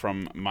frog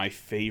from my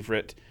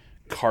favorite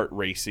kart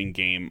racing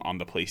game on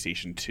the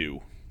PlayStation 2.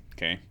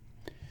 Okay?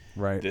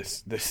 Right.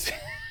 This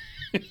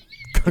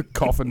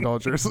Coffin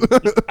Dodgers.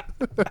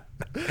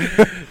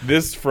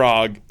 This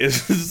frog is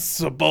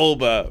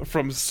Sebulba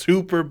from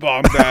Super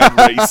Bombad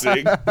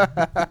Racing.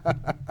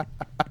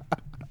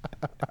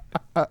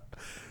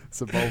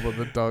 Sebulba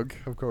the Doug,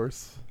 of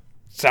course.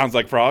 Sounds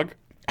like frog.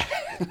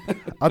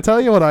 I'll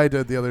tell you what I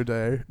did the other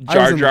day.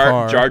 Jar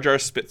Jar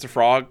spits a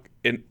frog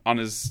on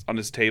his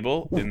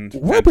table in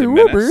Whoopee, Phantom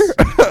Menace.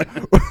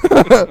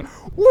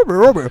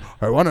 Whoopee.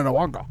 I want an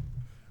Awanga.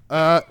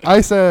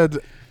 I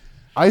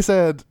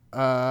said,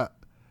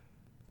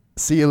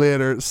 see you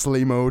later,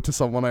 Sleemo, to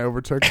someone I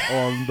overtook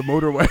on the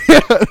motorway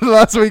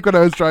last week when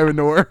I was driving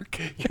to work.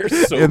 You're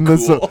so in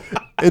cool.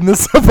 In the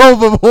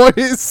Sebulba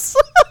voice.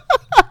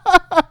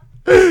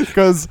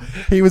 Because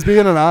he was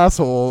being an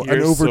asshole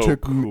and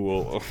overtook so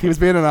cool. He was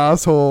being an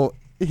asshole.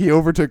 He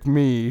overtook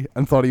me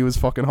and thought he was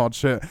fucking hot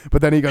shit.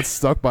 But then he got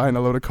stuck behind a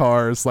load of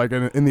cars, like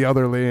in the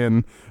other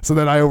lane. So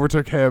then I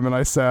overtook him and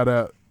I said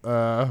it.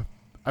 I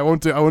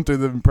won't do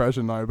the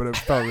impression now, but it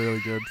felt really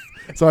good.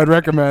 So I'd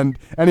recommend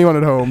anyone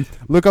at home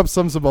look up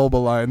some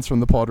Sebulba lines from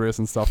the pod race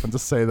and stuff, and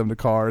just say them to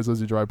cars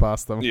as you drive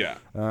past them. Yeah,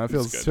 it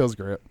feels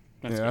great.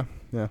 That's yeah,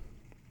 good.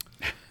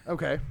 Yeah.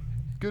 Okay,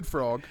 good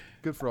frog.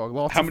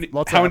 How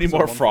many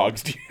more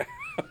frogs do you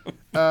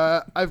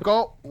have? I've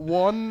got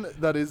one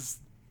that is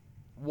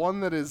on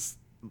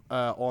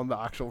the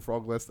actual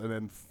frog list, and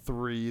then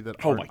 3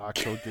 that aren't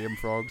actual game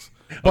frogs.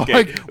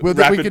 Okay, we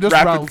can just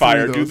rapid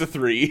fire. Do those. the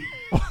 3.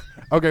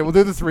 Okay, we'll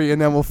do the 3,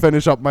 and then we'll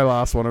finish up my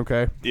last one.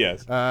 Okay.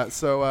 Yes.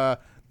 So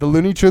the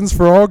Looney Tunes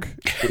frog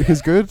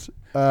is good.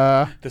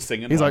 The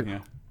singing. He's one, like.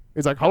 yeah.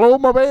 He's like, hello,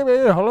 my baby.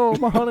 Hello,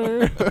 my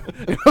honey.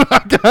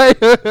 That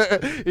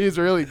guy, he's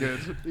really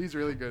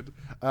good.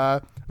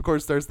 Of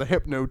course, there's the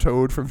Hypno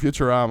Toad from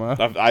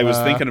Futurama. I was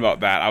thinking about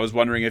that. I was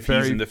wondering if he's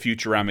very- in the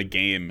Futurama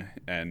game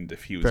and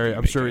if he was.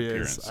 I'm sure he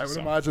is. is. I would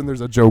imagine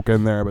there's a joke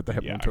in there about the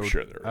Hypno Yeah, Toad. I'm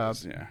sure there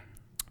is. Yeah.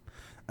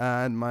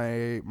 And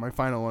my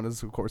final one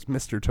is, of course,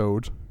 Mr.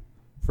 Toad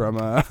from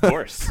Of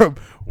course. from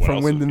What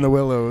else Wind would in it the be?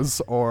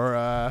 Willows, or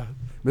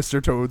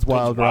Mr. Toad's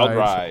Wild Wild Ride.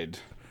 Ride.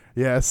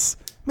 Yes,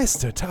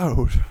 Mr.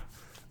 Toad.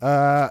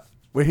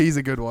 Well, he's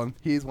a good one.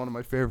 He's one of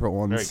my favorite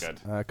ones. Very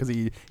good. Because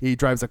he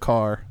drives a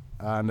car,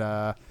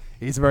 and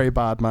He's a very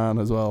bad man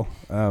as well.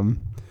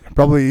 He's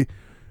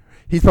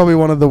probably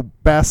one of the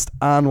best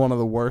and one of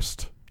the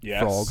worst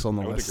frogs on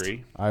the list. I would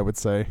agree. I would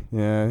say,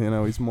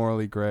 yeah, he's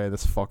morally grey,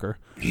 this fucker.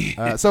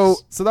 Yes. So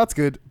that's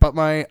good. But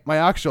my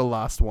actual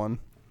last one,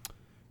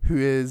 who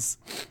is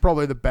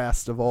probably the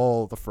best of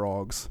all the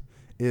frogs,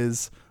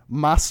 is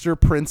Master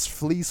Prince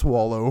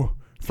Fleecewallow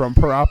from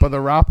Parappa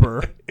the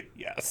Rapper.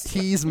 Yes.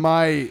 He's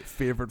my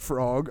favorite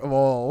frog of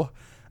all,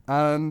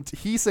 and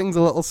he sings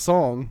a little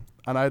song,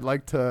 and I'd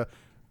like to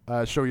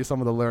show you some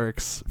of the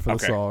lyrics for the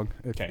song,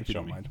 if you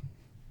don't mind.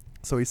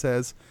 So he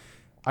says,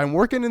 "I'm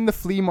working in the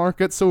flea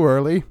market so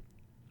early.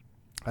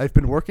 I've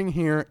been working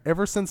here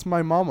ever since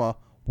my mama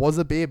was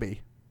a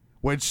baby,"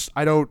 which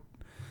I don't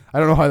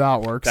know how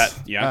that works.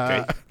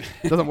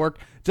 Doesn't work.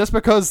 "Just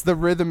because the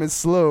rhythm is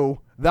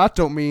slow, that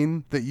don't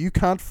mean that you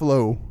can't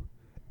flow.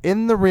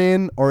 In the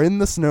rain or in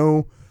the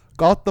snow,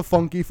 got the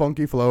funky,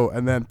 funky flow."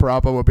 And then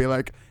Parappa would be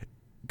like,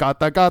 got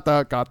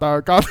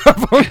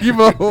that funky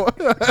flow.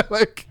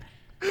 Like,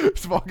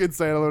 just fucking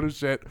saying a load of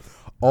shit.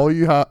 All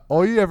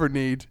you ever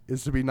need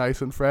is to be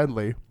nice and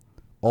friendly.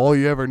 All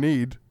you ever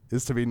need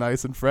is to be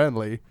nice and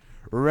friendly.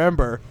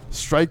 Remember,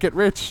 strike it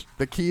rich.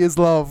 The key is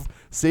love.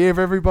 Save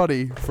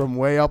everybody from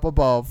way up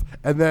above.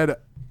 And then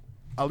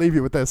I'll leave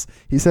you with this.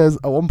 He says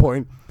at one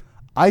point,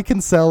 "I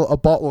can sell a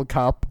bottle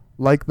cap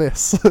like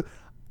this."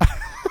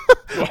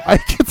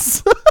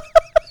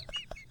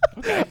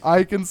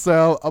 I can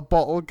sell a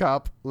bottle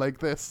cap like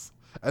this.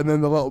 And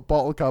then the little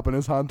bottle cap in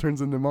his hand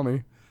turns into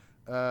money.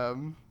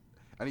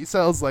 And he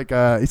sells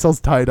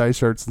tie-dye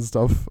shirts and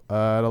stuff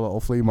at a little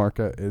flea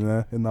market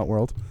in that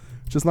world,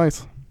 which is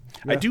nice.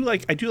 Yeah. I do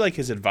like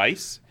his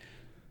advice.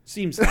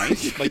 Seems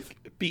nice. Like,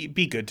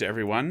 be good to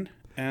everyone.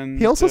 And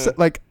he also said,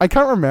 like, I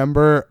can't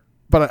remember,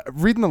 but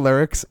reading the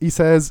lyrics, he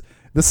says,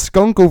 "The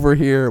skunk over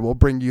here will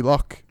bring you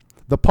luck.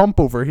 The pump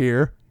over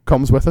here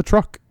comes with a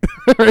truck."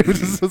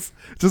 just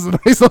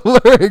nice little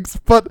lyrics,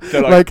 but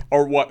like,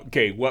 or what?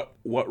 Okay, what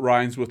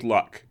rhymes with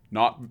luck?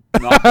 Not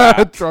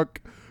that.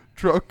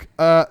 truck.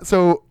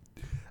 So,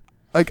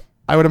 like,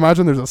 I would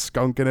imagine there's a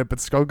skunk in it, but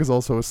skunk is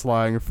also a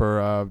slang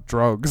for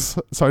drugs.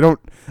 So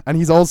and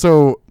he's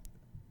also,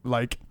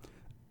 like,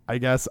 I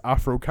guess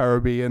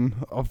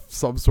Afro-Caribbean of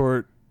some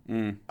sort,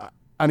 and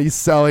he's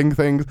selling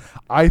things.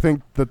 I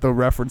think that the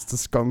reference to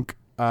skunk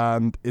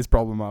is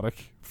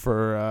problematic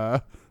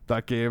for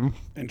that game.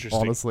 Interesting.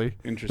 Honestly,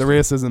 the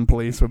racism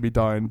police would be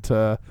down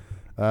to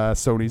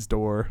Sony's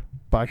door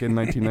back in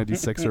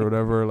 1996 or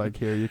whatever. Like,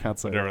 here, you can't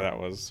say whatever that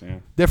was. Yeah.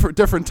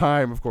 Different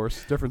time, of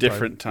course.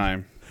 Different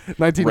time.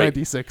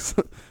 1996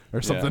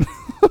 or something.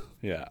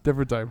 Yeah.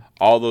 Different time.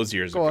 All those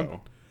years Go ago.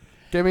 On.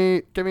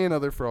 Give me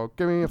another frog.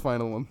 Give me a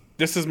final one.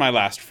 This is my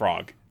last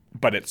frog,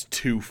 but it's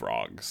two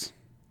frogs.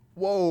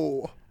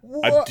 Whoa.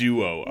 A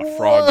duo, a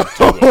frog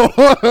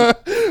duo.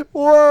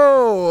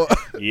 Whoa.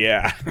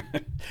 Yeah.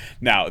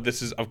 Now,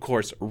 this is, of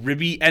course,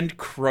 Ribby and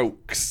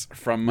Croaks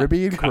from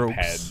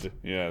Cuphead.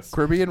 Yes.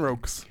 Cribby and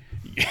Rokes.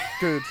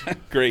 Good.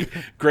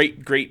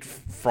 great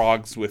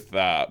frogs with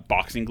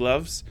boxing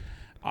gloves.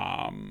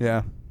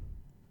 Yeah.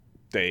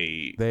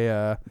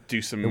 They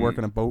do some. They work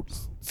in a boat.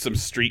 Some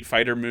Street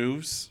Fighter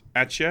moves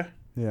at you.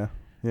 Yeah.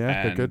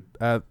 They're good.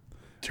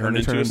 Turn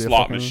into a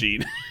slot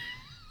machine.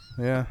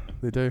 Yeah,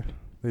 they do.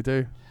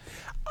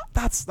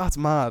 That's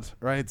mad,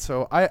 right?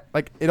 So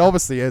it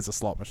obviously is a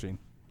slot machine,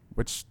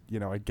 which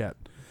I get,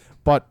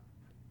 but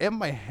in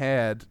my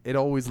head it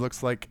always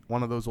looks like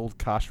one of those old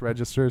cash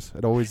registers.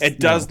 It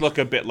does look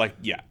a bit like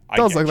it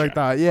does look like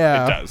that.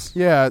 Yeah, it does.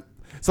 Yeah.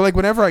 So like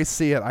whenever I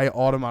see it, I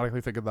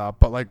automatically think of that,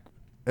 but like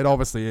it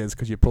obviously is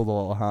because you pull the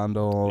little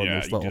handle and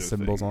there's little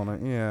symbols on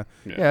it.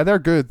 Yeah, they're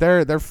good.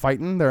 They're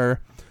fighting.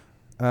 They're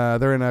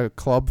in a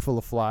club full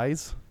of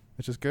flies,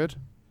 which is good.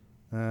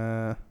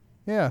 Yeah.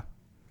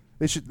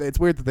 It's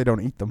weird that they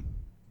don't eat them.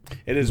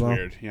 It is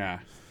weird, yeah.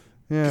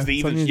 Yeah.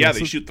 Because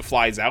they shoot the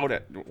flies out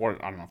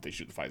or I don't know if they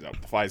shoot the flies out.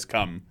 But the flies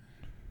come.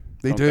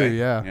 They do,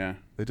 yeah. Yeah.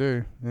 They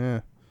do, yeah.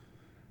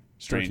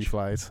 Strange. Dirty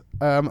flies.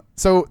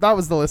 So that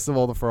was the list of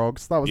all the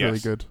frogs. That was really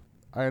good.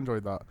 I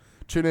enjoyed that.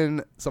 Tune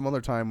in some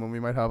other time when we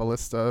might have a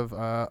list of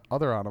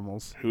other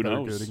animals that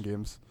are good in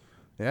games.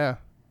 Yeah.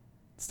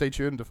 Stay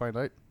tuned to find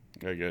out.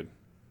 Very good.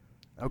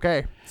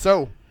 Okay,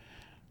 so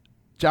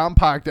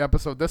jam-packed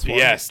episode this one.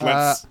 Yes,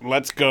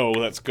 let's go.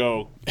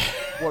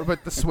 What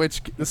about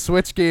the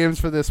Switch games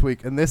for this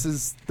week? And this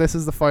is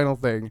the final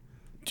thing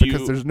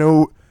because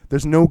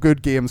there's no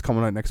good games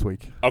coming out next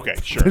week. Okay,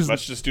 sure.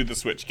 Let's just do the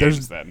Switch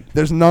games then.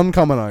 There's none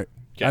coming out,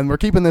 and we're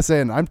keeping this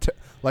in. I'm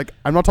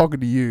not talking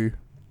to you.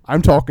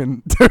 I'm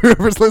talking to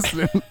whoever's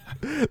listening.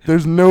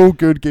 There's no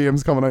good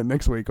games coming out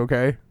next week.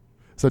 Okay,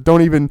 so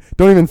don't even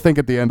think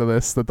at the end of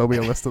this that there'll be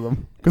a list of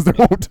them because there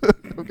won't.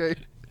 Okay.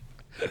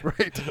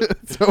 Right.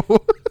 So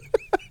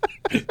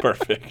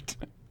perfect.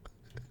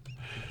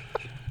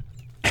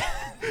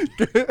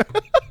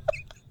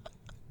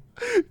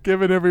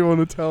 Giving everyone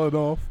a telling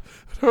off.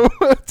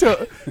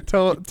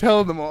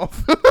 Telling them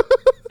off.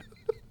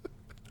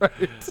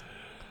 Right.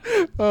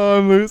 Oh,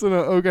 I'm losing it.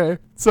 Okay.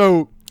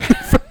 So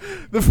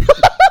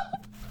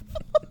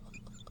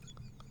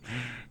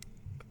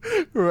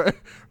Right.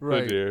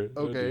 Oh dear.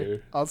 Oh Okay.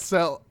 dear.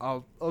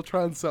 I'll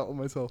try and settle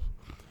myself.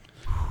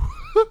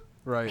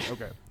 Right.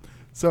 Okay.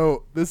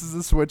 So this is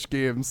the Switch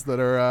games that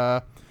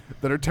are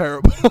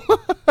terrible,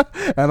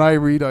 and I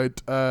read out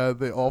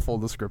the awful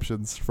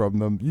descriptions from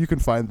them. You can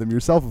find them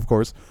yourself, of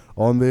course,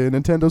 on the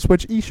Nintendo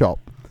Switch eShop.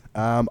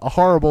 A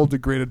horrible,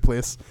 degraded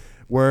place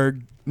where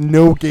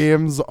no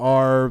games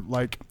are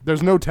like.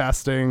 There's no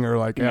testing or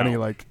like any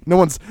like. No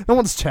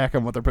one's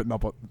checking what they're putting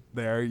up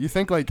there. You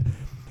think like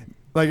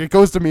it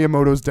goes to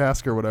Miyamoto's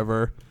desk or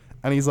whatever,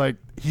 and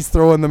he's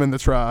throwing them in the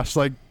trash.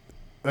 Like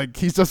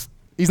he's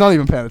not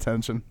even paying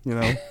attention. You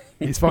know.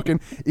 He's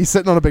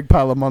sitting on a big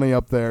pile of money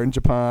up there in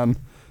Japan,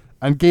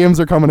 and games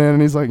are coming in,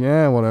 and he's like,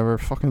 yeah, whatever,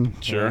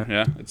 fucking. Sure,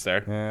 yeah, it's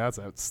there. Yeah, that's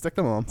it. Stick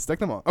them on.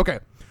 Okay,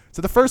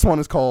 so the first one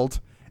is called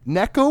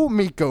Neko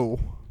Miko,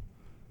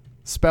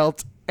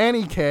 spelt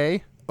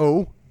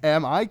Nekomiko,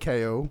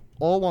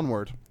 all one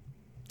word.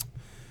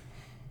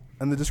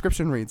 And the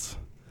description reads,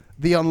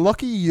 the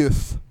unlucky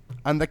youth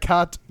and the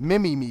cat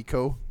Mimi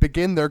Miko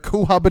begin their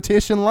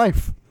cohabitation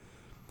life.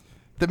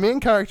 The main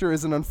character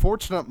is an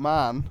unfortunate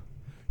man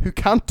who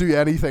can't do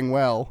anything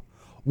well.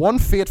 One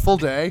fateful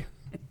day,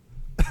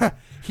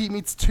 he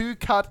meets two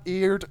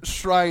cat-eared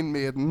shrine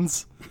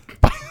maidens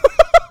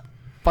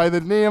by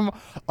the name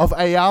of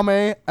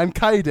Ayame and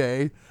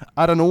Kaide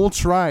at an old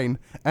shrine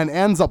and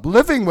ends up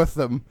living with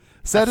them,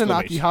 set in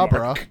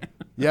Akihabara.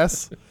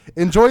 Yes.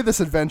 Enjoy this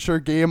adventure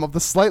game of the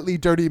slightly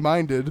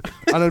dirty-minded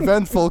and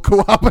eventful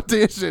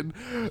cohabitation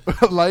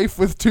life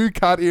with two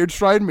cat-eared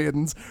shrine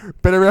maidens.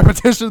 Bit of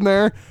repetition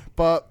there,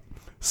 but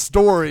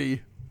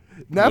story.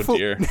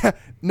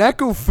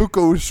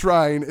 Nekofuko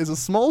Shrine is a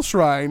small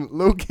shrine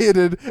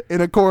located in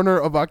a corner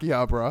of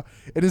Akihabara.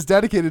 It is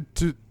dedicated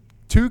to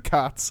two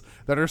cats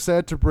that are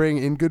said to bring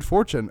in good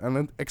fortune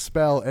and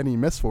expel any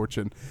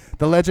misfortune.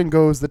 The legend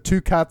goes that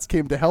two cats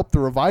came to help the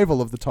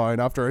revival of the town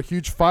after a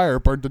huge fire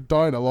burned it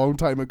down a long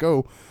time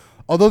ago.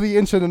 Although the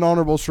ancient and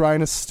honorable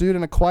shrine has stood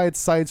in a quiet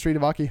side street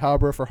of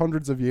Akihabara for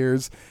hundreds of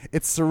years,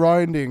 its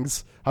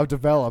surroundings have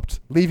developed,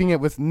 leaving it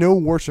with no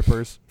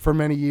worshippers for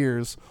many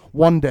years.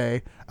 One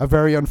day, a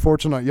very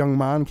unfortunate young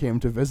man came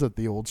to visit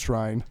the old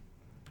shrine.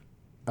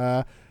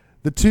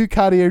 The two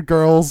cat-eared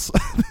girls,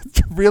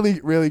 really,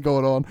 really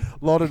going on,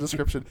 a lot of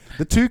description.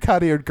 The two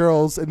cat-eared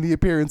girls in the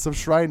appearance of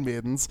shrine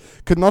maidens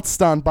could not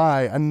stand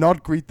by and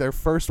not greet their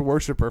first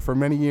worshipper for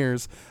many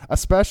years,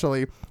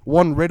 especially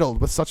one riddled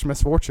with such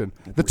misfortune.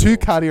 The two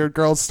cat-eared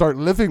girls start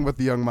living with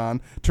the young man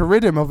to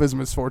rid him of his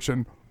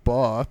misfortune,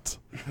 but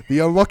the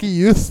unlucky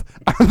youth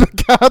and the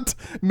cat,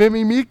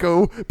 Mimi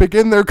Miko,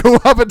 begin their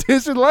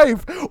cohabitation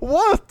life.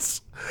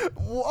 What?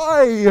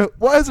 Why?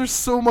 Why is there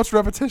so much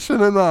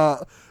repetition in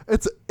that?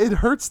 It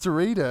hurts to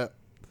read it.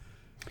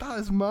 That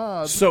is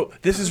mad. So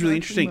this is really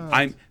interesting.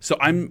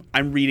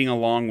 I'm reading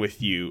along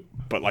with you,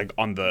 but like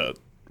on the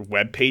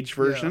webpage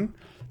version,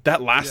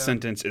 that last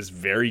sentence is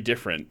very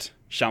different.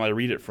 Shall I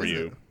read it for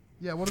you?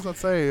 Yeah, what does that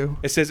say?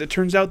 It says, it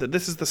turns out that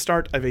this is the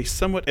start of a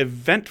somewhat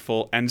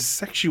eventful and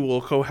sexual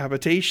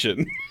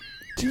cohabitation.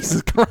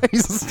 Jesus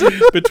Christ.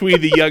 Between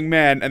the young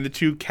man and the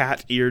two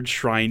cat-eared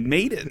shrine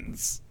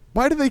maidens.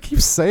 Why do they keep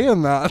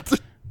saying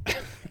that?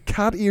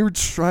 Cat-eared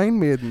shrine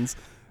maidens.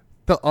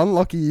 The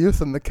unlucky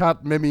youth and the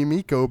cat Mimi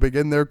Miko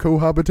begin their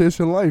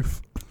cohabitation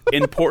life.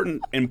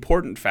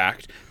 Important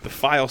fact, the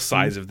file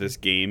size of this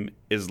game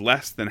is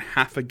less than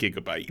half a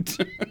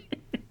gigabyte.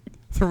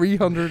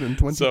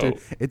 322. So,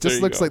 it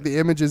just looks like the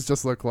images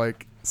just look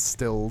like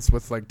stills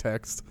with like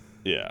text.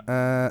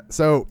 Yeah.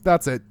 So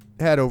that's it.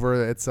 Head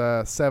over. It's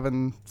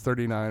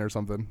 $7.39 or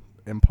something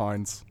in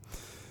pounds.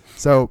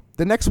 So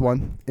the next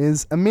one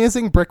is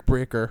Amazing Brick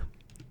Breaker,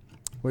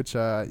 which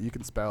you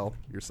can spell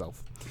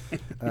yourself.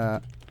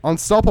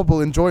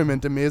 Unstoppable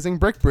enjoyment, Amazing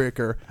Brick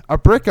Breaker, a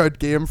breakout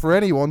game for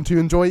anyone to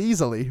enjoy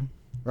easily.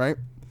 Right?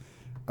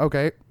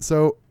 Okay,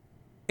 so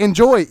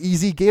enjoy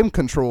easy game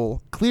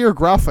control, clear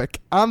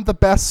graphic, and the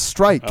best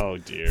strike. Oh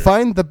dear.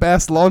 Find the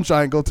best launch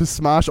angle to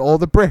smash all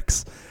the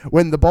bricks.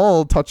 When the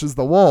ball touches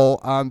the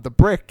wall and the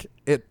brick,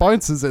 it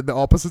bounces in the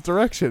opposite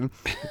direction.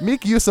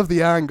 Make use of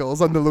the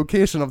angles and the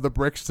location of the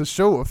bricks to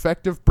show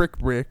effective brick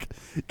break.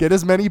 Get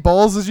as many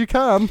balls as you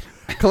can.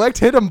 Collect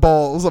hidden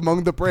balls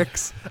among the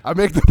bricks and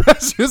make the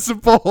best use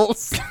of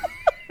balls.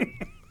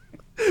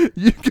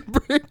 You can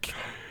break.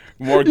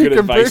 More good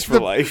advice for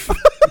life.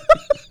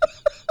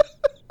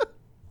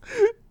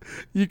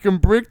 You can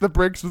break the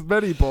bricks with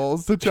many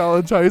balls to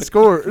challenge high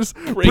scores.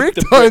 Break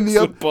the bricks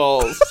with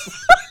balls.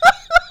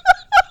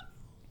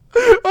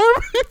 How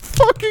many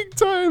fucking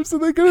times are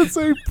they gonna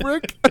say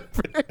brick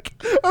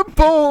and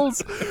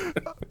balls?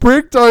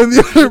 Break down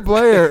the other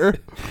player.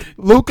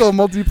 Local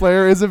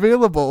multiplayer is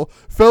available.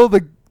 Fill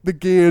the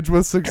gauge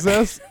with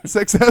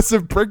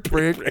successive brick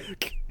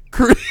break.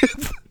 Create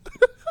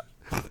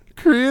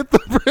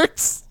the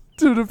bricks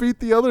to defeat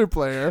the other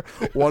player.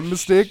 One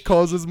mistake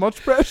causes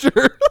much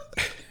pressure.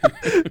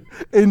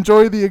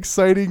 Enjoy the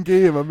exciting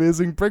game,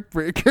 Amazing Brick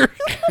Breaker.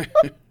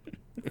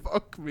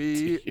 Fuck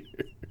me.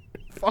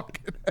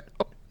 Fucking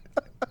hell.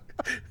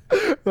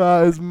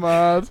 That is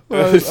mad.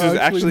 That This is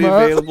actually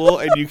mad. available,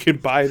 and you can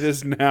buy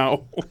this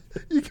now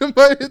You can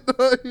buy it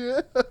now,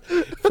 yeah.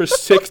 for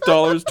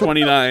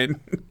 $6.29.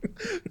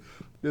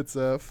 It's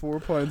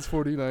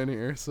 £4.49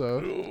 here,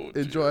 so Oh,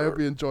 enjoy. I dear. hope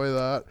you enjoy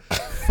that.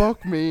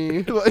 Fuck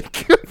me, like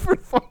for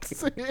fuck's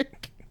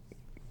sake.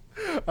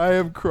 I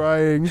am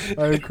crying.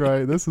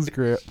 This is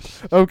great.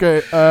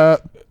 Okay,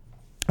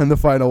 and the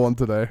final one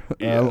today,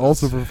 Yes.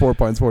 also for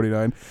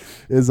 £4.49,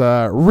 is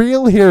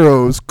Real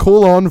Heroes: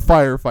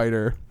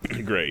 Firefighter.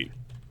 Great.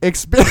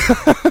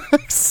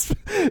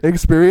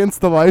 Experience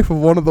the life of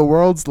one of the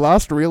world's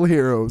last real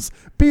heroes.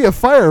 Be a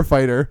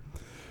firefighter.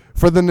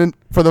 For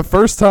the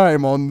first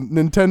time on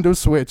Nintendo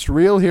Switch,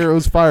 Real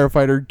Heroes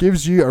Firefighter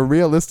gives you a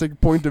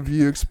realistic point of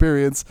view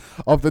experience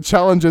of the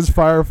challenges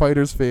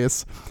firefighters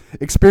face.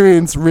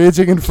 Experience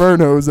raging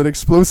infernos and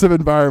explosive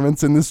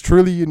environments in this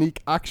truly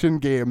unique action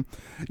game.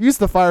 Use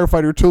the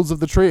firefighter tools of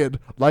the trade,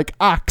 like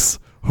axe,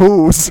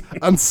 hose,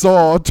 and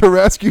saw, to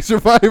rescue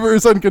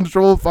survivors and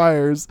control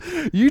fires.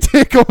 You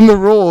take on the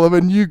role of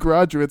a new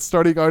graduate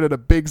starting out at a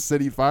big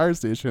city fire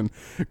station.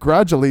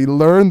 Gradually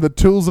learn the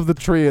tools of the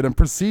trade and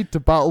proceed to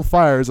battle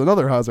fires and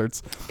other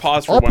hazards.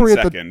 Pause for Operate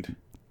 1 second.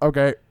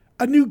 Okay.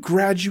 A new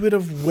graduate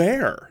of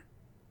where?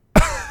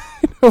 I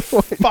know.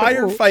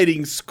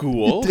 Firefighting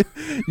school.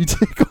 You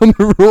take on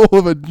the role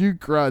of a new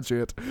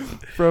graduate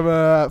from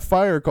a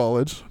fire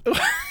college.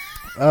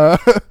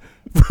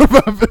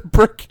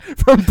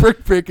 From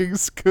brick breaking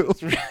school.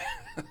 Sorry,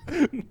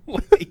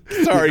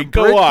 You can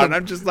go break on. the-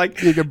 I'm just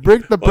like, You can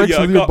break the oh, bricks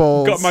yeah, with your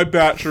balls. got my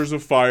bachelor's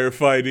of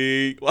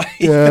firefighting. Like,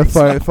 Yeah, it's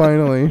not-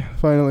 finally.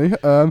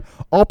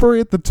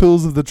 Operate the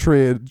tools of the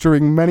trade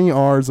during many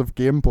hours of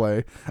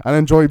gameplay and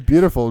enjoy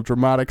beautiful,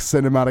 dramatic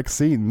cinematic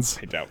scenes.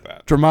 I doubt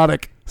that.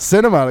 Dramatic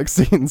cinematic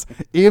scenes.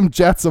 Aim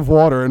jets of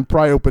water and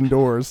pry open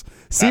doors.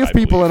 Save I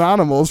people believe. and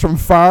animals from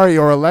fiery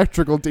or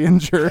electrical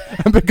danger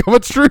and become a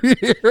true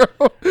hero.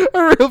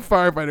 A real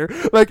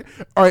firefighter. Like,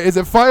 alright, is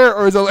it fire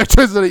or is it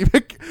electricity?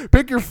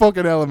 Pick your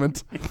fucking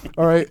element.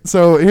 Alright,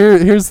 so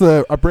here's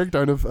a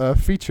breakdown of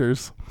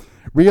features.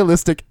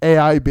 Realistic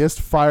AI-based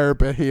fire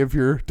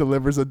behavior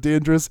delivers a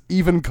dangerous,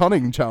 even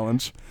cunning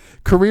challenge.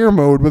 Career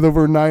mode with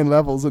over 9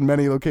 levels in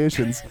many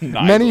locations.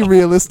 Nine Many levels.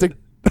 realistic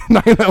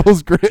 9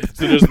 levels, great.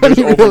 So there's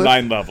Many over reali-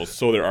 9 levels,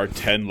 so there are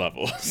 10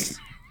 levels.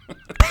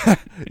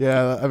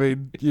 Yeah, I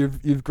mean,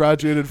 you've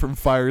graduated from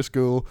fire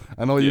school,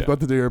 and all you've Yeah. got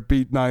to do are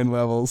beat 9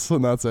 levels,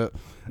 and that's it.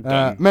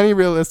 Done. Many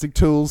realistic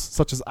tools,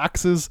 such as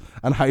axes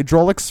and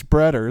hydraulic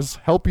spreaders,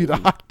 help you to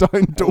hack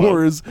down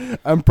doors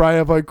and pry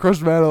about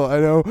crushed metal. I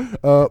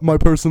know my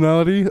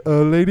personality,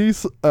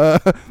 ladies.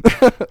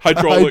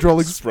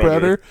 Hydraulic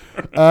spreader.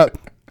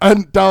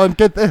 And Dallin,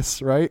 get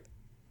this, right?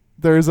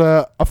 There's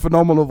a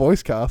phenomenal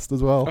voice cast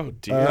as well. Oh,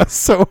 dear.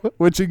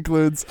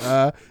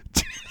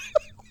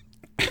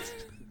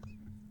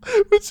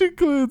 Which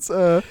includes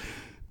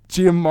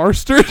Jim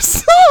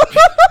Marsters.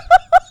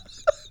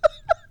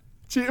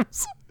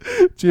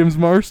 James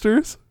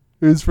Marsters,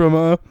 who's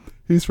from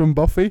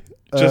Buffy.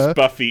 Just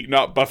Buffy,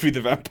 not Buffy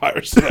the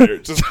Vampire Slayer.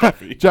 Just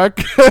Buffy. Jack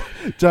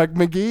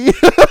McGee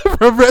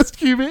from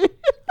Rescue Me.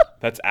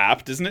 That's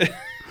apt, isn't it?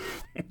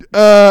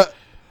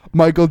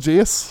 Michael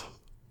Jace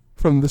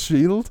from The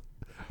Shield.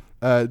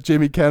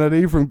 Jamie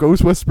Kennedy from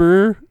Ghost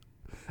Whisperer.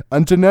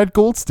 And Jeanette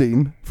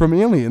Goldstein from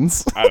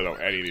Aliens. I don't know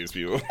any of these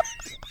people.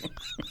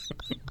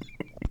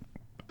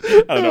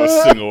 I don't know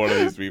a single one of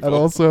these people. And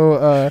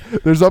also,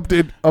 there's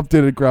updated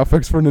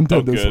graphics for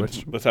Nintendo good.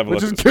 Switch. Let's have a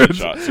which look is at the good.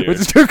 screenshots here. Which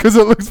is good because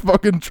it looks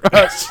fucking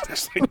trash.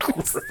 Looks like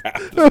crap.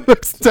 It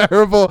looks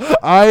terrible.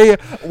 I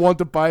want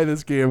to buy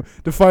this game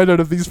to find out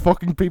if these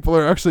fucking people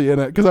are actually in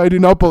it, because I do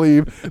not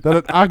believe that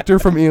an actor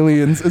from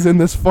Aliens is in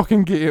this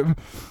fucking game,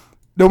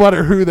 no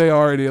matter who they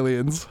are in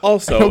Aliens.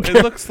 Also, Okay.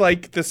 it looks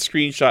like the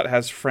screenshot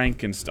has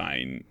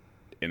Frankenstein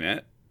in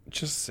it.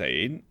 Just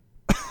saying.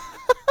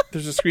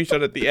 There's a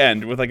screenshot at the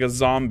end with like a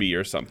zombie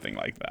or something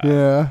like that.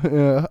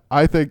 Yeah.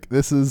 I think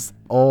this is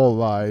all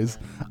lies.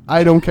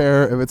 I don't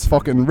care if it's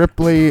fucking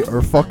Ripley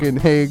or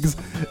fucking Higgs.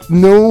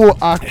 No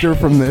actor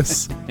from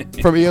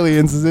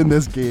Aliens is in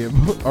this game.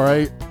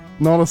 Alright?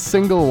 Not a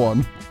single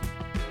one.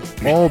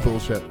 All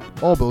bullshit.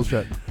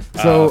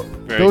 So,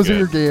 very those are good.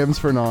 your games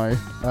for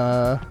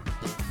now.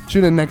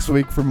 Tune in next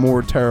week for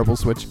more terrible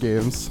Switch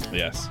games.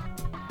 Yes.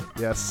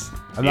 Yes.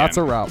 And The that's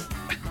a end. wrap.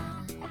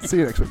 See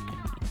you next week.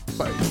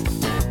 Bye.